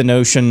reject the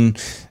notion,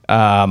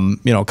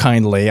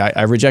 kindly.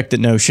 I reject the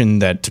notion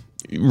that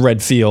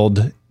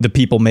Redfield, the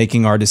people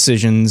making our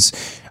decisions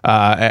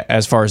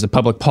as far as the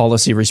public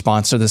policy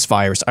response to this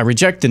virus, I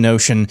reject the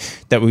notion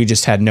that we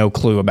just had no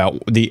clue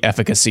about the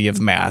efficacy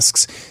of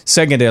masks.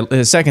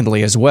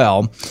 Secondly, as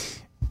well,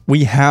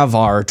 we have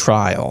our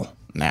trial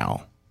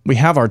now. We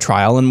have our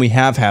trial, and we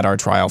have had our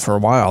trial for a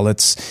while.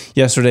 It's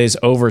yesterday's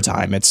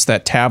overtime. It's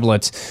that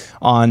tablet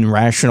on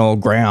rational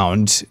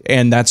ground,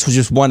 and that's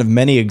just one of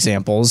many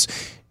examples.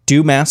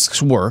 Do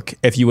masks work?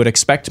 If you would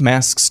expect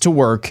masks to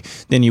work,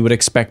 then you would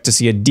expect to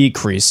see a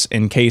decrease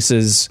in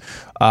cases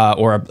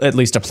or at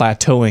least a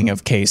plateauing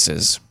of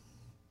cases.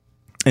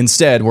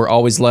 Instead, we're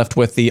always left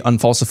with the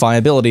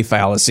unfalsifiability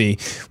fallacy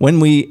when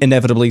we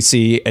inevitably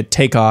see a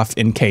takeoff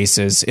in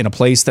cases in a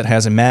place that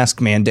has a mask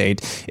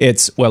mandate.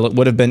 It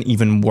would have been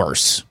even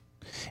worse.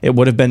 It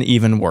would have been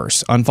even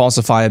worse.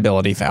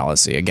 Unfalsifiability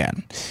fallacy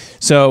again.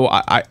 So,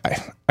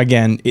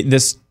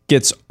 this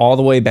gets all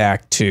the way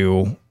back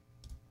to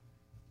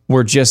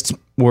we're just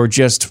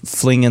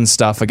flinging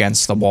stuff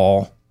against the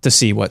wall to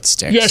see what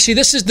sticks. Yeah, see,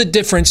 this is the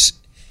difference.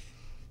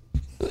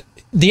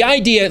 The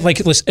idea,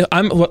 listen,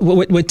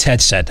 what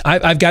Ted said.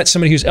 I've got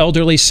somebody who's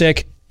elderly,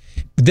 sick.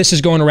 This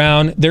is going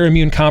around. They're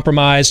immune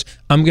compromised.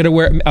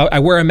 I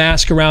wear a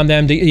mask around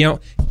them.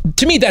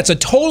 To me, that's a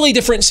totally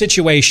different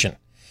situation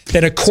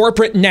than a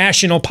corporate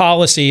national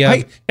policy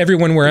of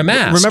everyone wear a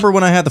mask. Remember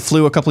when I had the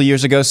flu a couple of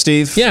years ago,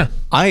 Steve? Yeah.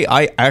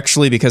 I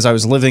actually, because I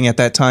was living at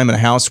that time in a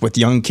house with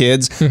young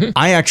kids,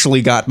 I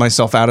actually got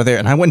myself out of there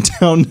and I went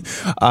down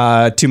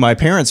to my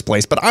parents'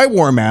 place, but I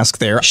wore a mask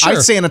there. Sure. I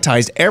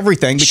sanitized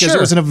everything because it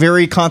was in a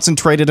very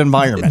concentrated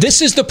environment.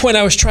 This is the point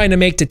I was trying to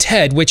make to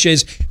Ted, which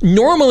is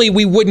normally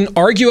we wouldn't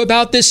argue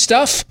about this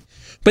stuff.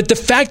 But the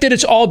fact that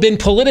it's all been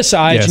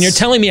politicized and you're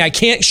telling me I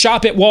can't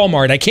shop at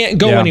Walmart, I can't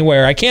go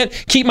anywhere, I can't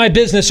keep my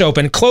business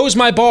open, close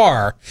my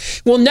bar.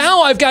 Well,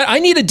 now I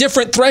need a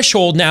different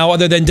threshold now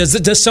other than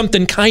does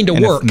something kind of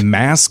work. If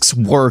masks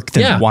work,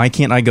 then why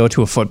can't I go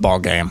to a football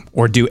game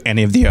or do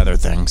any of the other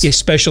things?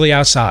 Especially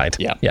outside.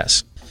 Yeah.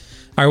 Yes.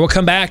 All right, we'll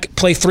come back,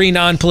 play 3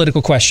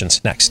 non-political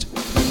questions next.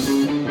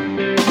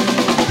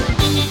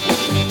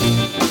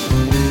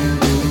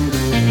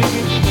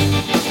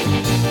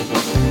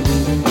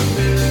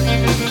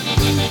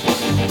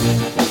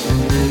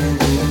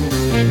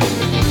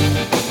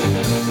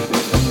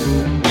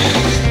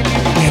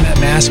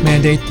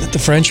 Mandate that the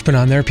French put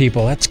on their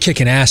people. That's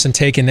kicking ass and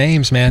taking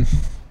names, man.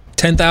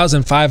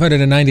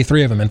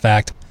 10,593 of them, in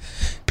fact,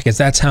 because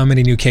that's how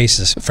many new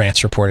cases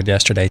France reported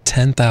yesterday.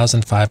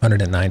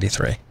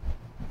 10,593.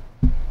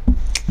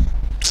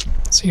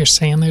 So you're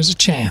saying there's a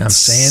chance? I'm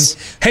saying,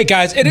 hey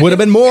guys, it would have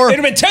been more. It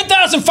would have been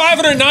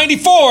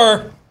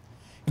 10,594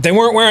 if they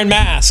weren't wearing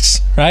masks,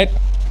 right?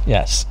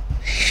 Yes.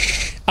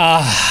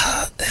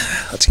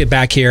 Let's get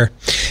back here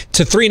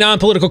to 3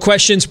 non-political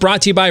questions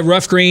brought to you by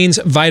Rough Greens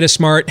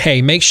VitaSmart.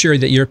 Hey, make sure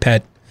that your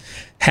pet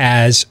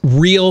has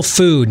real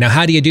food. Now,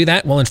 how do you do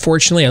that? Well,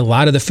 unfortunately, a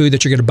lot of the food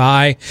that you're going to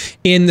buy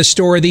in the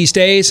store these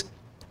days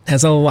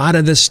has a lot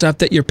of the stuff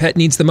that your pet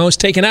needs the most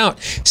taken out.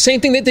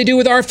 Same thing that they do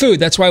with our food.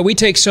 That's why we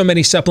take so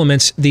many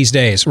supplements these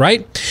days,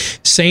 right?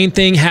 Same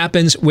thing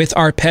happens with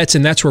our pets,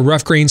 and that's where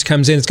Rough Greens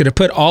comes in. It's going to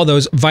put all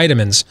those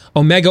vitamins,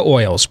 omega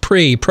oils,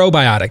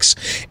 probiotics,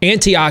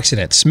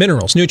 antioxidants,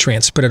 minerals,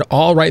 nutrients, put it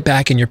all right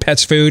back in your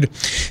pet's food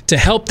to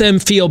help them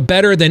feel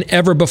better than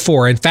ever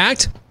before. In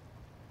fact,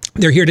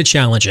 they're here to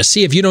challenge us.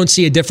 See if you don't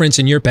see a difference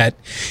in your pet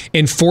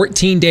in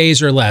 14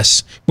 days or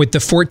less with the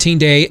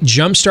 14-day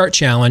Jumpstart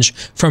Challenge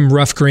from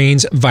Rough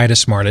Greens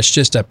VitaSmart. It's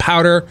just a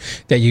powder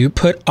that you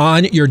put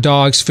on your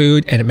dog's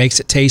food, and it makes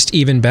it taste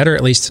even better.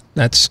 At least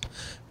that's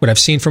what I've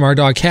seen from our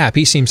dog Cap.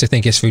 He seems to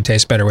think his food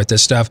tastes better with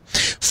this stuff.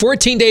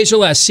 14 days or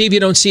less. See if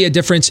you don't see a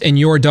difference in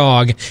your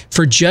dog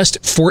for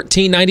just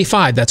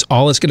 $14.95. That's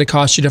all it's going to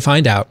cost you to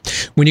find out.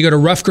 When you go to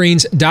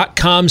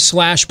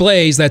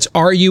roughgreens.com/blaze, that's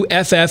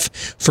RUFF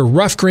for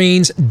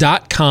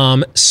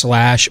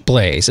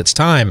roughgreens.com/blaze. It's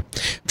time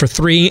for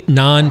 3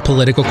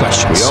 non-political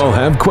questions. We all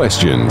have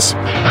questions.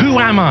 Who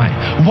am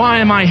I? Why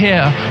am I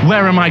here?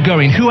 Where am I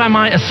going? Who am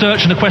I? A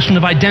search and a question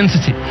of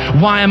identity.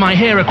 Why am I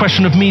here? A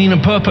question of meaning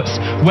and purpose.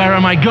 Where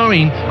am I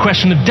going?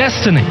 Question of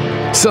destiny.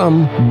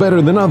 Some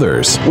better than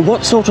others.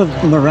 What sort of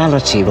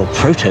morality or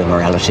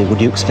proto-morality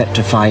would you expect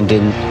to find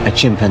in a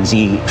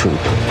chimpanzee troop?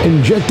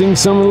 Injecting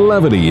some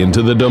levity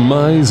into the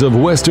demise of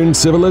Western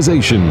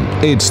civilization.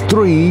 It's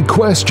 3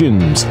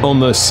 questions on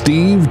the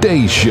Steve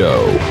Deace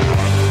Show.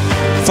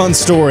 Fun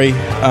story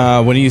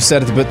when you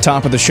said at the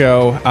top of the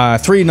show,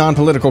 3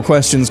 non-political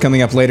questions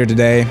coming up later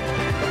today.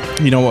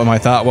 You know what my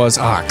thought was?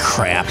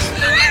 Crap.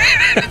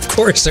 Of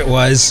course it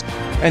was.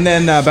 And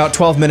then about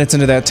 12 minutes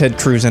into that Ted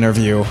Cruz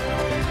interview,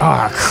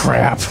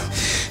 crap.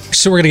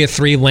 So we're going to get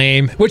 3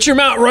 lame. What's your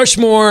Mount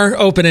Rushmore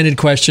open-ended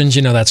questions?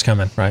 You know that's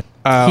coming, right?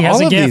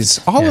 All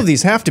of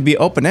these have to be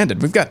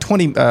open-ended. We've got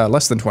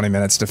less than 20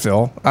 minutes to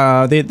fill.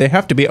 They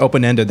have to be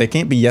open-ended. They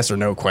can't be yes or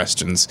no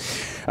questions.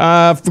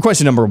 For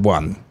question number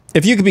 1,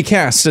 if you could be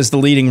cast as the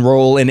leading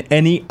role in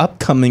any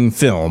upcoming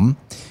film,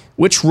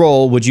 which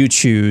role would you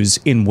choose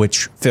in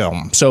which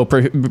film? So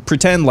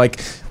pretend like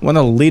one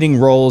of the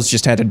leading roles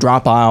just had to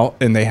drop out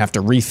and they have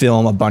to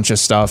refilm a bunch of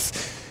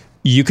stuff.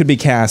 You could be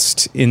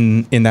cast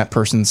in that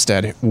person's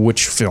stead.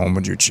 Which film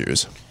would you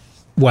choose?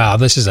 Wow,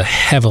 this is a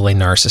heavily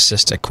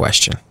narcissistic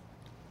question.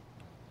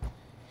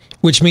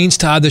 Which means,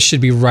 Todd, this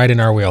should be right in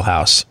our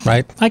wheelhouse,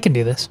 right? I can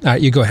do this. All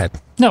right, you go ahead.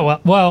 No,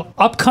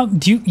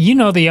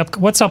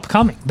 what's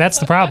upcoming? That's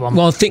the problem.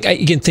 Well,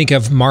 you can think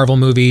of Marvel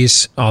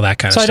movies, all that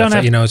kind of stuff.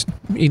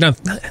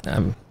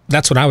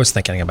 That's what I was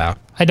thinking about.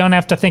 I don't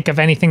have to think of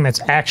anything that's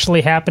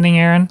actually happening,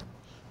 Aaron.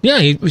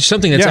 Yeah,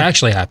 something that's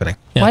actually happening.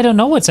 Yeah. Well, I don't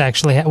know what's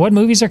actually what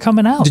movies are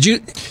coming out.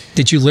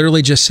 Did you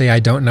literally just say I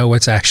don't know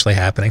what's actually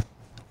happening?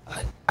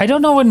 I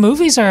don't know when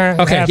movies are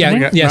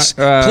happening. Yes.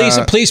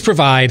 Please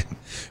provide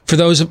for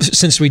those,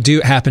 since we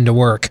do happen to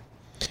work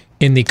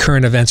in the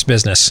current events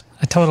business.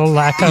 A total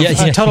lack of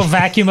a total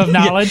vacuum of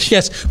knowledge.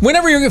 Yes.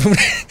 Whenever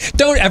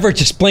don't ever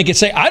just blanket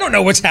say I don't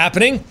know what's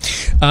happening.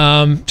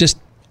 Just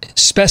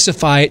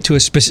specify it to a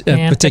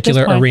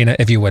particular arena,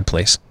 if you would,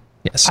 please.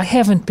 Yes. I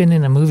haven't been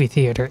in a movie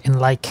theater in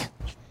like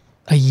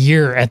a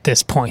year at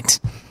this point.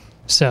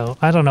 So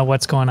I don't know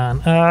what's going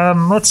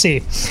on. Let's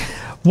see.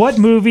 What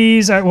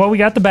movies are... Well, we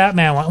got the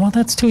Batman one. Well,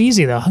 that's too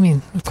easy, though. I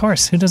mean, of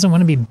course, who doesn't want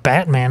to be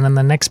Batman in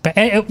the next...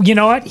 You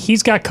know what?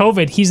 He's got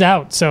COVID. He's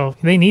out, so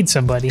they need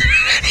somebody.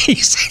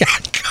 He's got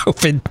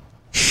COVID.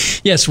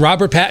 Yes,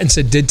 Robert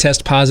Pattinson did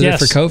test positive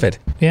for COVID.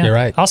 Yeah. You're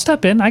right. I'll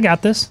step in. I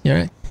got this. You're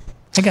right.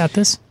 I got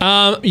this.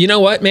 You know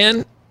what,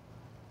 man?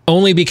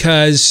 Only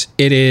because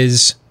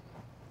it's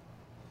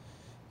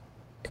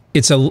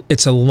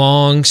a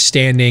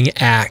long-standing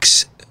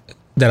axe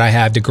that I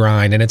have to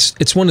grind, and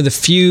it's one of the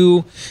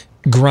few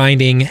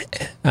grinding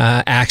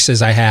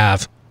axes I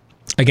have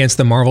against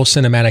the Marvel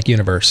Cinematic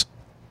Universe.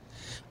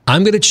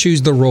 I'm going to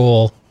choose the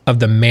role of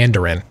the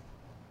Mandarin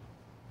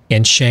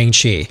in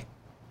Shang-Chi,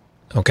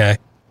 okay?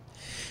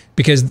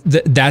 Because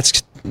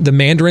that's the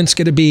Mandarin's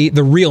going to be,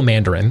 the real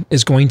Mandarin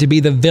is going to be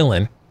the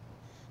villain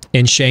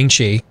in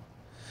Shang-Chi,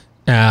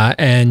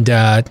 and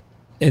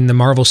in the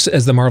Marvel,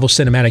 as the Marvel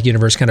Cinematic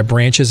Universe kind of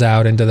branches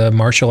out into the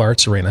martial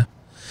arts arena.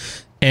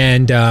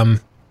 And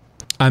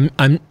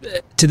I'm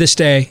to this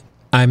day,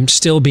 I'm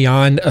still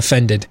beyond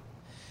offended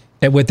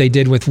at what they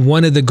did with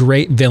one of the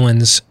great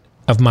villains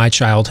of my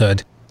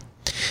childhood.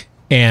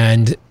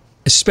 And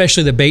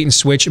especially the bait and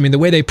switch. I mean, the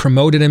way they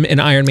promoted him in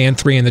Iron Man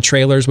 3 in the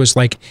trailers was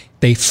like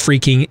they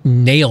freaking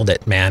nailed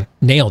it, man.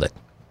 Nailed it.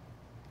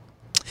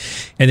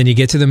 And then you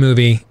get to the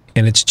movie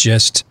and it's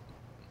just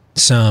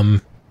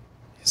some...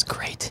 It's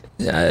great.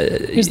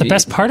 Here's the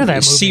best part of that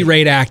movie.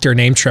 C-rate actor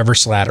named Trevor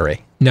Slattery.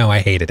 No, I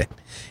hated it.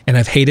 And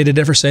I've hated it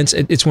ever since.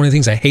 It's one of the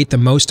things I hate the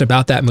most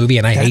about that movie,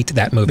 and I hate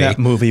that movie. That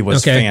movie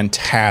was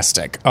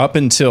fantastic up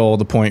until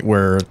the point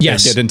where they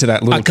get into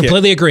that little I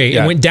completely agree.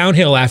 Yeah. It went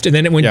downhill after, and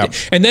then it went,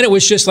 and then it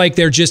was just like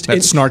they're just that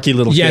snarky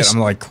little kid. I'm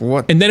like,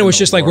 what? And then it was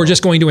just like we're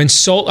just going to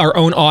insult our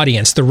own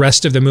audience the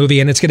rest of the movie,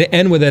 and it's going to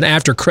end with an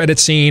after credit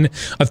scene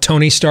of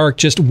Tony Stark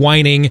just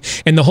whining,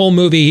 and the whole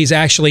movie he's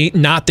actually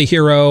not the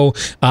hero,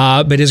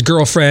 but his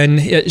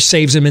girlfriend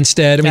saves him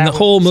instead. I mean, the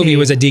whole movie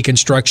was a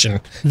deconstruction,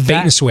 bait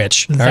and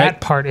switch. That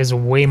part is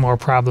way more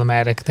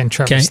problematic than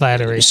Trevor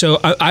Slattery. So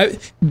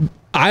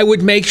I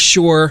would make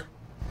sure,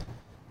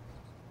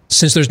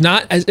 since there's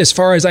not, as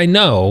far as I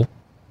know,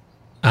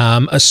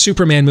 a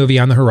Superman movie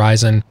on the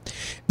horizon,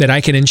 that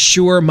I can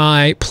ensure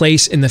my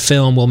place in the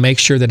film will make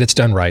sure that it's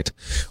done right.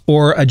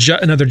 Or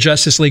another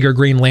Justice League or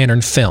Green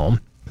Lantern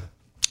film.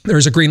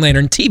 There's a Green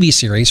Lantern TV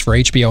series for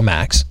HBO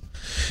Max.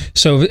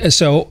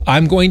 So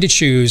I'm going to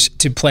choose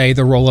to play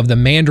the role of the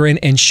Mandarin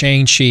in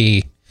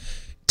Shang-Chi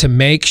to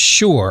make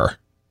sure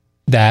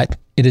that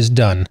it is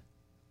done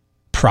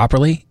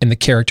properly and the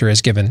character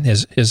is given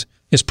his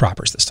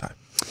propers this time.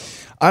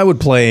 I would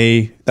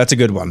play, that's a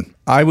good one.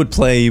 I would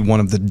play one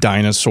of the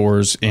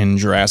dinosaurs in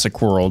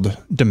Jurassic World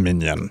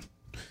Dominion.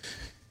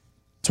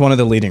 It's one of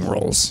the leading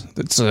roles.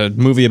 It's a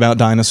movie about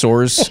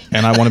dinosaurs,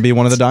 and I want to be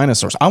one of the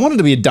dinosaurs. I wanted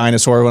to be a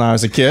dinosaur when I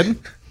was a kid.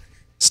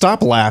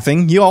 Stop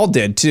laughing. You all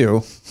did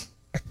too.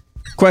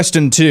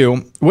 Question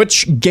 2.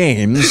 Which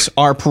games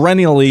are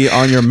perennially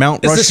on your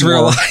Mount Rushmore? Is this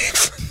real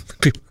life?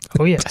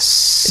 Oh,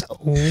 yes.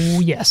 Oh,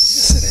 yes.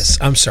 Yes, it is.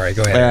 I'm sorry.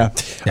 Go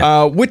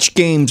ahead. Which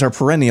games are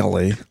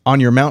perennially on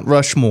your Mount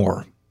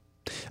Rushmore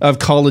of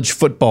college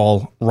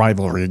football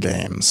rivalry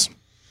games?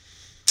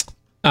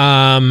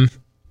 So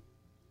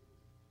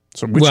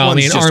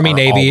Army,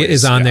 Navy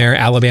is on there.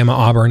 Alabama,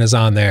 Auburn is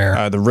on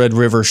there. The Red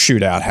River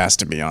Shootout has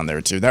to be on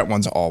there, too. That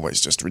one's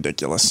always just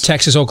ridiculous.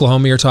 Texas,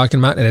 Oklahoma you're talking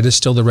about, and it is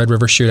still the Red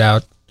River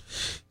Shootout.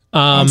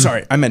 I'm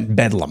sorry. I meant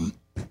Bedlam.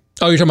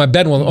 Oh, you're talking about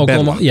Bedlam,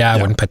 Oklahoma? Bedlam. Yeah, I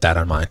wouldn't put that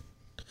on mine.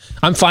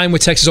 I'm fine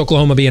with Texas,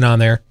 Oklahoma being on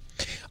there.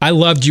 I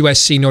loved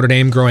USC Notre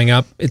Dame growing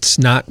up. It's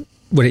not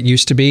what it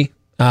used to be.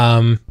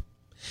 But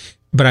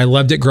I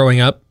loved it growing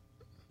up.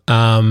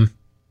 I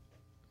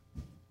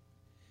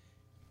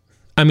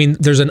mean,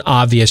 there's an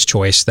obvious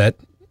choice that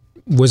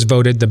was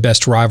voted the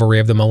best rivalry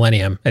of the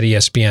millennium at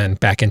ESPN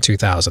back in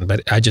 2000,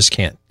 but I just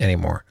can't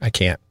anymore. I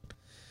can't.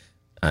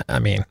 I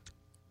mean,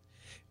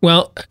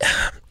 well,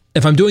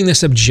 if I'm doing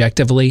this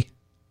objectively,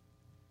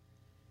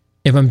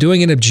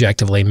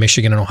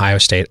 Michigan and Ohio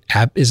State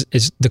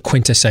is the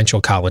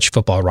quintessential college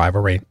football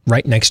rivalry,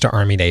 right next to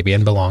Army-Navy,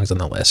 and belongs on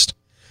the list.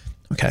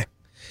 Okay.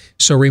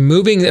 So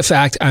removing the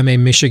fact I'm a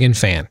Michigan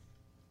fan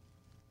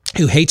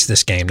who hates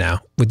this game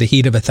now with the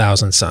heat of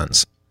 1,000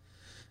 suns,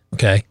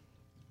 okay,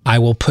 I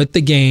will put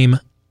the game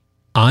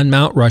on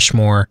Mount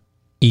Rushmore,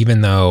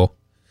 even though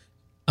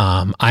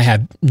I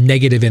have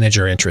negative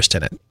integer interest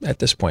in it at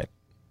this point.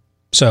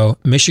 So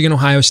Michigan,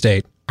 Ohio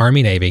State,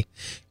 Army-Navy,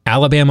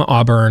 Alabama,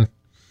 Auburn,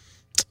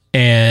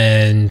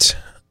 and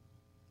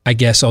I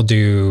guess I'll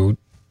do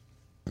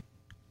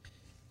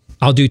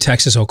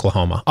Texas,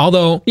 Oklahoma.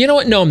 Although, you know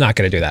what? No, I'm not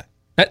going to do that.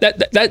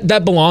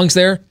 That belongs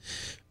there.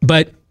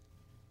 But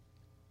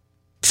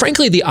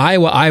frankly, the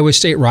Iowa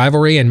State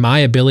rivalry and my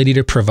ability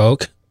to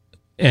provoke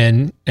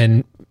and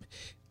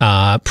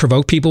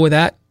provoke people with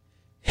that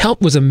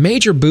was a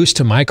major boost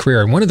to my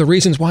career, and one of the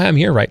reasons why I'm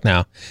here right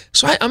now.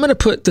 So I'm going to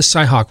put the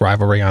Cy-Hawk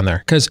rivalry on there,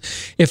 because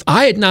if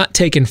I had not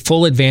taken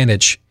full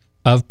advantage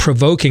of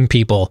provoking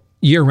people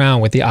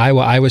year-round with the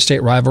Iowa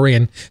State rivalry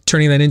and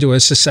turning that into a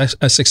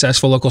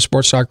successful local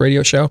sports talk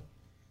radio show,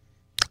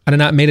 I'd have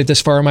not made it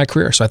this far in my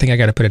career. So I think I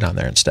got to put it on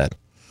there instead.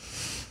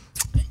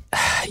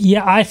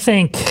 Yeah, I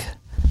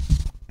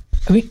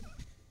mean,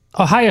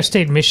 Ohio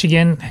State,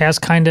 Michigan has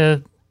kind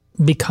of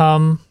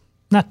become,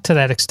 not to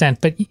that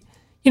extent, but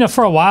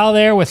for a while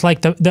there with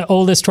like the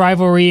oldest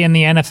rivalry in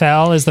the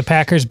NFL is the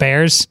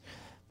Packers-Bears.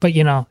 But,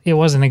 it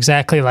wasn't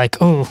exactly like,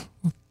 oh,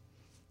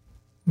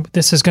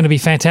 this is going to be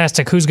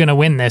fantastic. Who's going to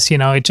win this?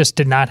 It just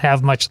did not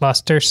have much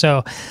luster.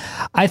 So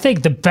I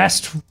think the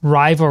best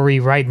rivalry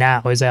right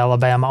now is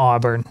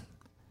Alabama-Auburn.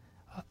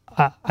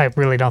 I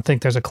really don't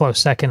think there's a close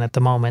second at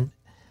the moment.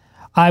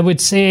 I would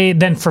say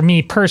then for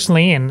me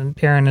personally,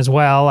 and Aaron as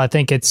well, I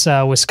think it's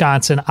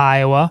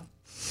Wisconsin-Iowa.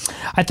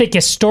 I think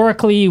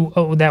historically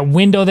that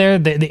window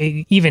there,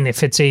 even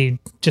if it's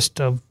just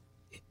a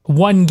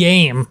one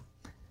game,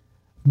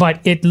 but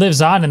it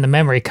lives on in the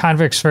memory.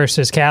 Convicts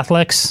versus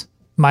Catholics,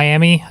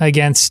 Miami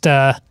against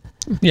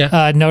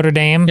Notre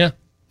Dame. Yeah,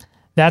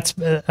 that's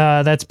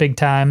big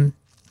time.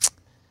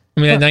 I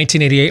mean, that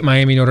 1988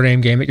 Miami Notre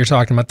Dame game that you're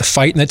talking about, the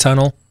fight in the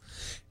tunnel,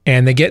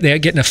 and they get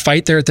in a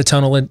fight there at the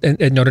tunnel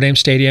at Notre Dame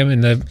Stadium,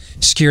 and the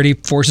security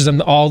forces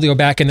them all to go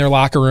back in their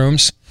locker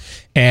rooms,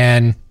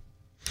 and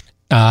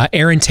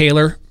Aaron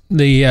Taylor,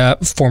 the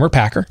former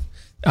Packer,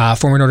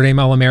 former Notre Dame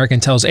All-American,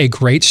 tells a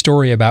great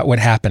story about what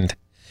happened.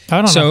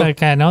 I don't know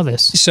if I know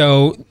this.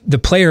 So the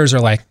players are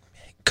like,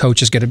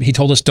 coach is going to, he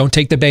told us don't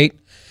take the bait.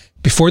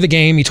 Before the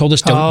game, he told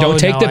us don't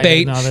take the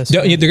bait.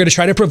 They're going to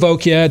try to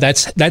provoke you.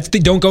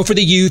 Don't go for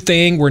the you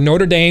thing. We're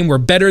Notre Dame. We're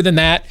better than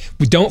that.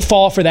 We don't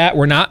fall for that.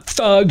 We're not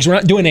thugs. We're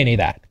not doing any of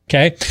that.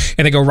 Okay,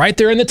 and they go right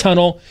there in the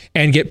tunnel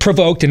and get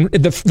provoked in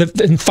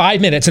 5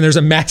 minutes, and there's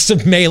a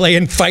massive melee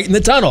and fight in the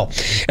tunnel.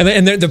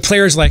 And the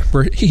players like,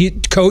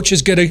 coach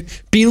is going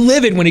to be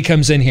livid when he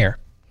comes in here.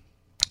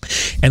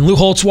 And Lou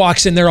Holtz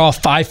walks in there, all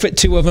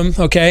 5'2" of him,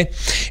 okay?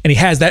 And he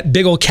has that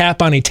big old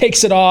cap on. He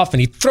takes it off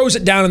and he throws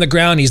it down on the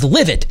ground. He's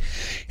livid.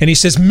 And he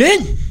says,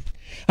 "Men,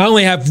 I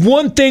only have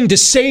one thing to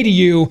say to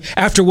you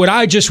after what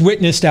I just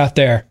witnessed out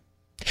there.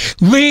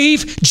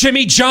 Leave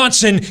Jimmy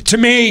Johnson to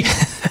me."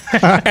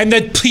 And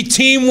the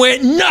team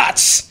went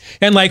nuts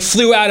and like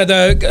flew out of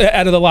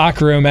the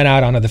locker room and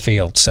out onto the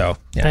field. So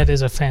yeah. That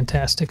is a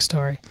fantastic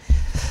story.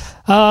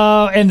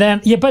 And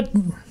then,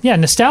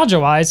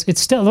 nostalgia-wise, it's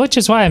still, which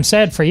is why I'm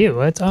sad for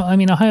you.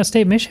 Ohio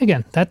State,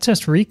 Michigan, that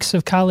just reeks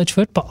of college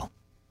football.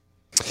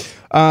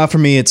 For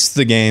me, it's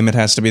the game. It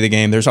has to be the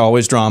game. There's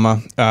always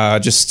drama,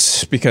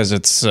 just because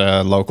it's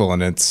local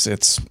and it's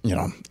it's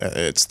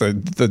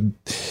the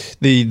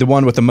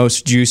one with the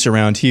most juice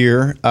around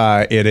here.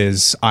 It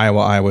is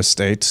Iowa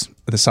State,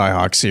 the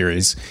Cy-Hawk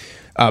series.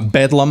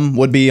 Bedlam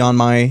would be on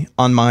my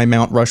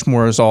Mount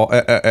Rushmore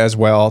as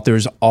well.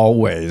 There's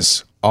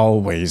always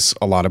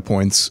a lot of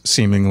points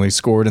seemingly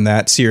scored in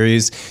that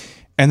series.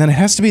 And then it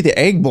has to be the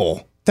Egg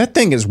Bowl. That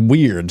thing is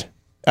weird.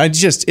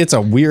 It's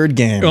a weird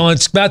game. Well,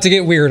 it's about to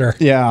get weirder.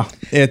 Yeah.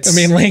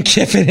 Lane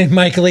Kiffin and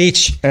Mike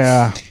Leach.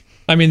 Yeah.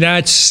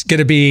 That's going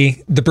to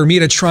be the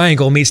Bermuda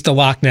Triangle meets the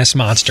Loch Ness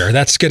Monster.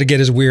 That's going to get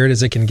as weird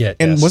as it can get.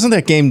 And wasn't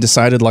that game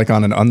decided like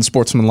on an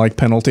unsportsmanlike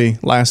penalty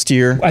last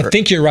year? I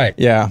think you're right.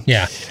 Yeah.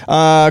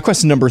 Yeah.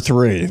 Question number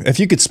 3. If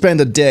you could spend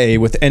a day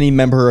with any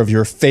member of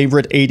your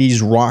favorite 80s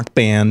rock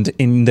band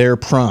in their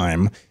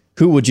prime,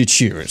 who would you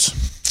choose?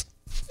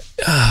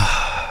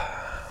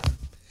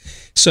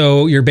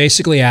 So you're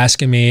basically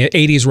asking me,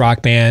 80s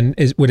rock band,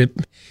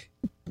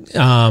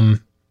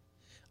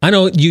 I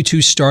know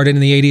U2 started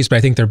in the 80s, but I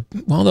think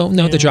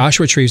the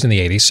Joshua Tree's in the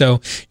 80s. So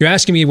you're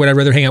asking me, would I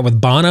rather hang out with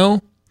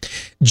Bono,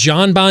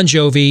 John Bon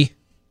Jovi,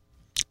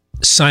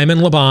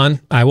 Simon Le Bon.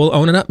 I will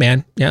own it up,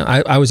 man. Yeah,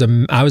 I was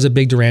a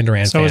big Duran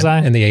Duran So fan was I.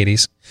 in the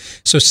 80s.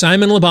 So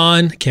Simon Le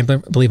Bon, can't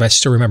believe I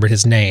still remembered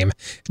his name.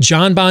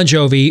 John Bon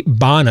Jovi,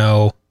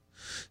 Bono,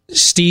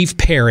 Steve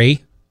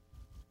Perry,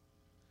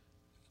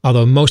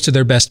 although most of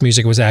their best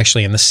music was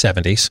actually in the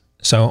 70s,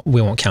 so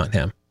we won't count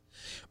him.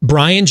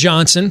 Brian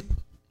Johnson,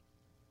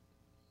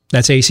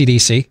 that's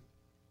AC/DC.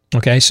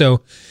 Okay,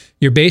 so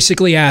you're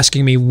basically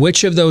asking me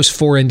which of those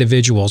 4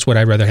 individuals would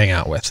I rather hang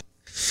out with?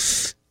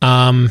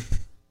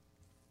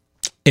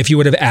 If you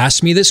would have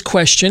asked me this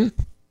question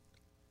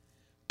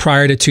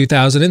prior to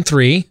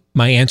 2003,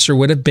 my answer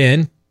would have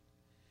been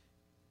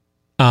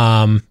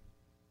John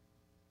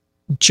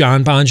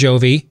Bon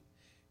Jovi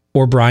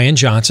or Brian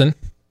Johnson.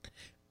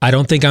 I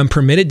don't think I'm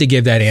permitted to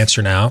give that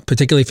answer now,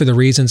 particularly for the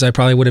reasons I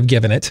probably would have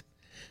given it.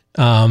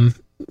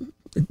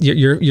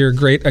 Your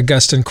great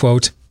Augustine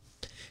quote,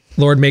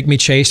 Lord, make me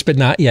chaste, but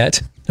not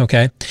yet.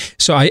 Okay.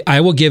 So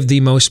I will give the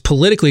most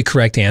politically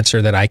correct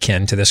answer that I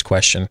can to this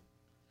question.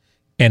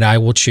 And I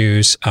will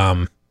choose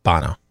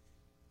Bono.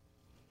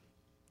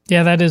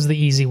 Yeah, that is the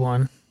easy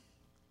one.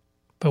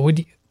 But would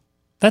you,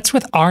 that's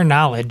with our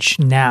knowledge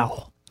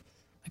now.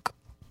 Like,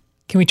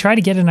 can we try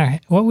to get in our,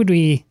 what would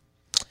we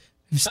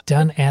have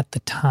done at the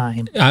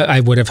time? I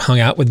would have hung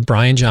out with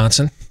Brian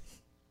Johnson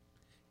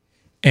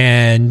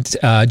and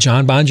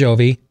John Bon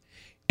Jovi.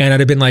 And I'd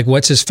have been like,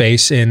 what's his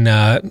face in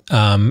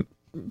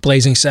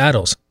Blazing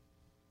Saddles?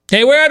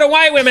 Hey, where are the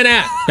white women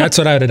at? That's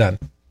what I would have done.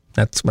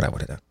 That's what I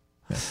would have done.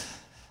 Yeah.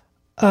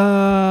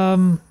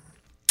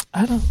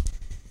 I don't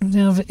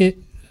know if it,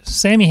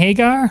 Sammy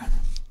Hagar?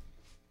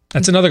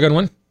 That's another good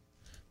one.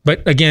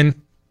 But again,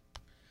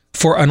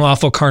 for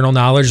unlawful carnal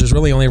knowledge, there's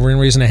really only one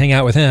reason to hang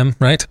out with him,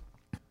 right?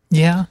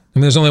 Yeah. I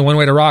mean, there's only one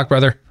way to rock,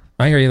 brother.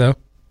 I hear you, though.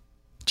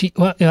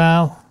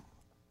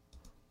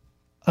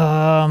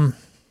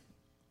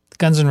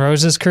 Guns N'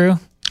 Roses crew?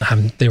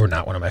 They were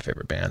not one of my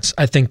favorite bands.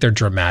 I think they're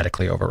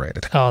dramatically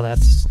overrated. Oh,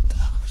 that's...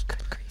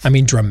 I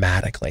mean,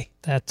 dramatically.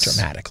 That's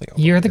dramatically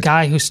overrated. You're the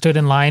guy who stood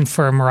in line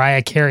for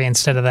Mariah Carey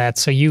instead of that,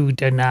 so you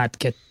did not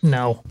get...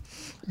 No,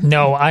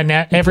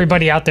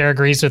 everybody out there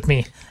agrees with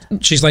me.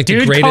 She's like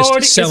Dude the greatest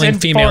Code selling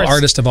female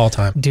artist of all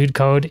time. Dude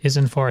Code is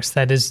enforced.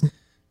 That is...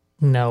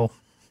 No.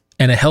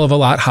 And a hell of a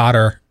lot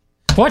hotter...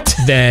 What?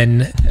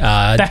 Than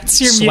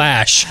that's your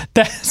Slash.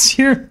 That's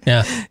your...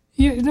 Yeah.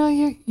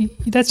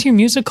 That's your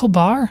musical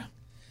bar?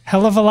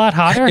 Hell of a lot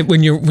hotter?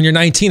 When you're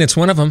 19, it's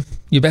one of them.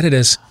 You bet it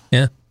is.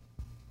 Yeah.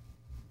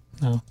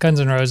 No, Guns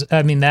N' Roses.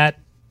 I mean, the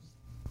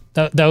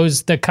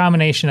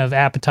combination of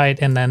Appetite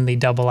and then the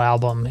double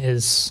album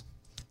is...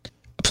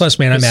 Plus,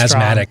 man, I'm strong.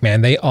 asthmatic,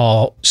 man. They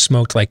all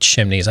smoked like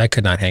chimneys. I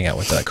could not hang out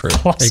with that crew.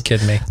 Are you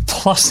kidding me?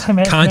 Plus, I'm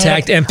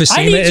Contact asthmatic. emphysema.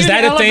 I need Is you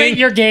that to a elevate thing?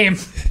 Your game.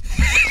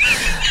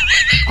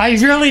 I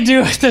really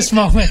do at this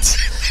moment.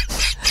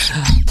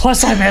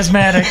 Plus, I'm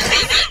asthmatic.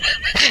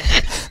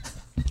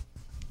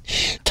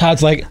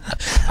 Todd's like,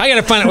 I got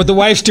to find out what the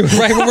wife's doing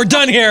right when we're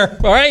done here.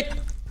 All right?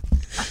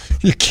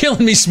 You're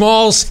killing me,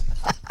 Smalls.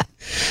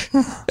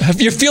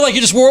 You feel like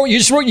you just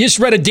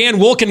read a Dan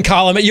Wolken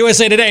column at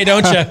USA Today,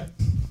 don't you?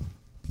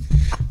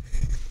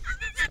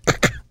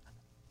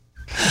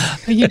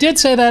 You did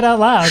say that out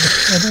loud.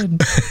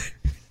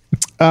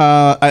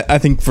 I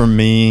think for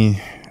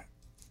me,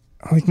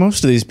 like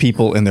most of these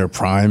people in their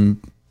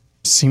prime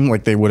seem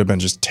like they would have been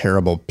just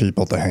terrible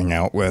people to hang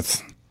out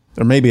with.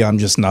 Or maybe I'm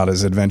just not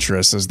as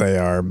adventurous as they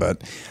are,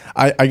 but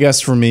I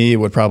guess for me it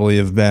would probably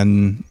have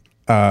been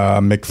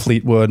Mick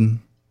Fleetwood.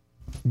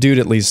 Dude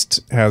at least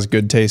has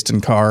good taste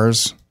in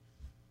cars.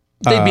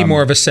 They'd be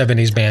more of a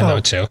 70s band,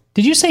 though, too.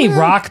 Did you say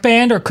rock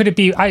band, or could it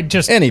be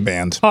any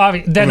band? Oh,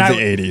 then the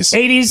 80s.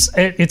 80s,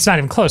 it's not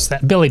even close to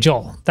that. Billy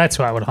Joel. That's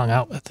who I would have hung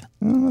out with.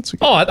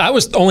 I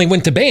was only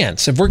went to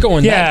bands. If we're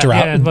going that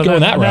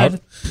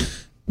route,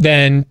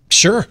 then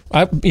sure.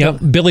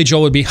 Billy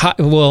Joel would be hot.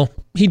 Well,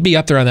 he'd be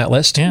up there on that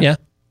list. Yeah.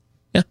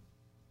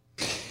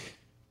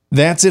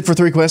 That's it for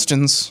 3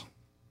 questions.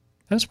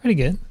 That was pretty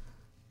good.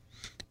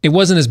 It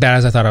wasn't as bad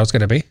as I thought I was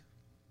going to be.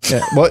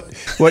 Yeah. What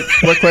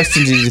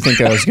questions did you think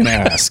I was going to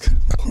ask?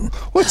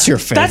 What's your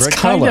favorite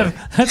color?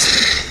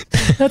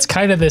 That's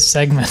kind of this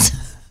segment.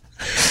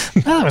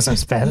 That wasn't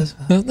as bad as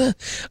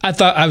I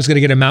thought I was going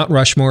to get a Mount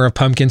Rushmore of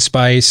pumpkin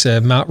spice,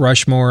 a Mount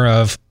Rushmore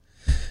of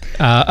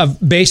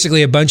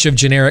basically a bunch of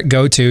generic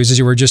go-tos as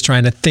you were just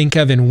trying to think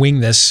of and wing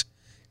this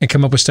and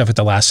come up with stuff at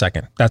the last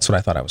second. That's what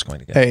I thought I was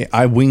going to get. Hey,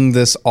 I winged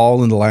this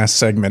all in the last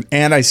segment,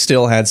 and I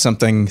still had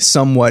something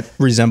somewhat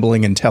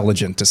resembling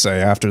intelligent to say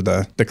after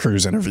the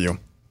cruise interview.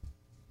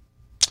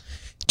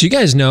 Do you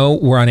guys know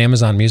we're on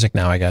Amazon Music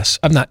now, I guess?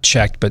 I've not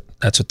checked, but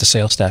that's what the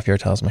sales staff here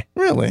tells me.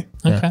 Really?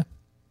 Okay.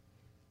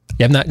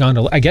 Yeah, I've not gone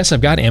to... I guess I've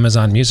got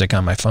Amazon Music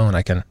on my phone.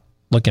 I can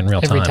look in real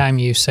time. Every time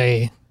you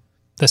say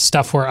the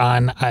stuff we're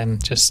on, I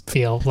just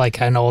feel like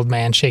an old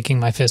man shaking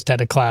my fist at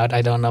a cloud.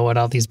 I don't know what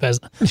all these...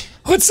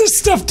 What's this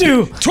stuff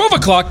do? 12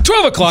 o'clock,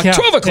 12 o'clock, Yeah,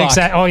 12 o'clock.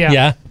 Oh, yeah.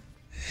 Yeah.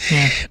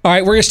 All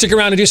right, we're going to stick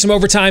around and do some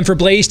overtime for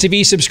Blaze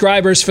TV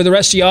subscribers. For the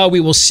rest of y'all, we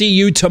will see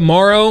you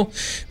tomorrow,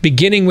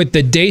 beginning with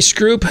the Deace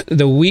Group,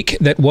 the week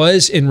that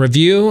was in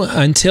review.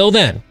 Until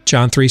then,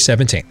 John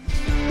 3:17.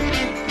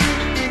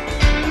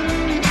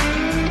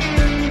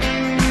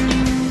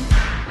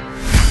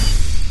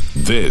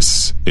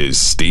 This is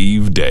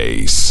Steve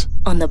Deace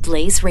on the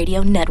Blaze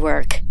Radio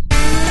Network.